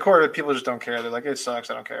go at the core of it, people just don't care. They're like, it sucks.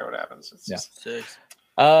 I don't care what happens. It's just...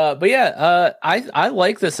 But yeah, I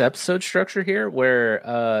like this episode structure here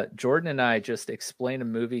where Jordan and I just explain a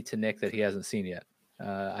movie to Nick that he hasn't seen yet.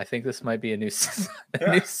 I think this might be a new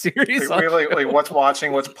new series. We like what's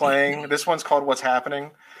watching, what's playing. This one's called What's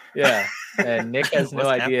Happening. Yeah, and Nick has no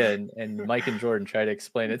idea, and Mike and Jordan try to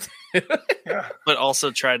explain it to him. Yeah, but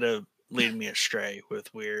also try to lead me astray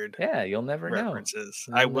with weird. Yeah, you'll never references.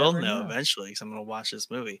 know. I will know eventually because I'm going to watch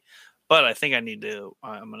this movie. But I think I need to.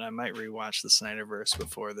 I might rewatch the Snyderverse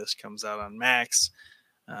before this comes out on Max.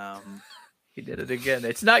 He did it again.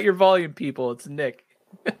 It's not your volume, people. It's Nick.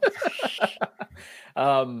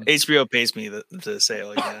 HBO pays me to say it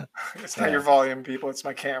like that. It's not your volume, people. It's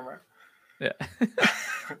my camera. Yeah.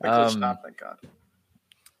 Thank God.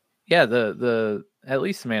 Yeah, the at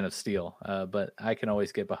least Man of Steel. But I can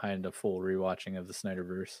always get behind a full rewatching of the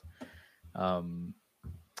Snyderverse.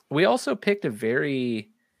 We also picked a very,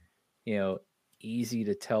 easy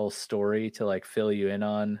to tell story to like fill you in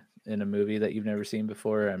on in a movie that you've never seen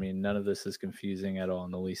before. I mean, none of this is confusing at all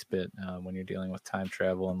in the least bit when you're dealing with time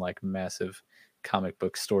travel and like massive comic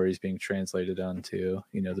book stories being translated onto,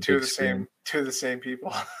 the big screen. To the same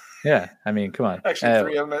people. Yeah, I mean, come on. Actually,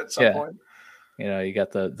 3 of them at some point. You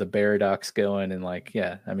got the paradox going, and like,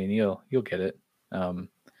 yeah, I mean, you'll get it. But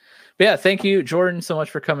yeah, thank you, Jordan, so much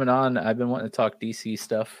for coming on. I've been wanting to talk DC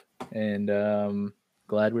stuff, and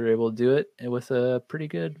glad we were able to do it with a pretty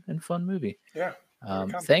good and fun movie. Yeah.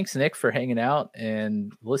 Thanks, Nick, for hanging out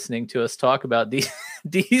and listening to us talk about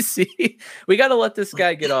DC. We got to let this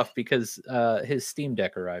guy get off because his Steam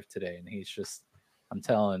Deck arrived today, and he's just,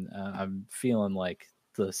 I'm feeling like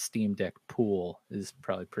the Steam Deck pool is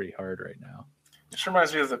probably pretty hard right now. This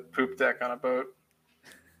reminds me of the poop deck on a boat.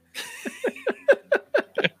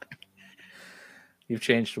 You've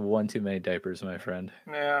changed one too many diapers, my friend.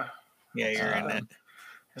 Yeah. Yeah, you're in it.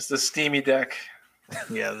 It's the steamy deck.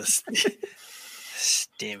 Yeah, the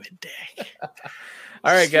steamy deck.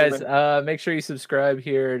 All right, guys. Make sure you subscribe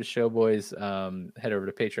here to Showboys. Head over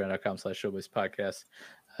to patreon.com/showboyspodcast.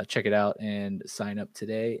 Check it out and sign up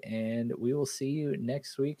today. And we will see you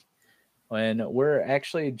next week when we're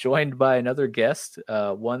actually joined by another guest.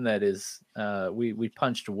 One that is we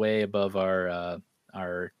punched way above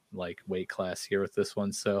our like weight class here with this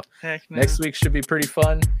one. So next week should be pretty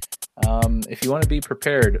fun. If you want to be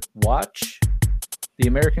prepared, watch the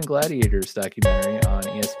American Gladiators documentary on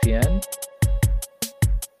ESPN.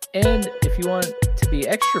 And if you want to be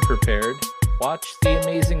extra prepared, watch the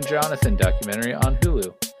Amazing Jonathan documentary on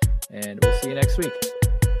Hulu. And we'll see you next week.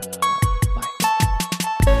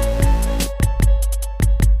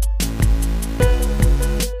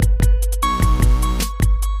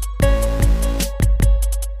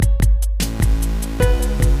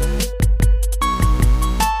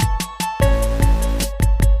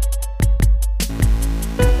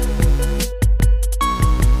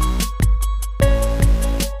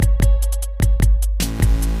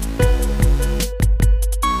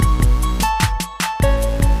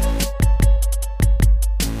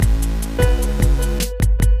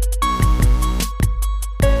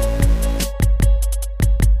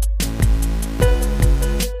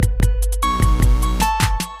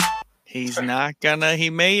 He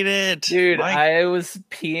made it, dude. Mike. I was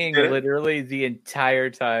peeing literally the entire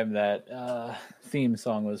time that theme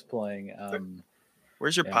song was playing.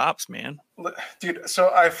 Where's your pops, man? Dude,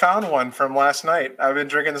 so I found one from last night. I've been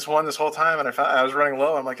drinking this whole time, and I was running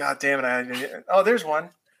low. I'm like, God damn it! Oh, there's one.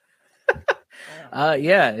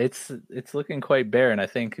 Yeah, it's looking quite bare, and I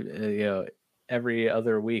think every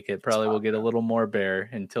other week it probably will get a little more bare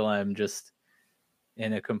until I'm just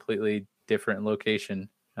in a completely different location.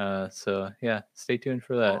 So yeah, stay tuned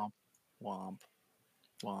for that. Womp.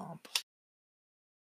 Womp.